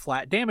just be a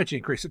flat damage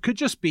increase. It could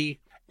just be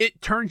it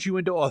turns you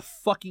into a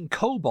fucking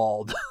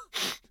kobold.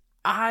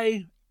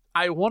 I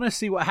want to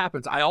see what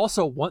happens. I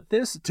also want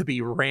this to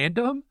be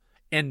random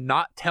and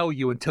not tell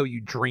you until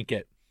you drink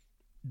it.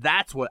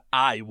 That's what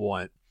I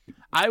want.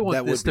 I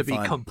want this to be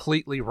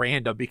completely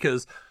random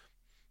because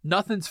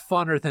nothing's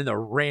funner than the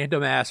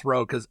random ass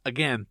rogue. Because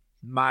again,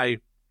 my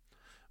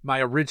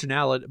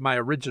original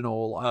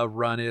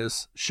run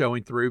is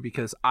showing through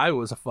because I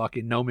was a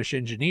fucking gnomish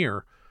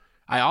engineer.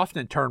 I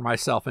often turn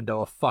myself into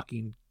a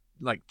fucking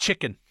like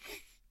chicken.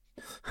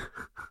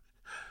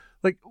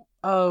 Like,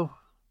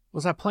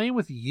 was I playing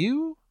with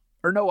you?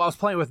 Or no, I was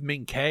playing with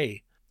Ming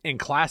K in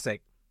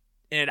Classic.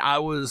 And I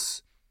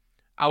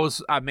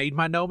made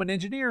my gnome an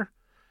engineer.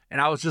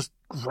 And I was just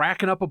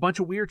racking up a bunch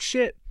of weird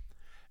shit.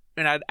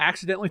 And I'd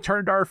accidentally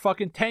turned our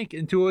fucking tank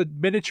into a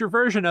miniature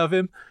version of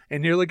him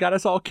and nearly got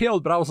us all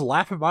killed. But I was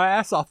laughing my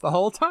ass off the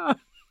whole time.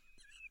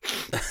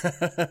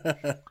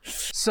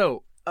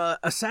 So,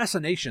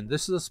 Assassination.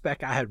 This is a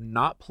spec I have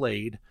not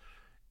played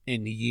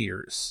in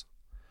years.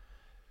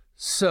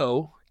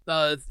 So,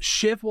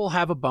 Shiv will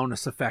have a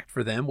bonus effect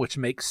for them, which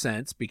makes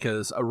sense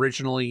because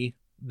originally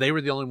they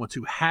were the only ones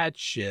who had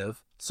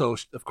Shiv. So,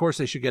 of course,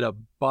 they should get a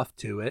buff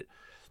to it.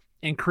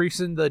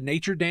 Increasing the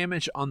nature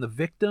damage on the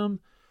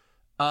victim,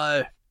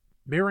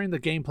 mirroring the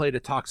gameplay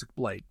to Toxic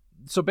Blade.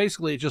 So,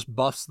 basically, it just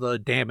buffs the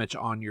damage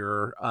on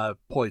your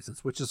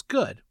poisons, which is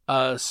good.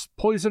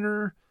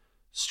 Poisoner,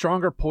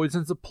 stronger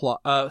poisons.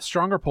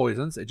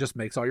 It just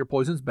makes all your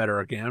poisons better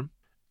again.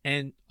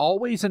 And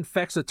always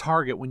infects a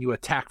target when you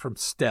attack from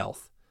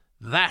stealth.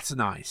 That's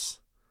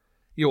nice.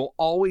 You'll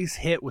always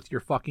hit with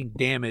your fucking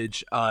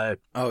damage.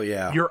 Oh,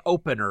 yeah. Your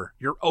opener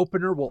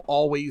will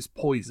always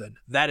poison.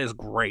 That is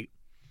great.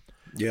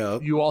 Yeah.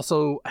 You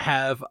also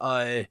have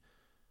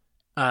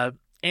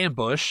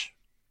ambush,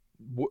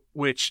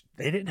 which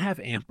they didn't have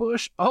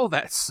ambush. Oh,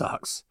 that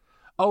sucks.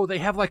 Oh, they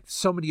have like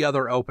so many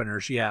other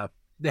openers. Yeah.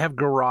 They have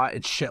garrote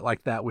and shit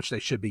like that, which they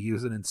should be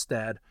using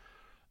instead.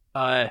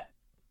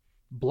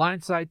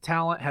 Blindside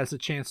talent has a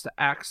chance to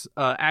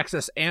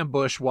access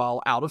ambush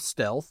while out of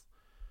stealth,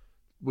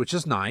 which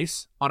is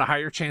nice, on a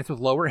higher chance with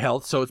lower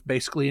health, so it's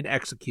basically an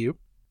execute.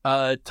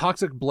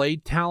 Toxic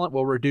Blade talent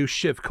will reduce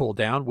Shiv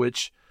cooldown,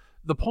 which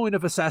the point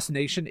of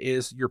Assassination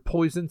is your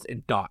poisons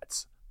and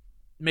dots.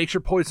 Makes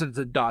your poisons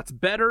and dots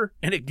better,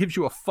 and it gives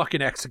you a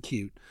fucking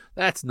execute.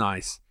 That's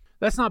nice.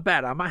 That's not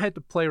bad. I might have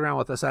to play around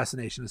with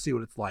Assassination and see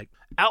what it's like.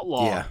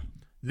 Outlaw. Yeah.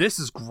 This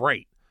is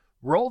great.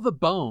 Roll the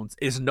Bones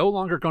is no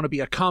longer going to be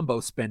a combo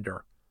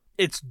spender.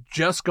 It's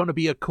just going to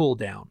be a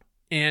cooldown.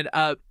 And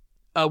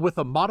with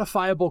a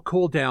modifiable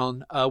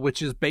cooldown,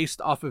 which is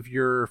based off of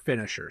your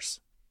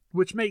finishers.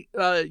 Which make,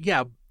 a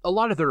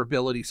lot of their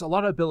abilities. A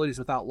lot of abilities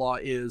with Outlaw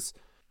is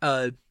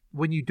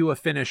when you do a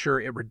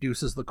finisher, it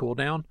reduces the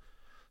cooldown.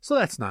 So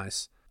that's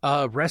nice.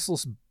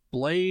 Restless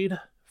Blade,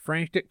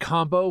 Frantic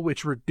Combo,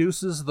 which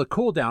reduces the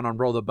cooldown on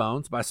Roll the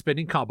Bones by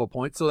spending combo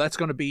points. So that's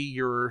going to be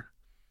your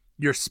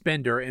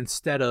spender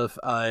instead of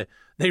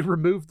they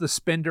removed the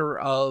spender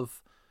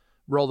of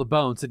Roll the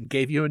Bones and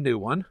gave you a new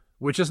one,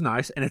 which is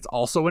nice, and it's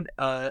also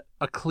a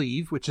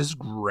cleave, which is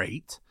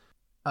great.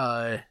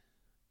 Oh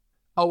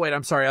wait,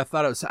 I'm sorry. I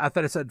thought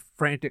it said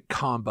Frantic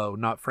Combo,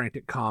 not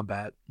Frantic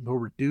Combat. Will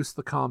reduce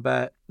the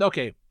combat.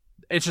 Okay,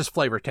 it's just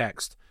flavor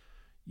text.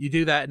 You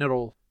do that and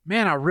it'll.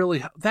 Man,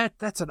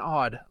 that's an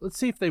odd. Let's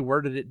see if they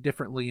worded it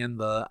differently in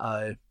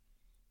the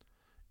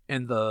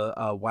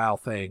WoW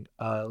thing.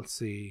 Let's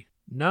see.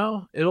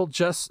 No,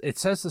 it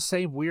says the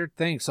same weird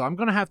thing. So I'm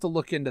going to have to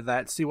look into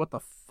that, see what the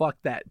fuck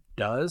that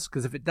does.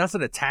 Because if it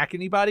doesn't attack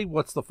anybody,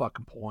 what's the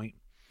fucking point?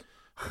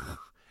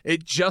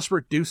 It just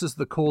reduces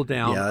the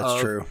cooldown. Yeah,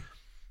 that's true.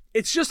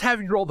 It's just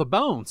having to roll the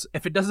bones.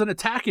 If it doesn't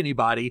attack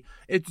anybody,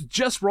 it's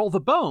just roll the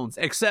bones,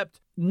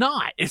 except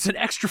not. It's an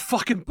extra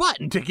fucking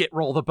button to get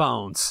roll the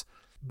bones.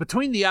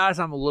 Between the Eyes,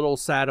 I'm a little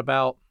sad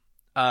about.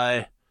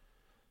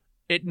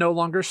 It no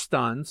longer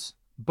stuns,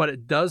 but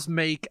it does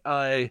make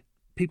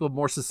people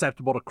more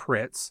susceptible to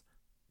crits.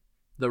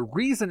 The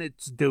reason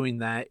it's doing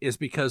that is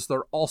because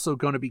they're also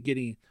going to be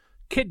getting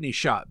kidney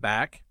shot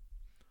back,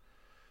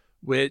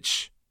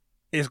 which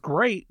is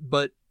great,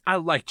 but I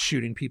liked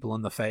shooting people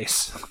in the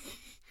face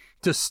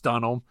to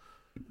stun them.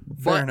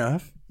 Fair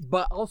enough.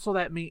 But also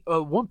that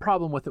one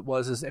problem with it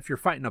is if you're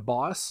fighting a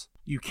boss,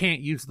 you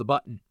can't use the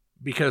button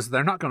because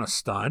they're not going to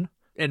stun,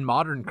 in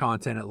modern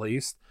content at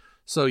least.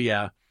 So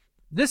yeah,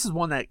 this is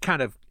one that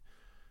kind of,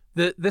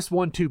 this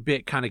 1-2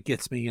 bit kind of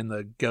gets me in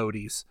the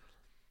goatees.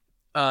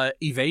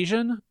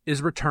 Evasion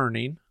is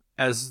returning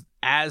as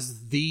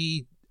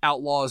the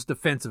Outlaw's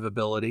defensive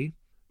ability.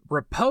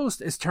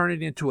 Riposte is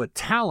turning into a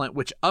talent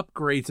which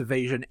upgrades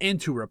evasion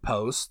into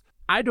riposte.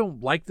 I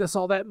don't like this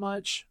all that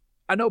much.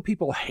 I know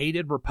people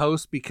hated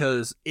riposte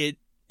because it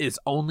is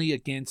only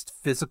against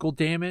physical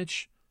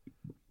damage.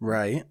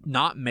 Right.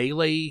 Not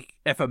melee.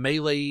 If a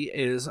melee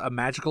is a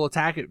magical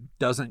attack, it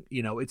doesn't,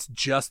 it's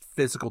just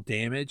physical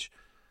damage.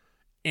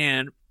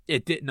 And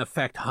it didn't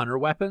affect hunter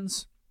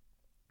weapons.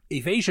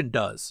 Evasion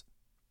does.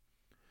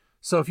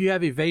 So if you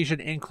have evasion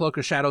and Cloak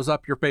of Shadows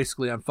up, you're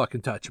basically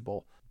unfucking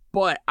touchable.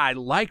 But I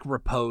like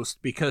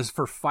riposte because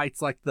for fights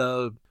like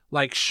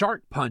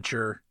Shark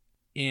Puncher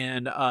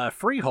and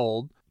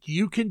Freehold,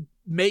 you can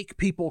make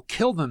people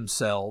kill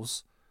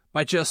themselves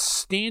by just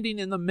standing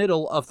in the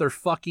middle of their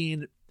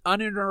fucking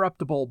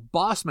uninterruptible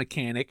boss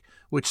mechanic,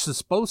 which is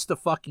supposed to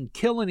fucking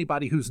kill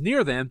anybody who's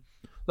near them.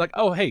 Like,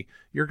 oh, hey,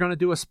 you're going to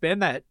do a spin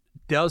that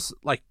does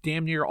like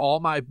damn near all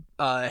my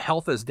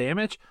health as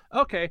damage?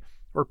 Okay,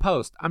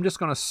 riposte. I'm just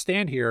going to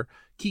stand here,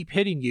 keep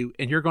hitting you,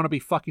 and you're going to be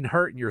fucking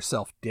hurting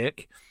yourself,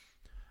 dick.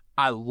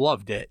 I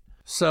loved it.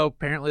 So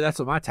apparently that's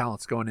what my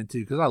talent's going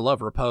into because I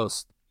love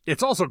riposte.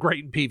 It's also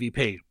great in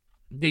PvP.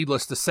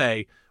 Needless to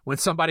say, when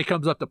somebody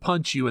comes up to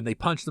punch you and they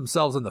punch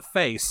themselves in the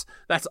face,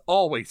 that's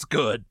always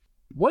good.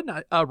 What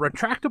a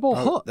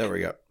retractable hook. There we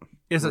go.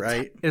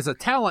 Is a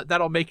talent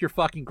that'll make your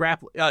fucking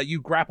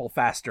grapple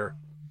faster.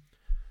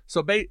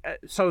 So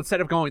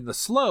instead of going the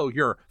slow,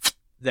 you're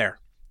there.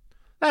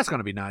 That's going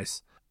to be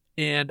nice.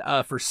 And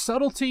for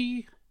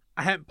subtlety,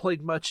 I haven't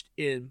played much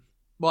in.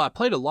 Well, I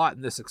played a lot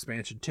in this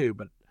expansion too,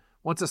 but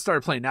once I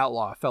started playing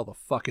Outlaw, I fell to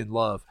fucking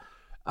love.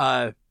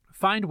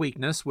 Find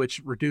Weakness,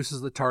 which reduces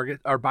the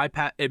target or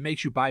bypass. It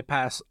makes you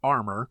bypass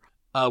armor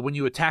when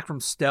you attack from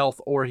stealth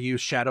or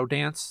use Shadow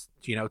Dance.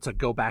 To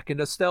go back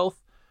into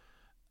stealth.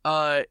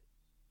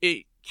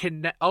 It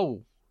can.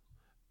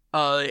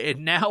 It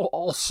now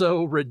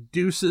also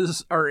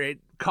reduces or it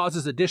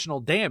causes additional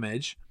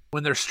damage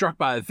when they're struck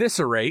by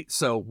Eviscerate.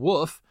 So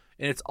woof.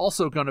 And it's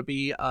also going to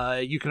be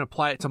you can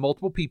apply it to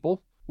multiple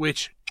people.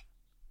 Which,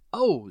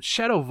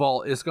 Shadow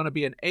Vault is going to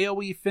be an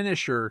AoE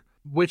finisher,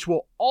 which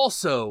will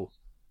also,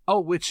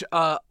 which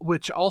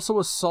also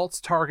assaults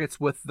targets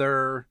with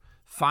their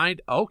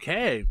find.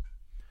 Okay,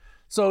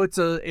 so it's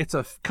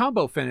a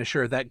combo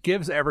finisher that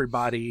gives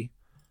everybody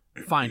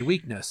Find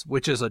Weakness,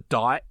 which is a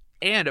dot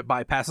and it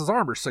bypasses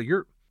armor. So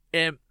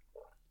and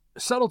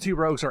subtlety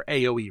rogues are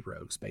AoE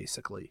rogues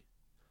basically.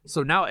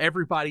 So now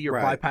everybody you're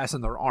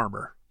bypassing their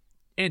armor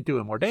and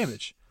doing more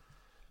damage.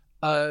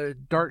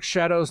 Dark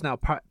Shadows now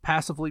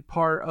passively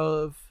part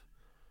of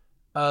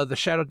the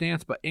Shadow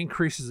Dance, but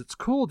increases its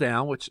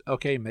cooldown, which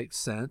makes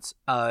sense.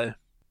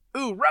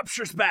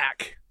 Rupture's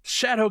back.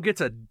 Shadow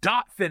gets a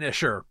dot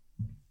finisher.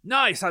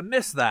 Nice, I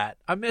miss that.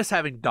 I miss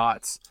having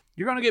dots.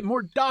 You're gonna get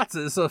more dots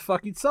as a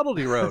fucking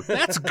subtlety rogue.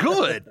 That's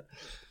good.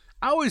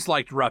 I always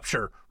liked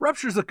Rupture.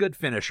 Rupture's a good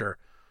finisher.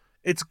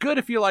 It's good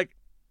if you like,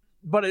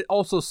 but it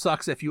also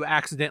sucks if you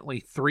accidentally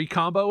 3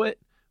 combo it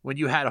when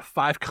you had a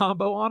 5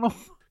 combo on them.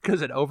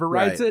 Because it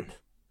overrides it.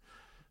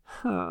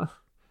 But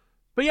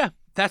yeah,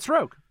 that's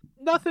Rogue.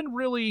 Nothing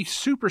really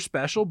super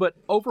special, but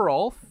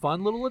overall,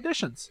 fun little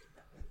additions.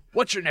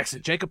 What's your next,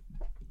 Jacob?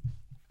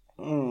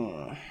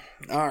 All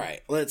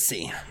right, let's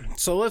see.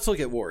 So let's look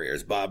at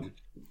Warriors, Bob.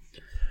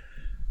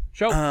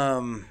 Show.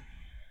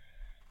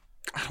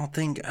 I don't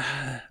think...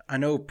 I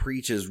know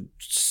Preach has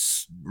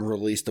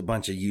released a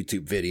bunch of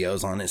YouTube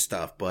videos on his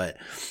stuff, but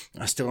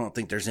I still don't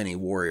think there's any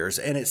Warriors.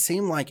 And it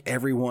seemed like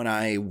everyone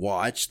I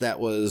watched that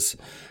was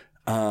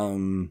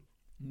no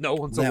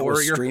one's a Warrior.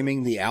 was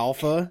streaming the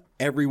alpha,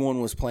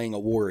 everyone was playing a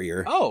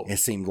Warrior. It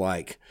seemed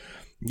like.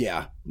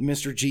 Yeah,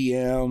 Mr.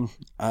 GM,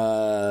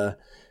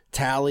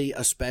 Tally,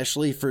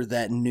 especially for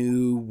that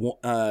new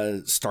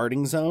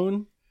starting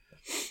zone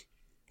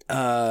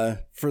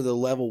for the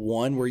level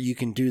 1 where you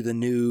can do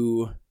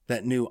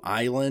that new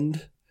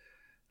island,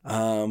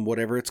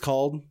 whatever it's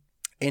called.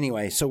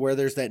 Anyway, so where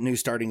there's that new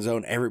starting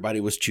zone,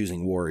 everybody was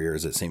choosing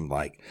Warriors, it seemed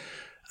like.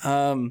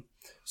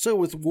 So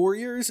with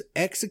Warriors,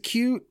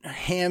 Execute,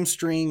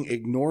 Hamstring,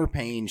 Ignore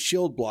Pain,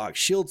 Shield Block,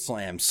 Shield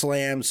Slam,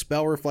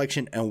 Spell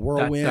Reflection, and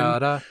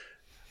Whirlwind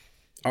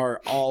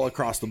are all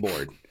across the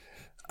board.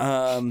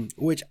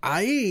 Which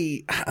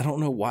I don't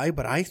know why,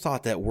 but I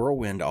thought that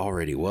Whirlwind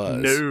already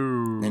was.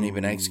 No. And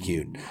even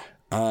Execute.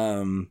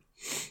 But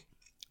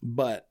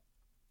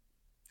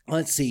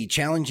let's see.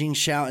 Challenging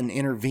Shout and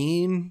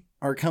Intervene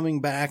are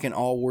coming back, and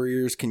all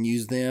warriors can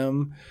use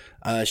them.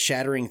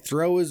 Shattering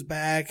Throw is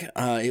back.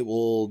 It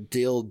will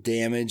deal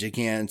damage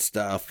against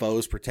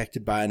foes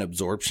protected by an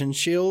absorption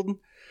shield,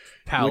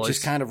 which is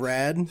kind of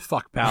rad.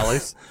 Fuck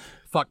Pallies.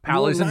 Fuck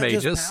Pallies and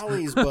mages. Just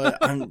Pallies, but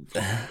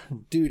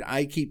dude,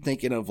 I keep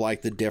thinking of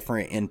like the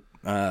different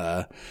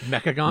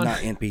Mechagon, not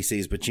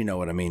NPCs, but you know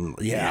what I mean.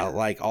 Yeah,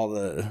 like all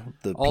the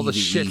all the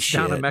shit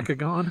down in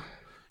Mechagon,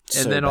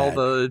 and then all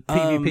the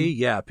PvP.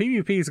 Yeah,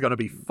 PvP is going to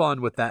be fun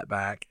with that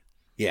back.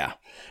 Yeah,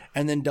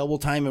 and then Double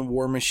Time and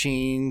War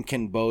Machine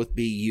can both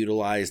be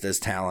utilized as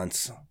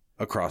talents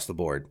across the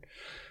board.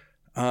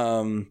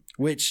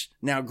 Which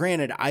now,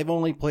 granted, I've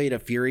only played a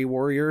Fury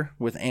Warrior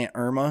with Aunt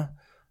Irma.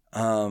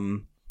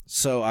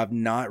 So I've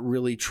not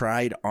really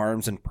tried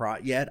arms and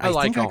prot yet. I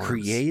think I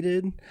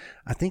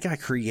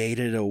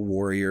created a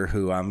warrior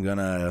who I'm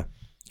gonna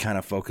kind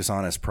of focus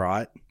on as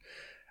prot.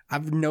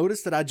 I've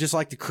noticed that I just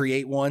like to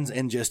create ones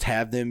and just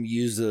have them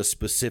use a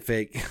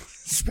specific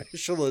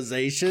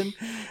specialization,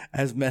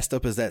 as messed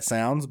up as that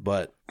sounds.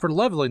 But for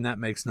leveling, that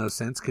makes no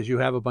sense because you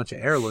have a bunch of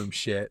heirloom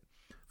shit.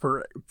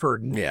 For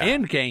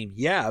end game,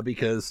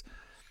 because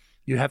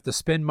you have to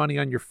spend money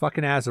on your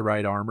fucking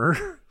Azerite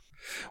armor.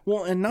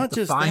 Well, and not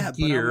just that,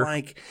 gear. But I'm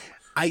like,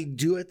 I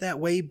do it that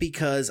way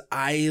because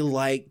I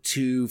like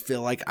to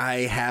feel like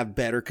I have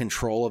better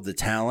control of the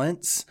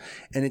talents,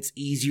 and it's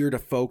easier to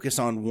focus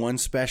on one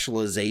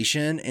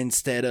specialization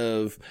instead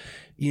of,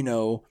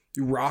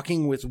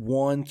 rocking with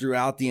one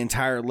throughout the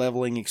entire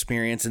leveling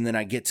experience, and then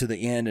I get to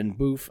the end and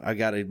boof, I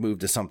got to move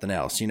to something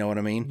else. You know what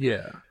I mean?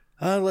 Yeah.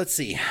 Let's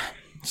see.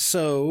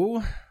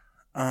 So,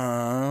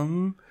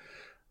 let's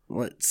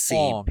see.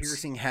 Alms.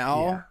 Piercing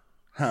Howl. Yeah.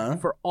 Huh?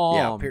 For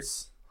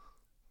alms.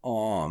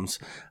 Alms.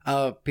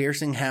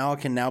 Piercing Howl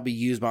can now be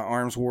used by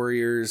arms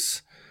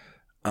warriors.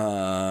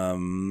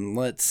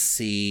 Let's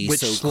see. Which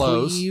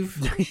slows.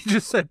 Cleave. You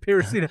just said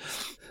piercing.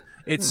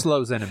 It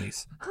slows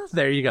enemies.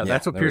 There you go.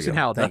 That's what Piercing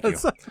Howl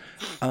does.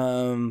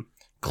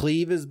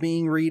 Cleave is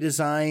being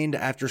redesigned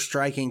after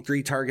striking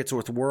 3 targets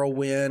with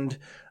Whirlwind.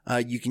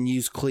 You can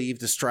use Cleave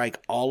to strike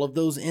all of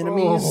those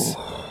enemies.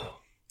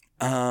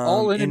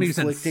 All enemies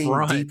inflicting in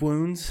front. deep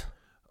wounds.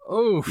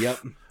 Oh. Yep.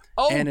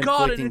 Oh, and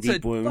God, and it's a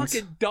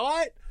fucking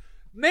dot?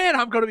 Man,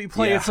 I'm going to be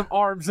playing some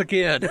arms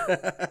again.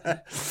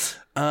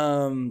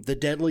 The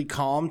Deadly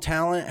Calm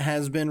talent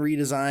has been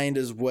redesigned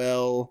as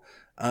well.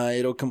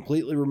 It'll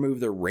completely remove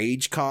the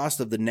rage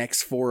cost of the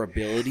next 4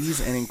 abilities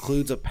and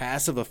includes a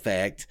passive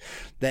effect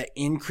that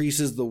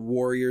increases the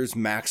warrior's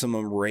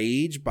maximum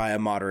rage by a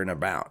moderate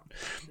amount.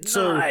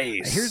 So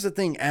here's the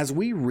thing. As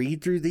we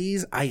read through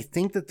these, I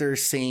think that they're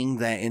saying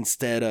that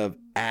instead of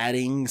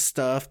adding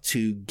stuff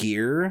to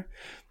gear,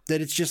 that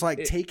it's just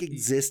like take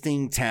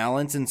existing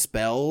talents and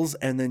spells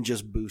and then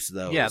just boost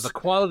those. Yeah, the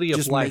quality of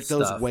just life make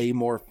those stuff. way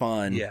more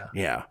fun.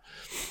 Yeah.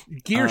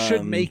 Gear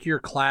should make your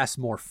class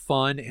more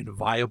fun and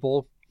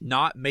viable,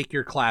 not make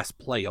your class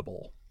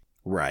playable.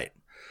 Right.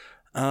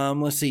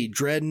 Let's see.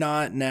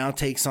 Dreadnought now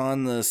takes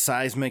on the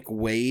Seismic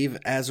Wave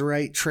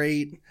Azerite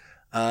trait.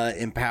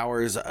 It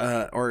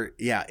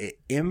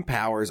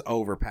empowers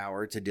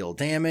Overpower to deal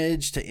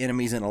damage to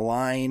enemies in a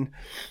line.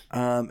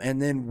 And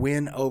then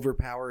when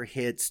Overpower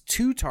hits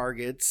 2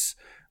 targets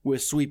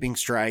with sweeping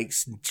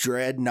strikes,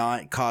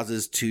 Dreadnought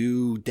causes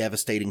 2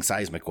 devastating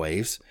seismic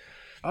waves.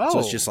 So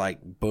it's just like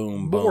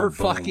boom, boom,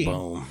 boom,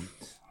 boom.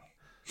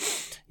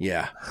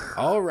 Yeah.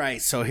 All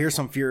right. So here's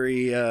some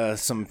Fury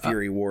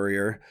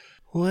Warrior.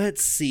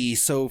 Let's see.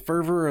 So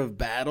Fervor of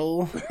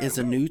Battle is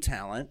a new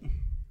talent.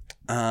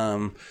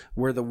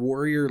 Where the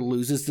warrior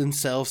loses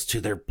themselves to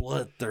their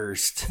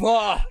bloodthirst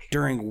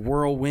during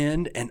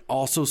Whirlwind and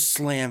also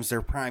slams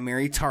their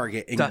primary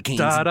target and gains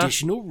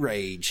additional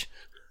rage.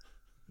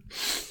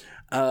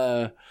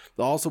 They'll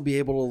also be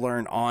able to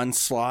learn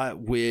Onslaught,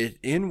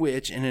 in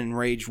which an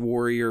enraged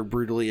warrior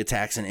brutally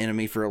attacks an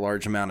enemy for a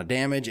large amount of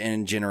damage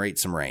and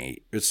generates some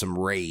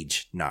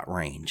rage, not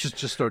range.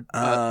 Just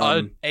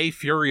a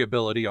fury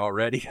ability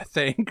already, I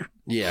think.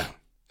 Yeah.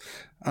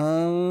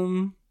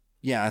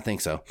 Yeah, I think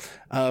so.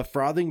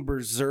 Frothing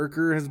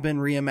Berserker has been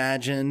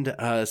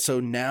reimagined. So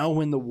now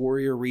when the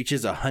warrior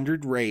reaches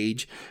 100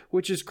 rage,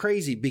 which is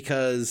crazy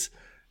because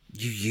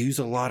you use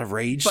a lot of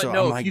rage. But so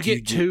no, I'm like, you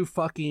get two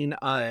fucking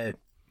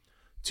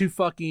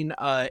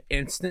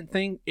instant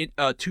thing,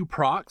 2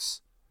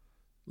 procs,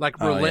 like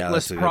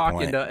Relentless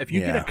proc, and if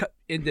you get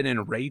an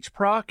enrage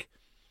proc,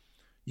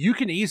 you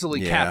can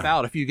easily cap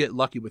out if you get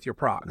lucky with your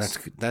procs.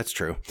 That's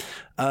true.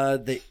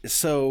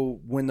 So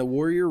when the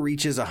warrior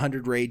reaches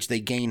 100 rage, they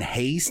gain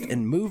haste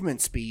and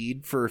movement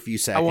speed for a few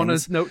seconds. I want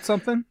to note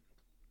something.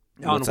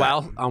 On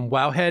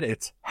Wowhead,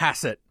 it's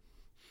Hassett.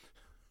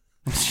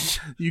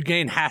 You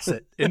gain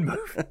Hassett in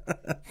movement.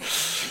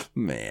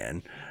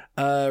 Man.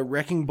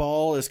 Wrecking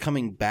Ball is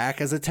coming back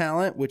as a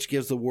talent, which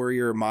gives the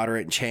warrior a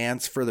moderate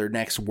chance for their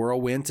next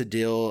Whirlwind to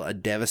deal a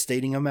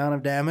devastating amount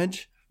of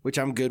damage. which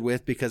I'm good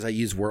with because I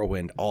use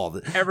Whirlwind all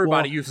the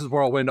Everybody uses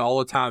Whirlwind all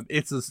the time.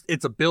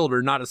 It's a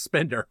builder, not a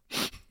spender.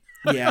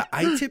 Yeah,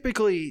 I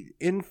typically,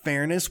 in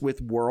fairness,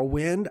 with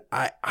Whirlwind,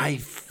 I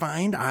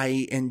find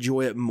I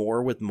enjoy it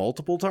more with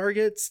multiple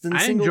targets than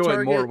single target. I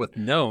enjoy it more with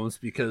gnomes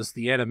because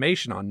the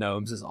animation on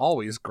gnomes is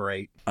always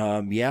great.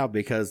 Yeah,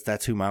 because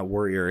that's who my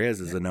warrior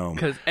is a gnome.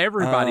 Because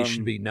everybody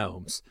should be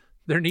gnomes.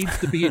 There needs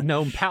to be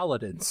gnome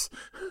paladins.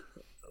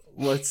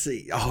 Let's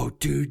see. Oh,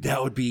 dude,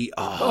 that would be...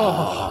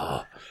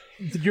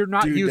 You're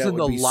not using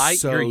the light,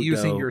 so you're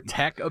using your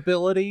tech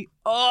ability.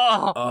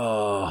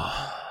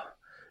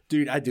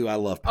 Dude, I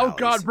love Pallies. Oh,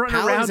 God, running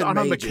around on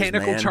mages, a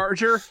mechanical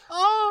charger.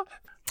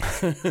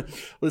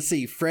 Let's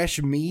see.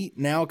 Fresh meat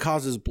now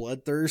causes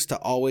bloodthirst to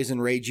always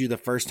enrage you the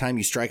first time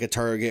you strike a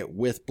target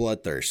with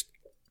bloodthirst.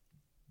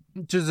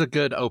 Which is a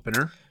good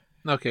opener.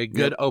 Okay,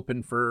 good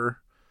open for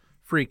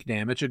freak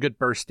damage, a good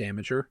burst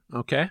damager.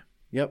 Okay.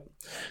 Yep.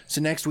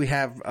 So next we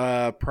have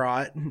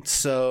Prot.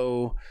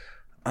 So,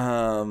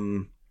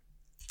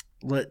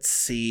 let's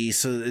see.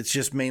 So it's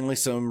just mainly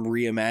some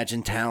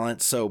reimagined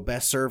talent. So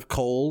Best Served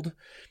Cold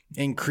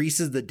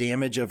increases the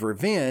damage of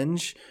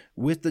revenge,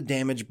 with the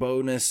damage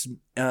bonus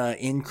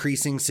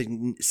increasing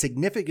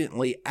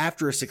significantly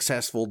after a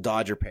successful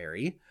dodge or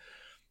parry.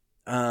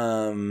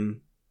 Has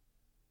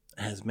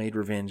made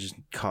revenge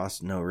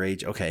cost no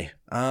rage. Okay.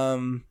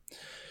 So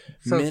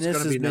Menace it's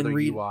going to be another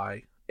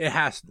UI.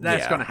 That's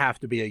going to have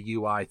to be a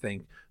UI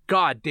thing.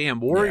 God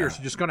damn, warriors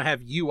are just going to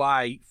have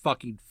UI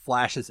fucking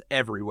flashes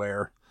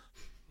everywhere.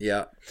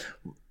 Yeah.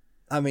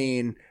 I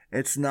mean,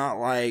 it's not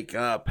like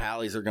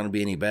Pallies are going to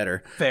be any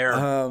better. Fair.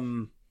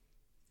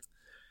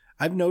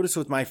 I've noticed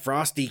with my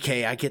Frost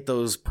DK, I get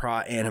those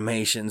Prot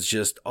animations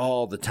just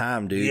all the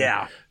time, dude.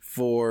 Yeah.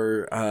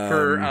 For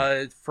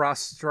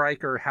Frost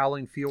Strike or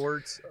Howling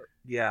Fjords.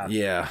 Yeah.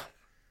 Yeah.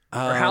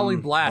 Or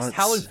Howling Blast.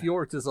 Howling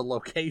Fjords is a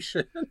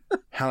location.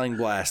 Howling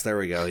Blast. There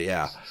we go.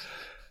 Yeah.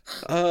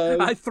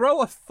 I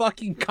throw a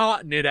fucking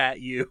continent at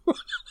you.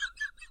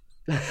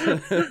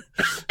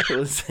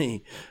 Let's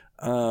see.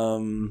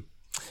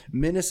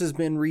 Menace has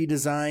been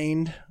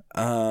redesigned,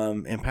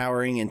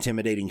 empowering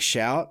Intimidating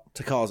Shout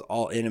to cause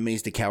all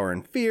enemies to cower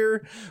in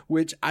fear,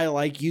 which I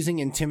like using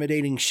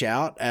Intimidating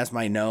Shout as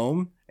my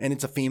gnome, and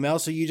it's a female,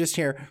 so you just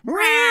hear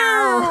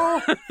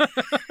meow.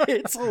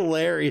 It's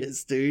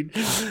hilarious, dude.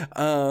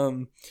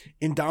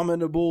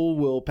 Indomitable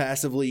will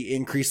passively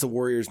increase the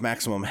warrior's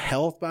maximum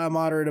health by a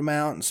moderate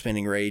amount, and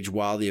Spinning Rage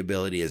while the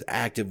ability is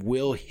active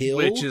will heal,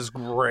 which is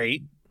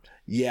great.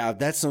 Yeah,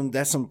 that's some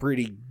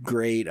pretty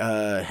great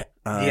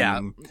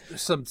some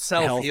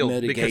self-heal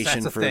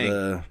mitigation for thing.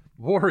 The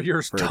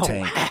warriors don't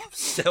have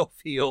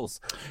self-heals.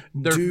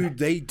 Dude,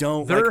 they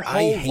don't. Their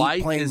whole I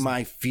hate playing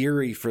my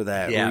Fury for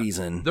that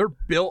reason. They're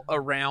built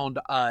around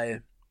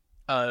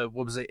what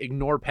was it?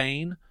 Ignore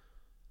pain.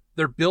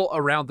 They're built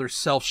around their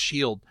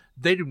self-shield.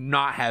 They do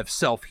not have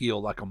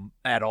self-heal like them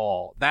at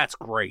all. That's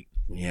great.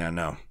 Yeah,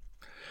 no.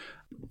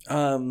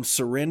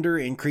 Surrender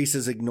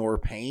increases Ignore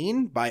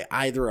Pain by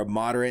either a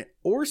moderate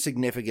or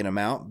significant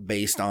amount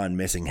based on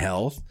missing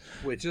health,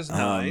 which is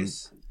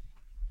nice.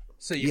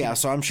 So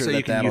I'm sure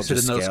you can use it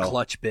in scale. Those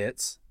clutch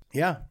bits.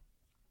 Yeah.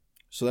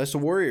 So that's the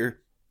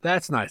warrior.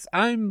 That's nice.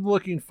 I'm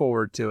looking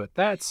forward to it.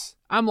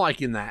 I'm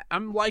liking that.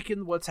 I'm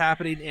liking what's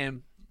happening,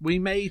 and we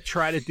may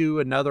try to do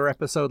another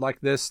episode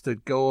like this to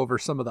go over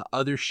some of the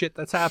other shit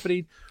that's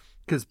happening.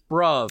 Because,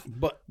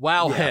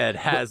 Wowhead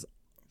has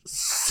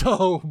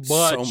so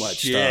much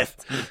shit.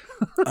 Stuff.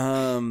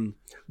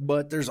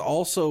 But there's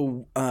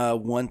also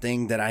one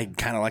thing that I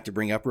kind of like to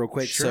bring up real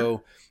quick. Sure.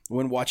 So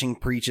when watching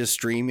Preach's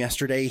stream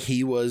yesterday,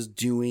 he was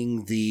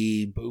doing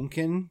the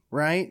boomkin,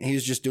 right? He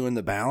was just doing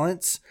the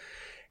balance.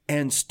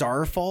 And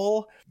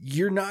Starfall,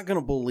 you're not going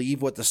to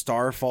believe what the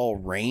Starfall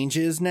range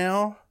is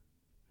now.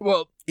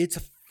 Well, it's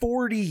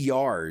 40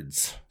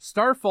 yards.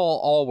 Starfall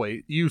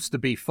always used to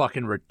be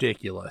fucking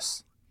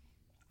ridiculous.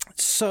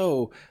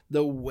 So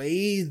the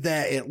way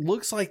that it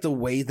looks like the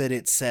way that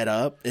it's set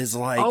up is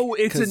like,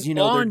 it's an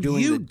they're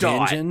doing the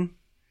dungeon,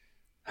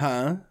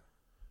 huh?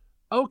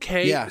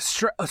 Okay, yeah.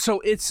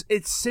 So it's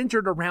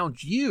centered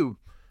around you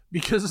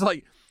because it's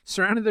like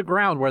surrounding the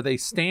ground where they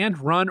stand,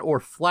 run, or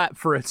flap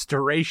for its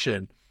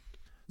duration.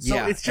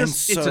 So it's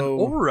just it's an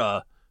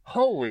aura.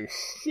 Holy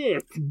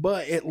shit!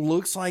 But it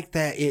looks like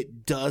that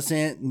it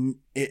doesn't.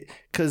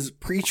 Because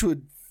Preach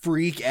would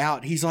freak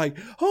out. He's like,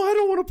 oh, I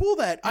don't want to pull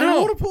that. I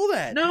don't want to pull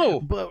that. No.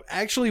 But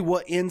actually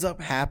what ends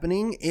up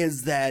happening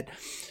is that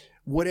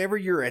whatever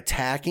you're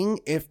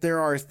attacking, if there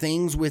are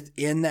things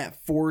within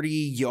that 40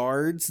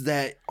 yards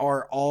that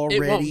are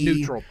already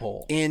neutral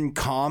pull. In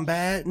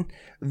combat,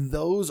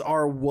 those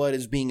are what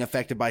is being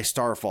affected by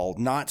Starfall,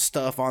 not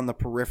stuff on the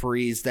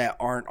peripheries that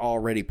aren't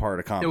already part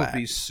of combat. It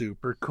would be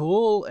super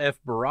cool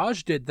if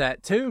Barrage did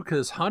that too,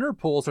 because Hunter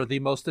pulls are the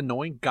most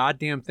annoying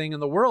goddamn thing in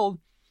the world.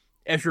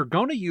 If you're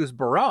going to use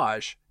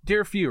Barrage,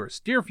 dear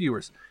viewers,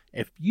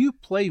 if you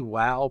play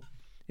WoW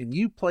and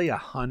you play a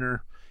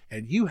Hunter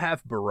and you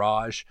have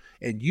Barrage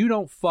and you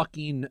don't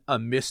fucking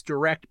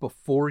misdirect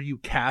before you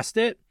cast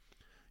it,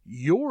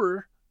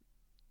 you're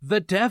the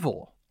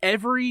devil.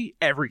 Every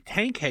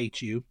tank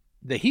hates you,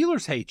 the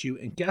healers hate you,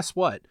 and guess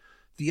what?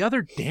 The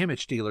other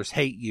damage dealers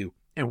hate you.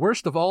 And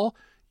worst of all,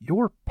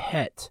 your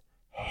pet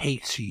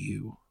hates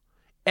you.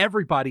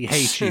 Everybody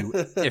hates you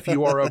if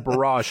you are a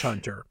barrage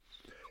hunter.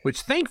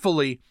 Which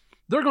thankfully,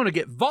 they're going to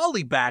get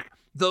volley back.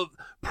 The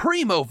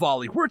primo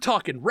volley. We're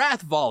talking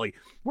wrath volley.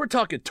 We're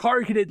talking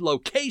targeted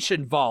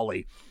location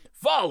volley.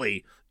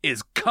 Volley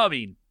is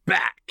coming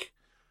back.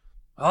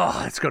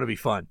 Oh, it's going to be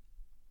fun.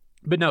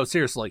 But no,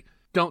 seriously,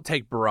 don't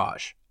take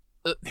barrage.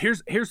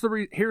 Here's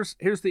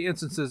the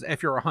instances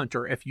if you're a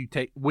hunter,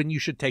 when you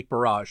should take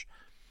barrage.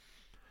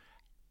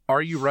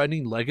 Are you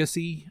running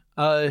legacy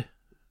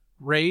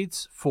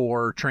raids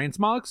for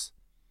transmogs?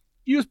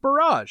 Use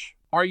barrage.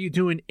 Are you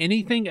doing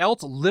anything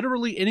else?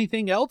 Literally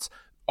anything else?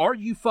 Are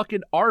you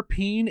fucking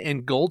RPing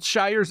and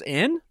Goldshires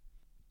in?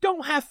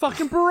 Don't have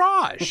fucking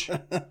barrage.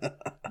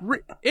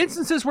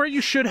 Instances where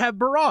you should have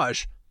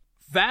barrage.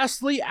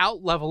 Vastly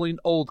out-leveling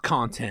old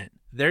content.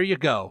 There you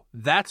go.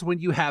 That's when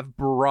you have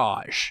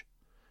barrage.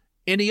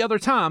 Any other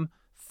time,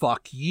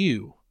 fuck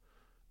you.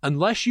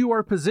 Unless you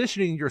are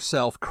positioning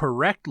yourself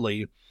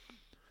correctly,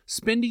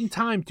 spending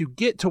time to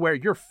get to where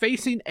you're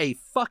facing a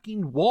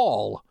fucking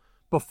wall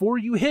before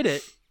you hit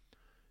it,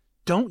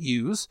 don't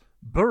use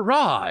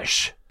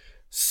barrage.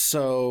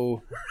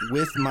 So,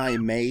 with my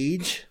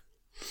mage,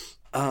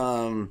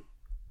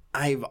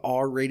 I've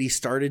already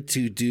started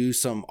to do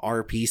some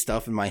RP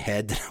stuff in my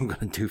head that I'm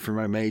going to do for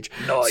my mage.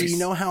 Nice. So you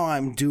know how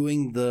I'm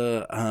doing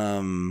the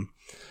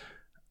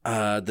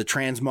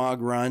transmog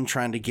run,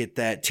 trying to get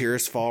that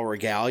Tirisfal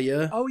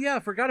Regalia? Oh yeah, I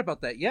forgot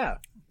about that. Yeah.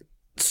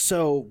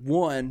 So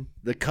one,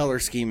 the color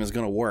scheme is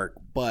going to work,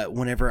 but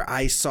whenever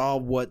I saw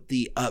what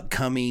the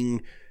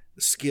upcoming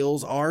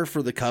skills are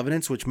for the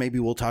Covenants, which maybe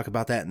we'll talk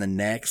about that in the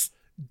next.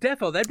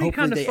 Defo, that'd be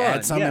kind of fun.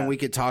 Add some, yeah. And we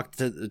could talk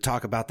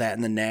about that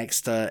in the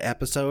next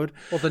episode.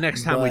 Well, the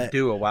next time we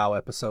do a WoW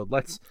episode,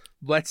 let's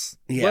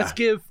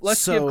give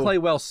Clay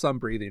Wells some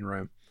breathing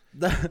room.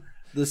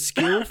 The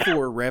skill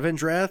for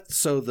Revendreth,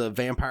 so the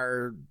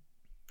vampire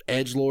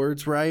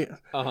edgelords, right?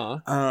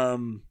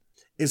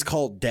 Is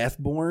called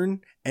Deathborn,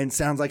 and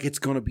sounds like it's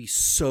going to be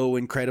so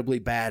incredibly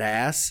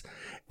badass.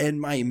 And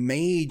my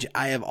mage,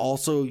 I have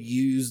also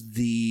used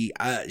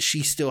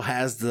she still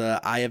has the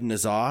Eye of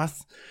N'Zoth.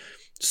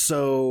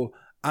 So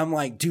I'm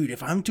like, dude,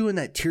 if I'm doing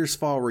that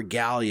Tirisfal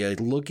Regalia,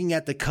 looking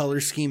at the color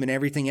scheme and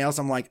everything else,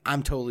 I'm like,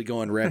 I'm totally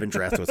going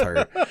Revendreth with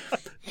her.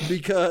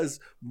 Because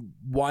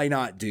why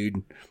not,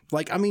 dude?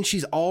 Like, I mean,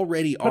 she's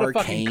already Put arcane.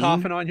 A fucking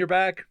coffin on your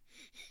back.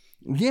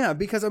 Yeah,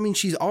 because I mean,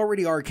 she's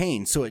already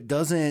arcane, so it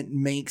doesn't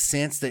make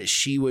sense that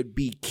she would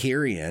be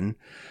Kyrian.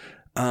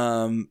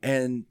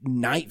 And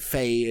Night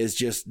Fae is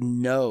just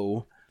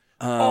no.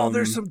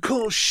 There's some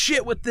cool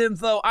shit with them,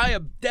 though. I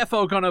am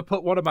defo gonna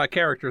put one of my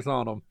characters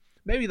on them.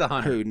 Maybe the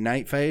hunter. Who,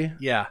 Night Fae?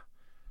 Yeah.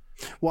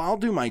 Well, I'll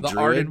do my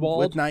druid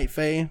with Night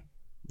Fae.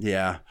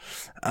 Yeah.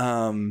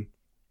 I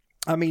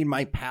mean,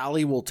 my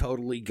pally will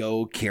totally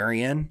go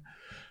Kyrian.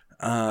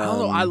 I don't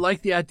know. I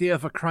like the idea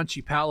of a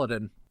crunchy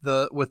paladin.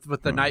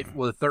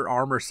 With their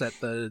armor set,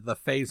 the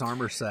phase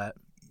armor set.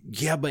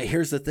 Yeah, but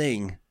here's the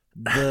thing: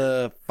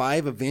 the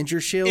 5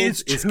 Avenger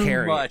shields is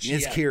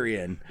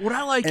Kyrian. What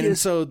I like is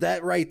so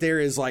that right there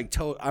is like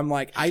I'm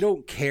like, I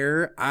don't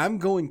care. I'm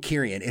going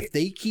Kyrian. If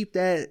they keep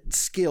that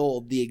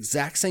skill the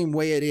exact same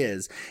way it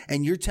is,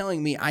 and you're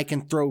telling me I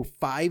can throw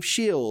 5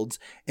 shields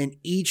and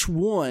each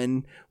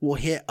one will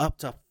hit up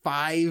to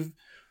 5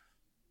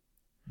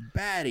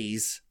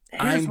 baddies.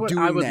 Here's what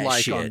I would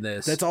like shit. On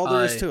this. That's all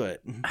there is to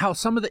it. How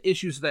some of the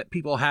issues that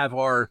people have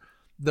are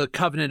the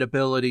Covenant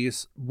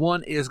abilities.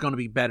 One is going to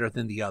be better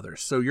than the other.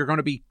 So you're going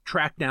to be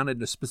tracked down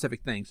into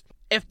specific things.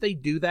 If they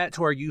do that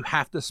to where you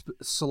have to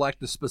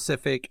select a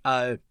specific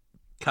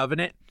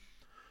Covenant,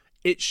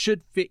 it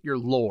should fit your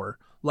lore.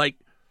 Like,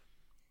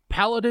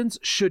 Paladins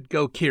should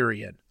go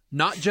Kyrian.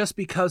 Not just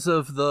because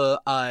of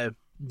the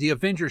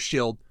Avenger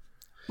shield,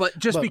 but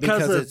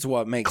because it's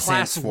what makes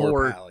class sense for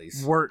lore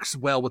pallies. Works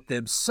well with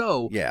them.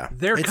 So yeah,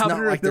 their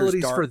Covenant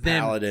abilities for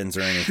them paladins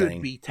or anything.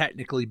 Should be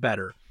technically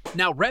better.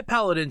 Now, Red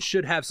Paladins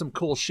should have some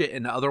cool shit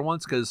in the other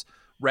ones, because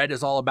Red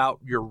is all about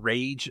your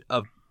rage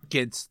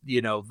against,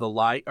 the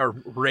light, or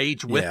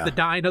rage with the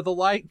dying of the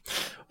light.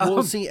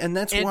 Well, see, and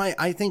that's why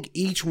I think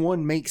each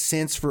one makes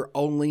sense for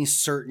only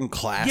certain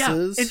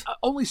classes. Yeah, and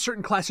only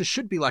certain classes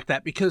should be like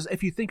that, because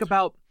if you think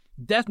about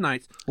Death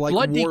Knights, like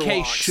Blood warlocks.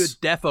 DK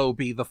should defo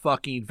be the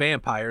fucking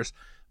vampires,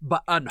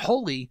 but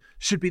Unholy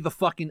should be the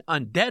fucking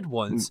undead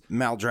ones.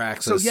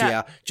 Maldraxxus, so,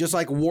 yeah. Just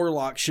like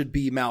Warlock should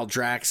be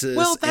Maldraxxus.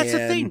 Well, that's the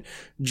thing.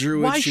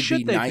 Druid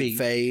should be Night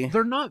Fae.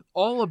 They're not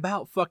all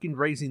about fucking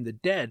raising the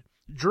dead.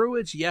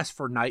 Druids, yes,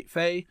 for Night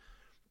Fae,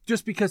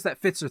 just because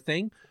that fits their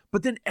thing.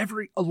 But then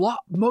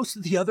most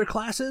of the other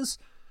classes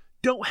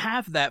don't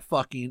have that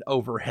fucking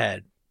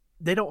overhead.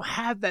 They don't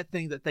have that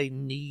thing that they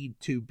need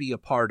to be a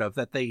part of,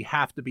 that they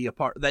have to be a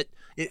part, that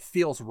it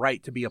feels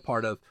right to be a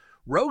part of.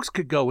 Rogues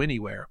could go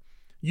anywhere.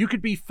 You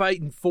could be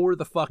fighting for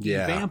the fucking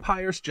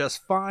vampires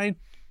just fine,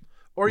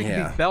 or you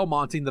could be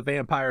Belmonting the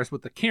vampires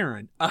with the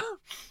Kieran.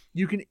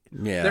 You can,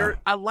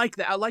 I like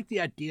that. I like the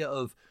idea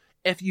of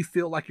if you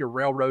feel like you're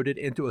railroaded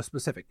into a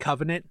specific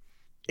covenant,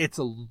 it's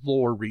a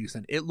lore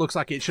reason. It looks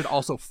like it should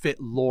also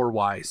fit lore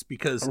wise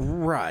because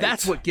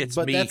that's what gets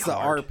me. But that's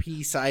hard. the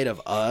RP side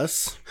of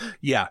us.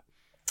 Yeah.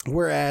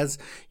 Whereas,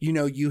 you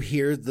know, you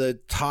hear the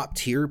top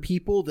tier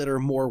people that are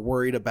more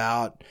worried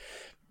about,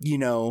 you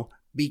know,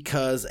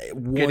 because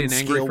one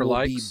skill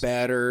will be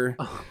better.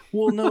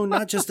 Well, no,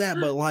 not just that,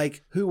 but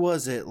like, who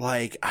was it?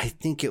 Like, I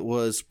think it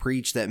was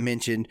Preach that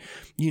mentioned,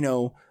 you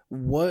know,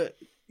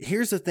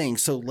 here's the thing.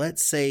 So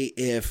let's say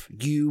if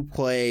you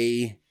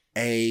play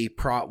a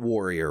prot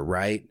warrior,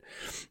 right?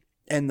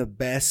 And the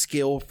best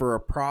skill for a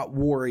prot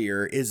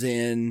warrior is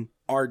in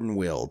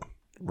Ardenwield,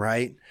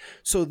 right?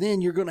 So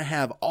then you're going to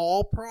have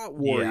all prot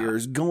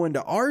warriors going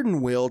to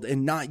Ardenwield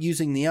and not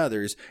using the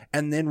others.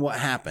 And then what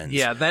happens?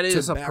 Yeah, that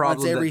is a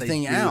problem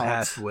everything that they do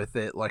have with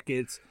it. Like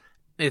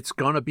it's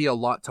going to be a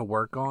lot to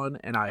work on,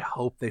 and I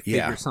hope they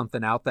figure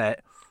something out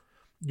that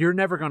you're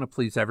never going to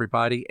please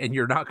everybody, and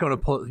you're not going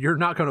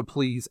to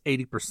please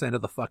 80%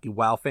 of the fucking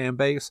WoW fan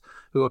base,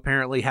 who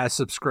apparently has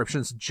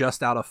subscriptions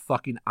just out of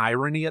fucking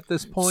irony at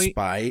this point.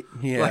 Spite,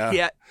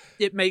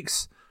 it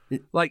makes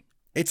like.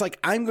 It's like,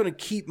 I'm going to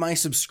keep my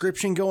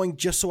subscription going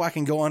just so I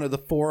can go onto the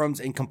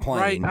forums and complain.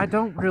 Right. I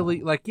don't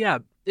really like,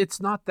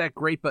 it's not that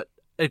great, but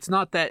it's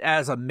not that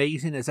as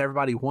amazing as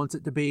everybody wants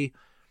it to be.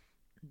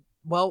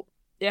 Well,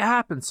 it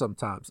happens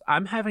sometimes.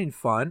 I'm having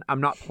fun.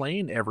 I'm not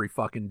playing every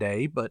fucking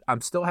day, but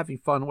I'm still having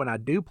fun when I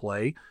do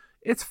play.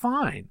 It's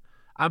fine.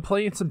 I'm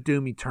playing some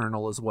Doom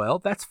Eternal as well.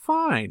 That's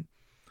fine.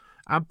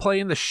 I'm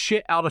playing the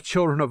shit out of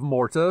Children of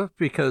Morta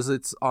because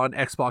it's on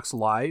Xbox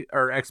Live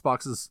or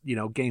Xbox's, you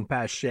know, Game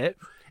Pass shit.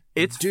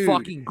 It's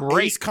fucking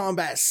great. Ace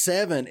Combat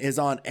 7 is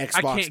on Xbox.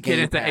 I can't get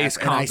into Ace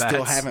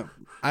Combat.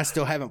 I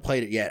still haven't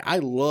played it yet. I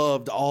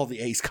loved all the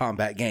Ace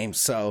Combat games,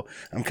 so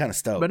I'm kind of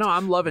stoked. But no,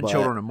 I'm loving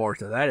Children of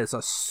Morta. That is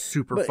a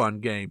super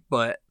fun game.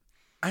 But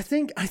I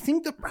think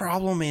the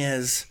problem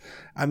is,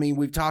 I mean,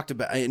 we've talked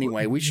about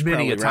anyway. We should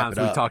many probably wrap times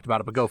it up. we've talked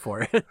about it, but go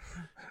for it.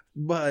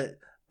 But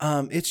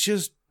it's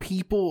just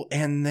people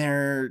and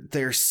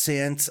their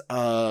sense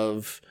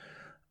of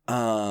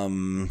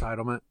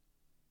entitlement.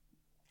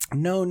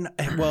 No,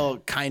 well,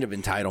 kind of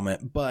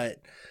entitlement, but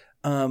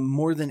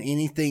more than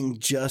anything,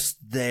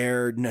 just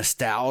their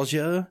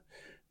nostalgia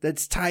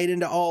that's tied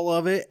into all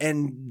of it.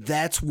 And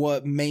that's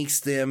what makes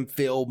them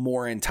feel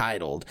more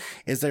entitled,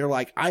 is they're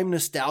like, I'm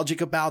nostalgic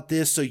about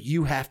this, so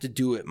you have to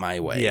do it my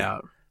way.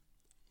 Yeah.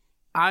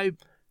 I'm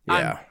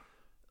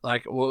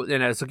like, well,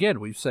 and as again,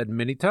 we've said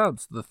many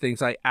times, the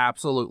things I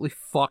absolutely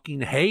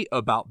fucking hate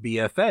about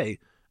BFA,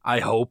 I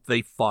hope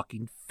they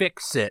fucking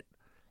fix it.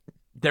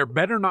 There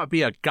better not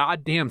be a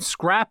goddamn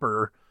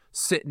scrapper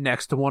sitting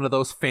next to one of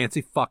those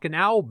fancy fucking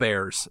owl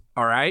bears,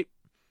 all right?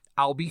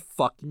 I'll be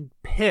fucking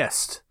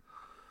pissed.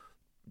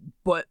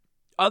 But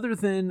other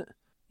than,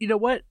 you know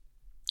what?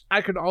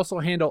 I could also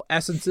handle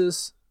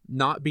essences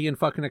not being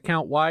fucking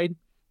account wide.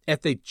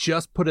 If they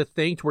just put a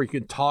thing to where you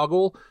can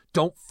toggle,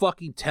 don't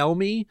fucking tell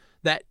me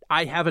that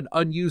I have an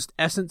unused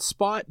essence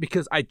spot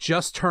because I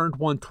just turned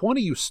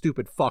 120, you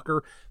stupid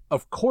fucker.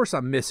 Of course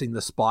I'm missing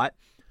the spot.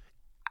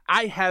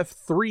 I have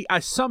 3. I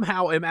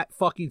somehow am at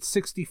fucking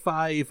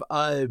 65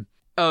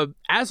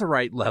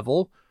 Azerite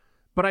level,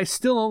 but I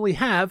still only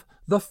have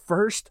the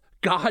first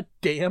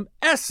goddamn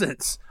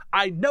essence.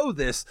 I know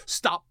this.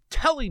 Stop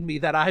telling me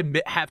that I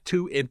have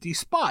 2 empty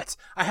spots.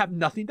 I have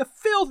nothing to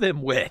fill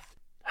them with.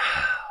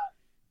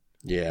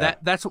 Yeah.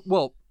 That's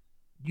well,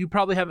 you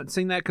probably haven't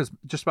seen that because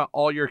just about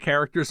all your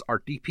characters are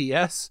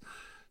DPS.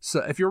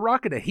 So if you're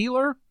rocking a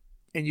healer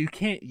and you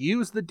can't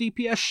use the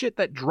DPS shit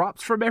that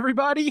drops from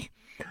everybody,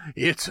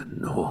 it's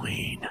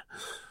annoying.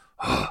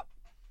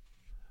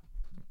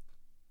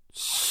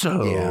 So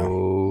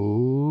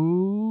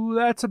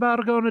that's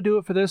about going to do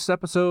it for this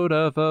episode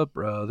of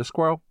Brother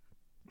Squirrel.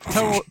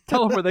 Tell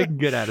them where they can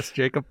get at us,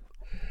 Jacob.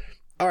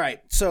 All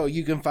right, so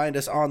you can find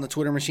us on the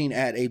Twitter machine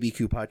at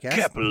ABQ Podcast.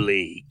 Capital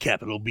A,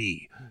 capital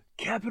B,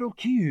 capital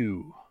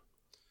Q.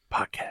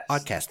 Podcast.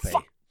 Podcast Pay.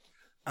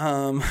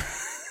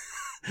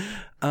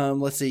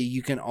 Let's see.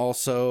 You can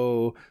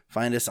also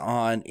find us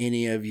on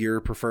any of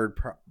your preferred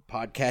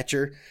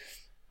podcatcher.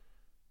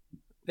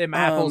 Them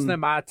apples,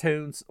 them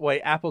iTunes.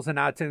 Wait, apples and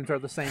iTunes are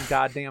the same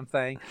goddamn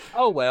thing.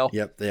 Oh, well.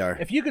 Yep, they are.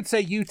 If you could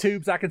say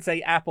YouTubes, I can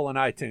say Apple and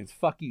iTunes.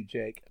 Fuck you,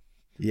 Jake.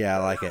 Yeah,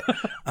 I like it.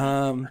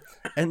 And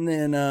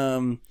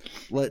then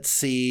let's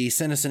see.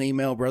 Send us an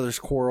email,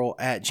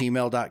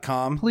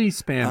 brothersquarrel@gmail.com.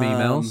 Please spam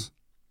emails.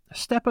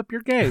 Step up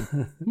your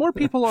game. More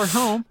people are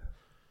home.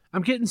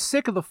 I'm getting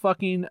sick of the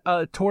fucking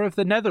Tour of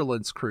the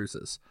Netherlands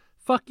cruises.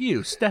 Fuck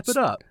you. Step it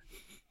up.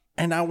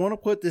 And I want to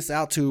put this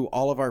out to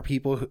all of our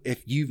people.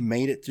 If you've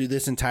made it through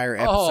this entire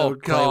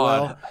episode,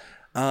 God.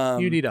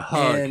 You need a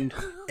hug. And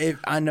if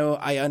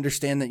I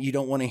understand that you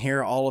don't want to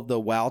hear all of the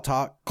WoW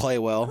talk,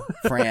 Claywell,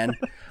 Fran.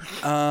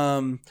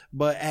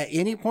 But at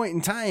any point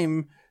in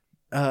time,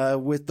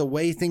 with the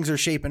way things are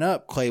shaping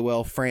up,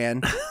 Claywell,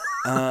 Fran,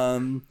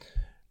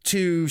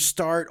 to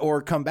start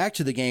or come back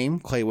to the game,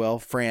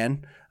 Claywell,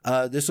 Fran,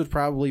 this would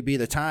probably be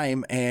the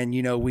time. And,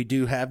 we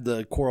do have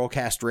the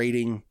Quarrelcast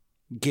rating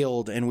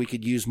guild, and we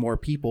could use more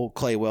people,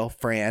 Claywell,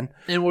 Fran.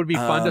 And it would be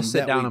fun to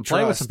sit down and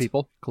play with some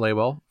people.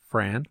 Claywell,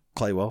 Fran.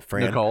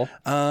 Nicole.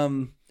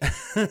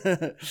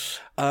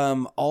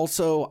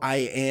 Also,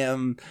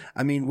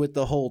 with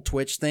the whole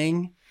Twitch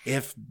thing,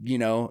 if,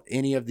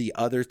 any of the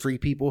other 3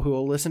 people who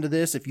will listen to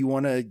this, if you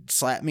want to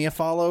slap me a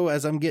follow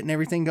as I'm getting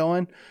everything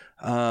going,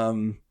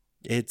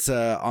 it's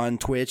on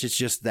Twitch. It's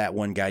just that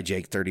one guy,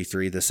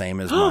 Jake33, the same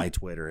as my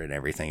Twitter and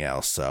everything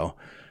else. So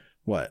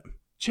what?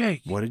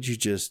 Jake. What did you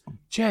just...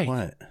 Jake.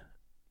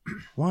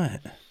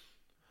 What?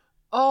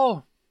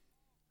 Oh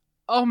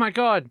my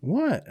God.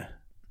 What?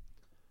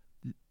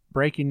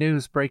 Breaking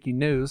news.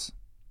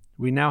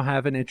 We now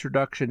have an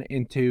introduction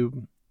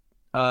into,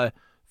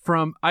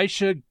 from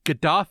Aisha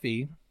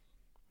Gaddafi.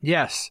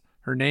 Yes,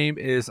 her name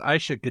is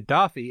Aisha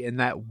Gaddafi, and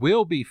that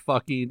will be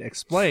fucking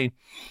explained.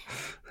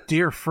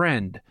 Dear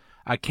friend,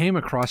 I came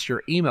across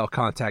your email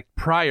contact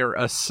prior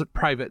a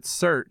private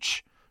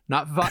search.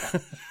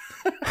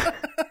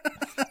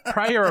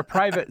 Prior a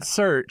private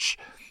search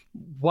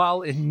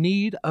while in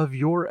need of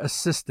your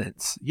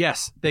assistance.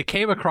 Yes, they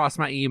came across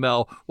my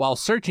email while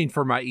searching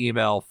for my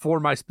email for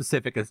my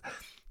specific...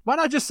 Why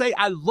not just say,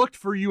 I looked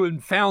for you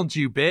and found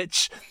you,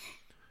 bitch?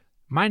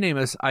 My name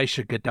is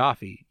Aisha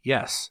Gaddafi.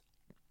 Yes,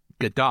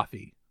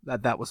 Gaddafi.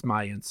 That was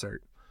my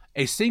insert.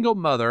 A single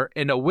mother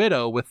and a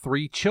widow with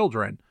 3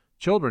 children.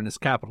 Children is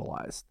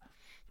capitalized.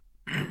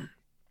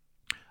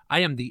 I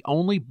am the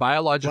only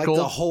biological...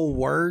 Like the whole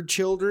word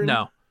children?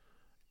 No.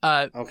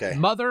 Okay.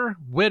 Mother,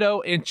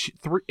 widow,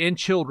 and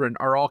children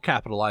are all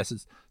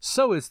capitalized.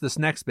 So is this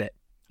next bit.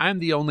 I am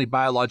the only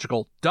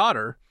biological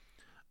daughter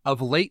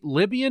of late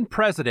Libyan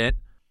president,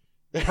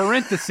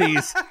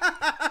 parentheses,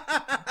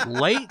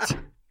 late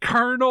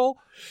Colonel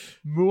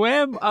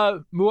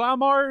Muammar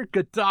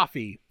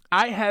Gaddafi.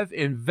 I have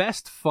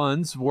invest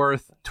funds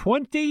worth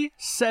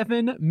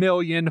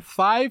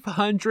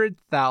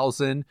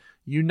 $27,500,000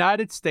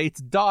 United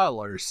States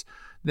dollars.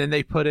 Then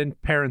they put in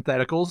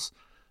parentheticals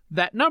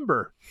that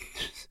number,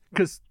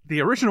 because the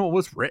original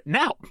was written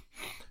out.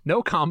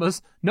 No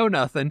commas, no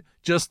nothing,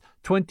 just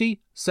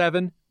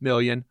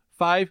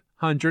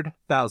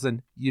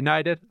 27,500,000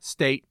 United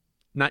State,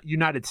 not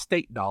United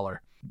State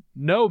dollar.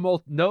 No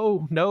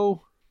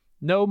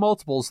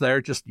multiples there,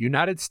 just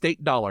United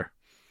State dollar.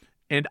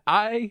 And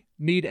I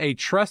need a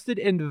trusted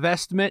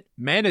investment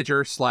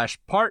manager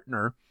 /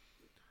 partner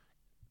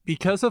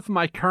because of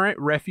my current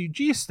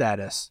refugee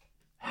status.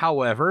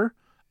 However,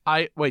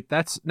 however,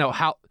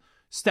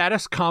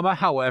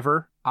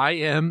 I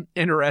am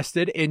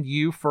interested in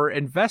you for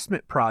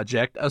investment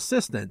project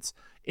assistance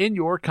in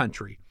your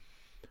country.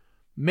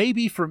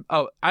 Maybe from,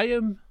 I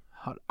am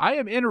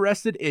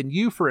interested in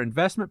you for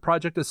investment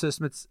project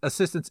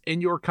assistance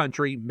in your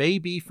country.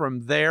 Maybe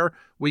from there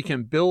we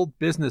can build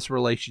business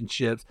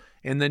relationships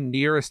in the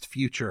nearest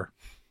future.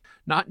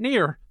 Not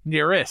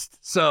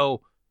nearest.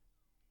 So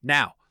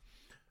now,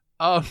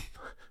 I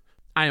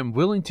am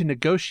willing to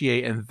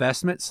negotiate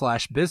investment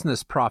 /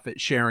 business profit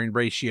sharing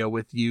ratio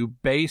with you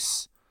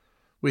based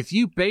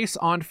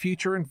on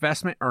future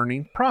investment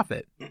earning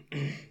profit.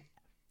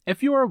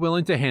 If you are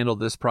willing to handle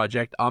this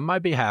project on my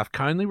behalf,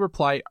 kindly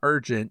reply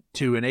urgent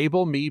to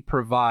enable me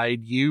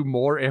provide you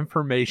more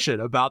information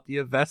about the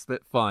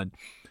investment fund.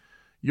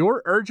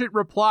 Your urgent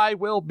reply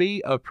will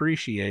be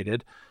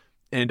appreciated,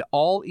 and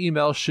all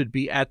emails should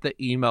be at the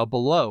email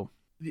below.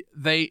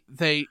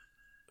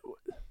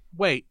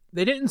 Wait,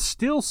 they didn't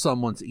steal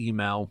someone's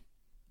email.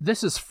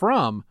 This is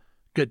from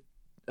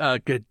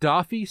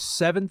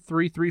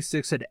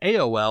Gaddafi7336 at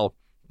AOL,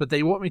 but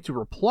they want me to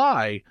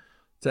reply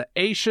to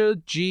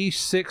Aisha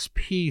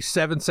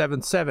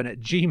G6P777 at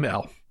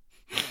Gmail.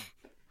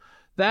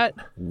 That...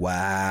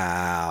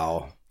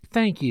 Wow.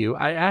 Thank you.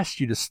 I asked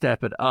you to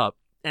step it up,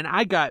 and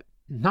I got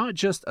not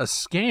just a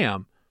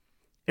scam.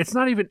 It's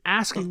not even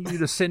asking you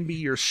to send me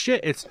your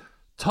shit. It's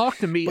talk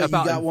to me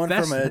about you got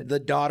investment. One from the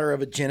daughter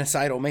of a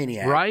genocidal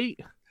maniac. Right?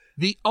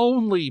 The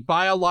only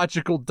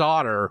biological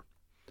daughter.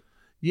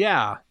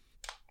 Yeah.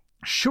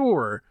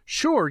 Sure,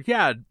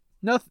 yeah.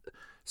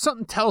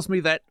 Something tells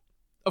me that,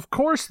 of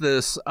course,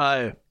 this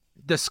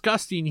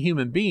disgusting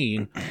human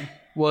being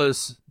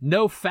was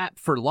no fat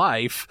for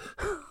life,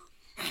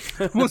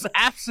 was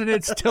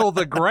abstinence till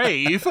the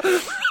grave.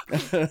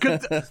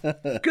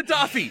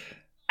 Gaddafi,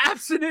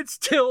 abstinence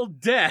till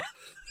death.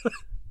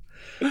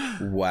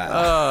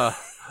 Wow.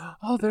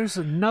 There's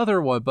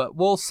another one, but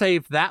we'll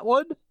save that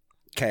one.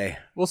 Okay.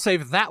 We'll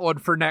save that one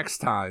for next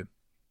time.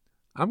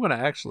 I'm going to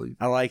actually...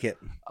 I like it.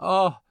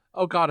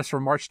 Oh God, it's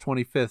from March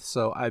 25th,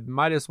 so I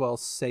might as well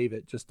save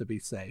it just to be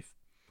safe.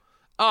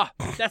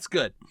 That's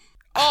good.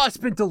 It's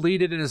been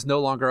deleted and is no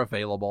longer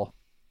available.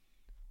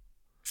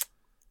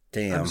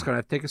 Damn. I'm just going to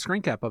have to take a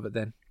screen cap of it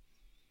then.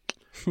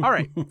 All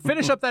right,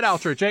 finish up that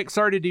outro, Jake.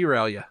 Sorry to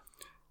derail you.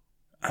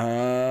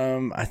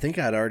 I think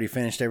I'd already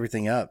finished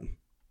everything up.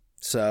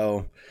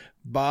 So,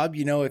 Bob,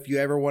 if you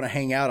ever want to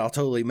hang out, I'll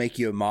totally make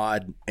you a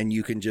mod, and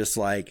you can just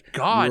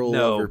roll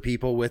over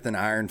people with an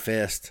iron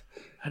fist.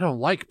 I don't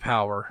like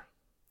power.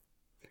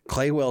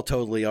 Claywell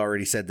totally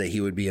already said that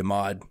he would be a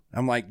mod.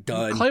 I'm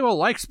done. Claywell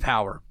likes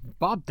power.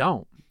 Bob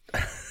don't.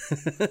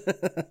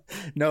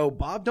 No,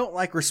 Bob don't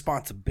like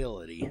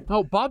responsibility.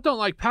 No, Bob don't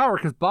like power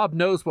because Bob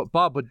knows what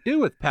Bob would do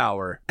with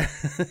power.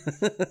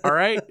 All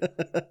right?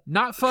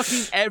 Not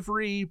fucking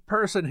every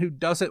person who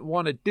doesn't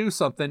want to do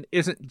something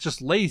isn't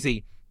just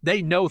lazy.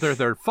 They know they're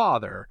their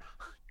father.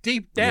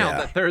 Deep down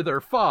that they're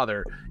their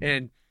father.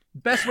 And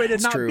best way to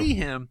not be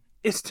him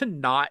is to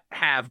not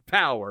have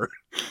power.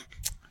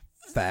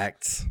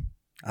 Facts.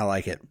 I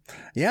like it.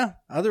 Yeah.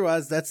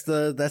 Otherwise, that's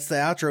the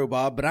outro,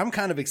 Bob. But I'm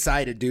kind of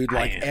excited, dude.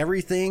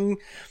 Everything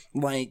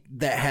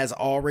that has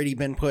already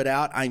been put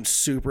out, I'm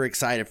super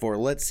excited for.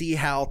 Let's see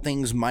how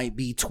things might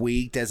be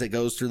tweaked as it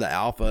goes through the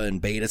alpha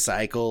and beta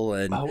cycle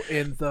and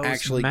those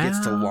actually mounts,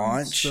 gets to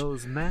launch.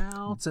 Those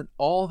mounts and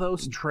all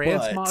those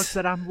transmogs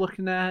that I'm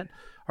looking at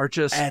are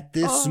just at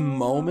this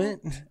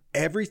moment.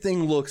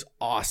 Everything looks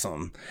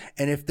awesome.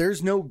 And if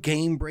there's no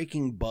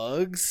game-breaking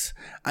bugs,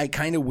 I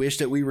kind of wish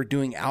that we were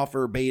doing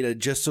alpha or beta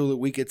just so that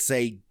we could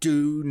say,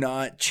 do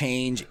not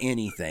change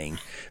anything.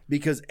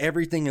 Because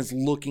everything is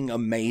looking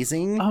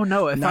amazing. Oh,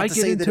 no. If I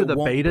get into the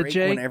beta,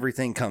 Jake, when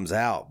everything comes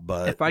out.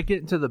 But if I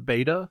get into the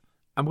beta,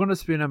 I'm going to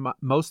spend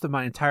most of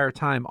my entire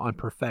time on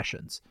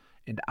professions.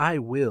 And I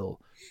will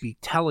be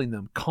telling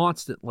them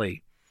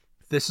constantly,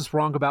 this is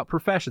wrong about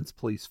professions,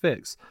 please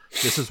fix.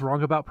 This is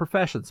wrong about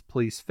professions,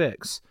 please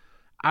fix.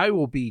 I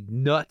will be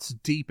nuts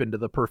deep into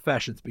the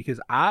professions because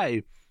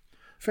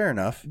fair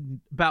enough.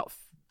 About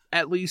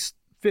at least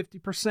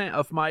 50%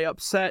 of my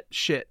upset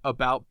shit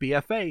about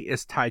BFA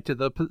is tied to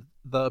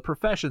the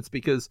professions,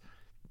 because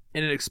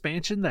in an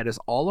expansion that is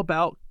all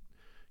about,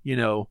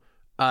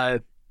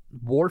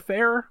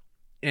 warfare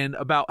and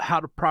about how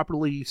to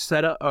properly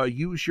set up,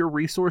 use your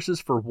resources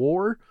for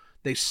war,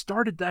 they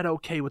started that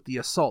okay with the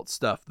assault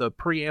stuff, the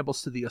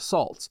preambles to the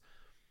assaults,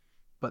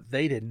 but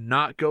they did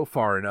not go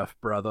far enough,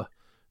 brother.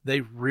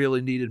 They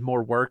really needed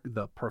more work.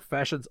 The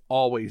professions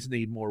always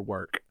need more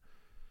work.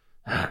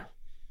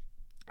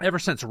 Ever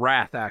since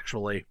Wrath,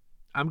 actually.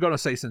 I'm going to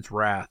say since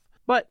Wrath.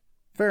 But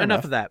fair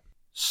enough of that.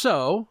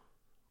 So,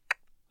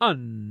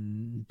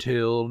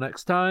 until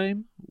next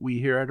time, we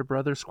here at A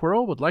Brother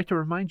Squirrel would like to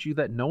remind you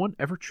that no one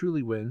ever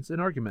truly wins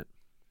an argument.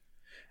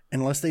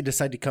 Unless they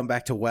decide to come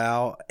back to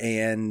WoW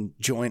and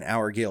join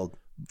our guild.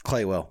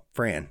 Claywell,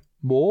 Fran.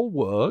 More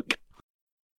work.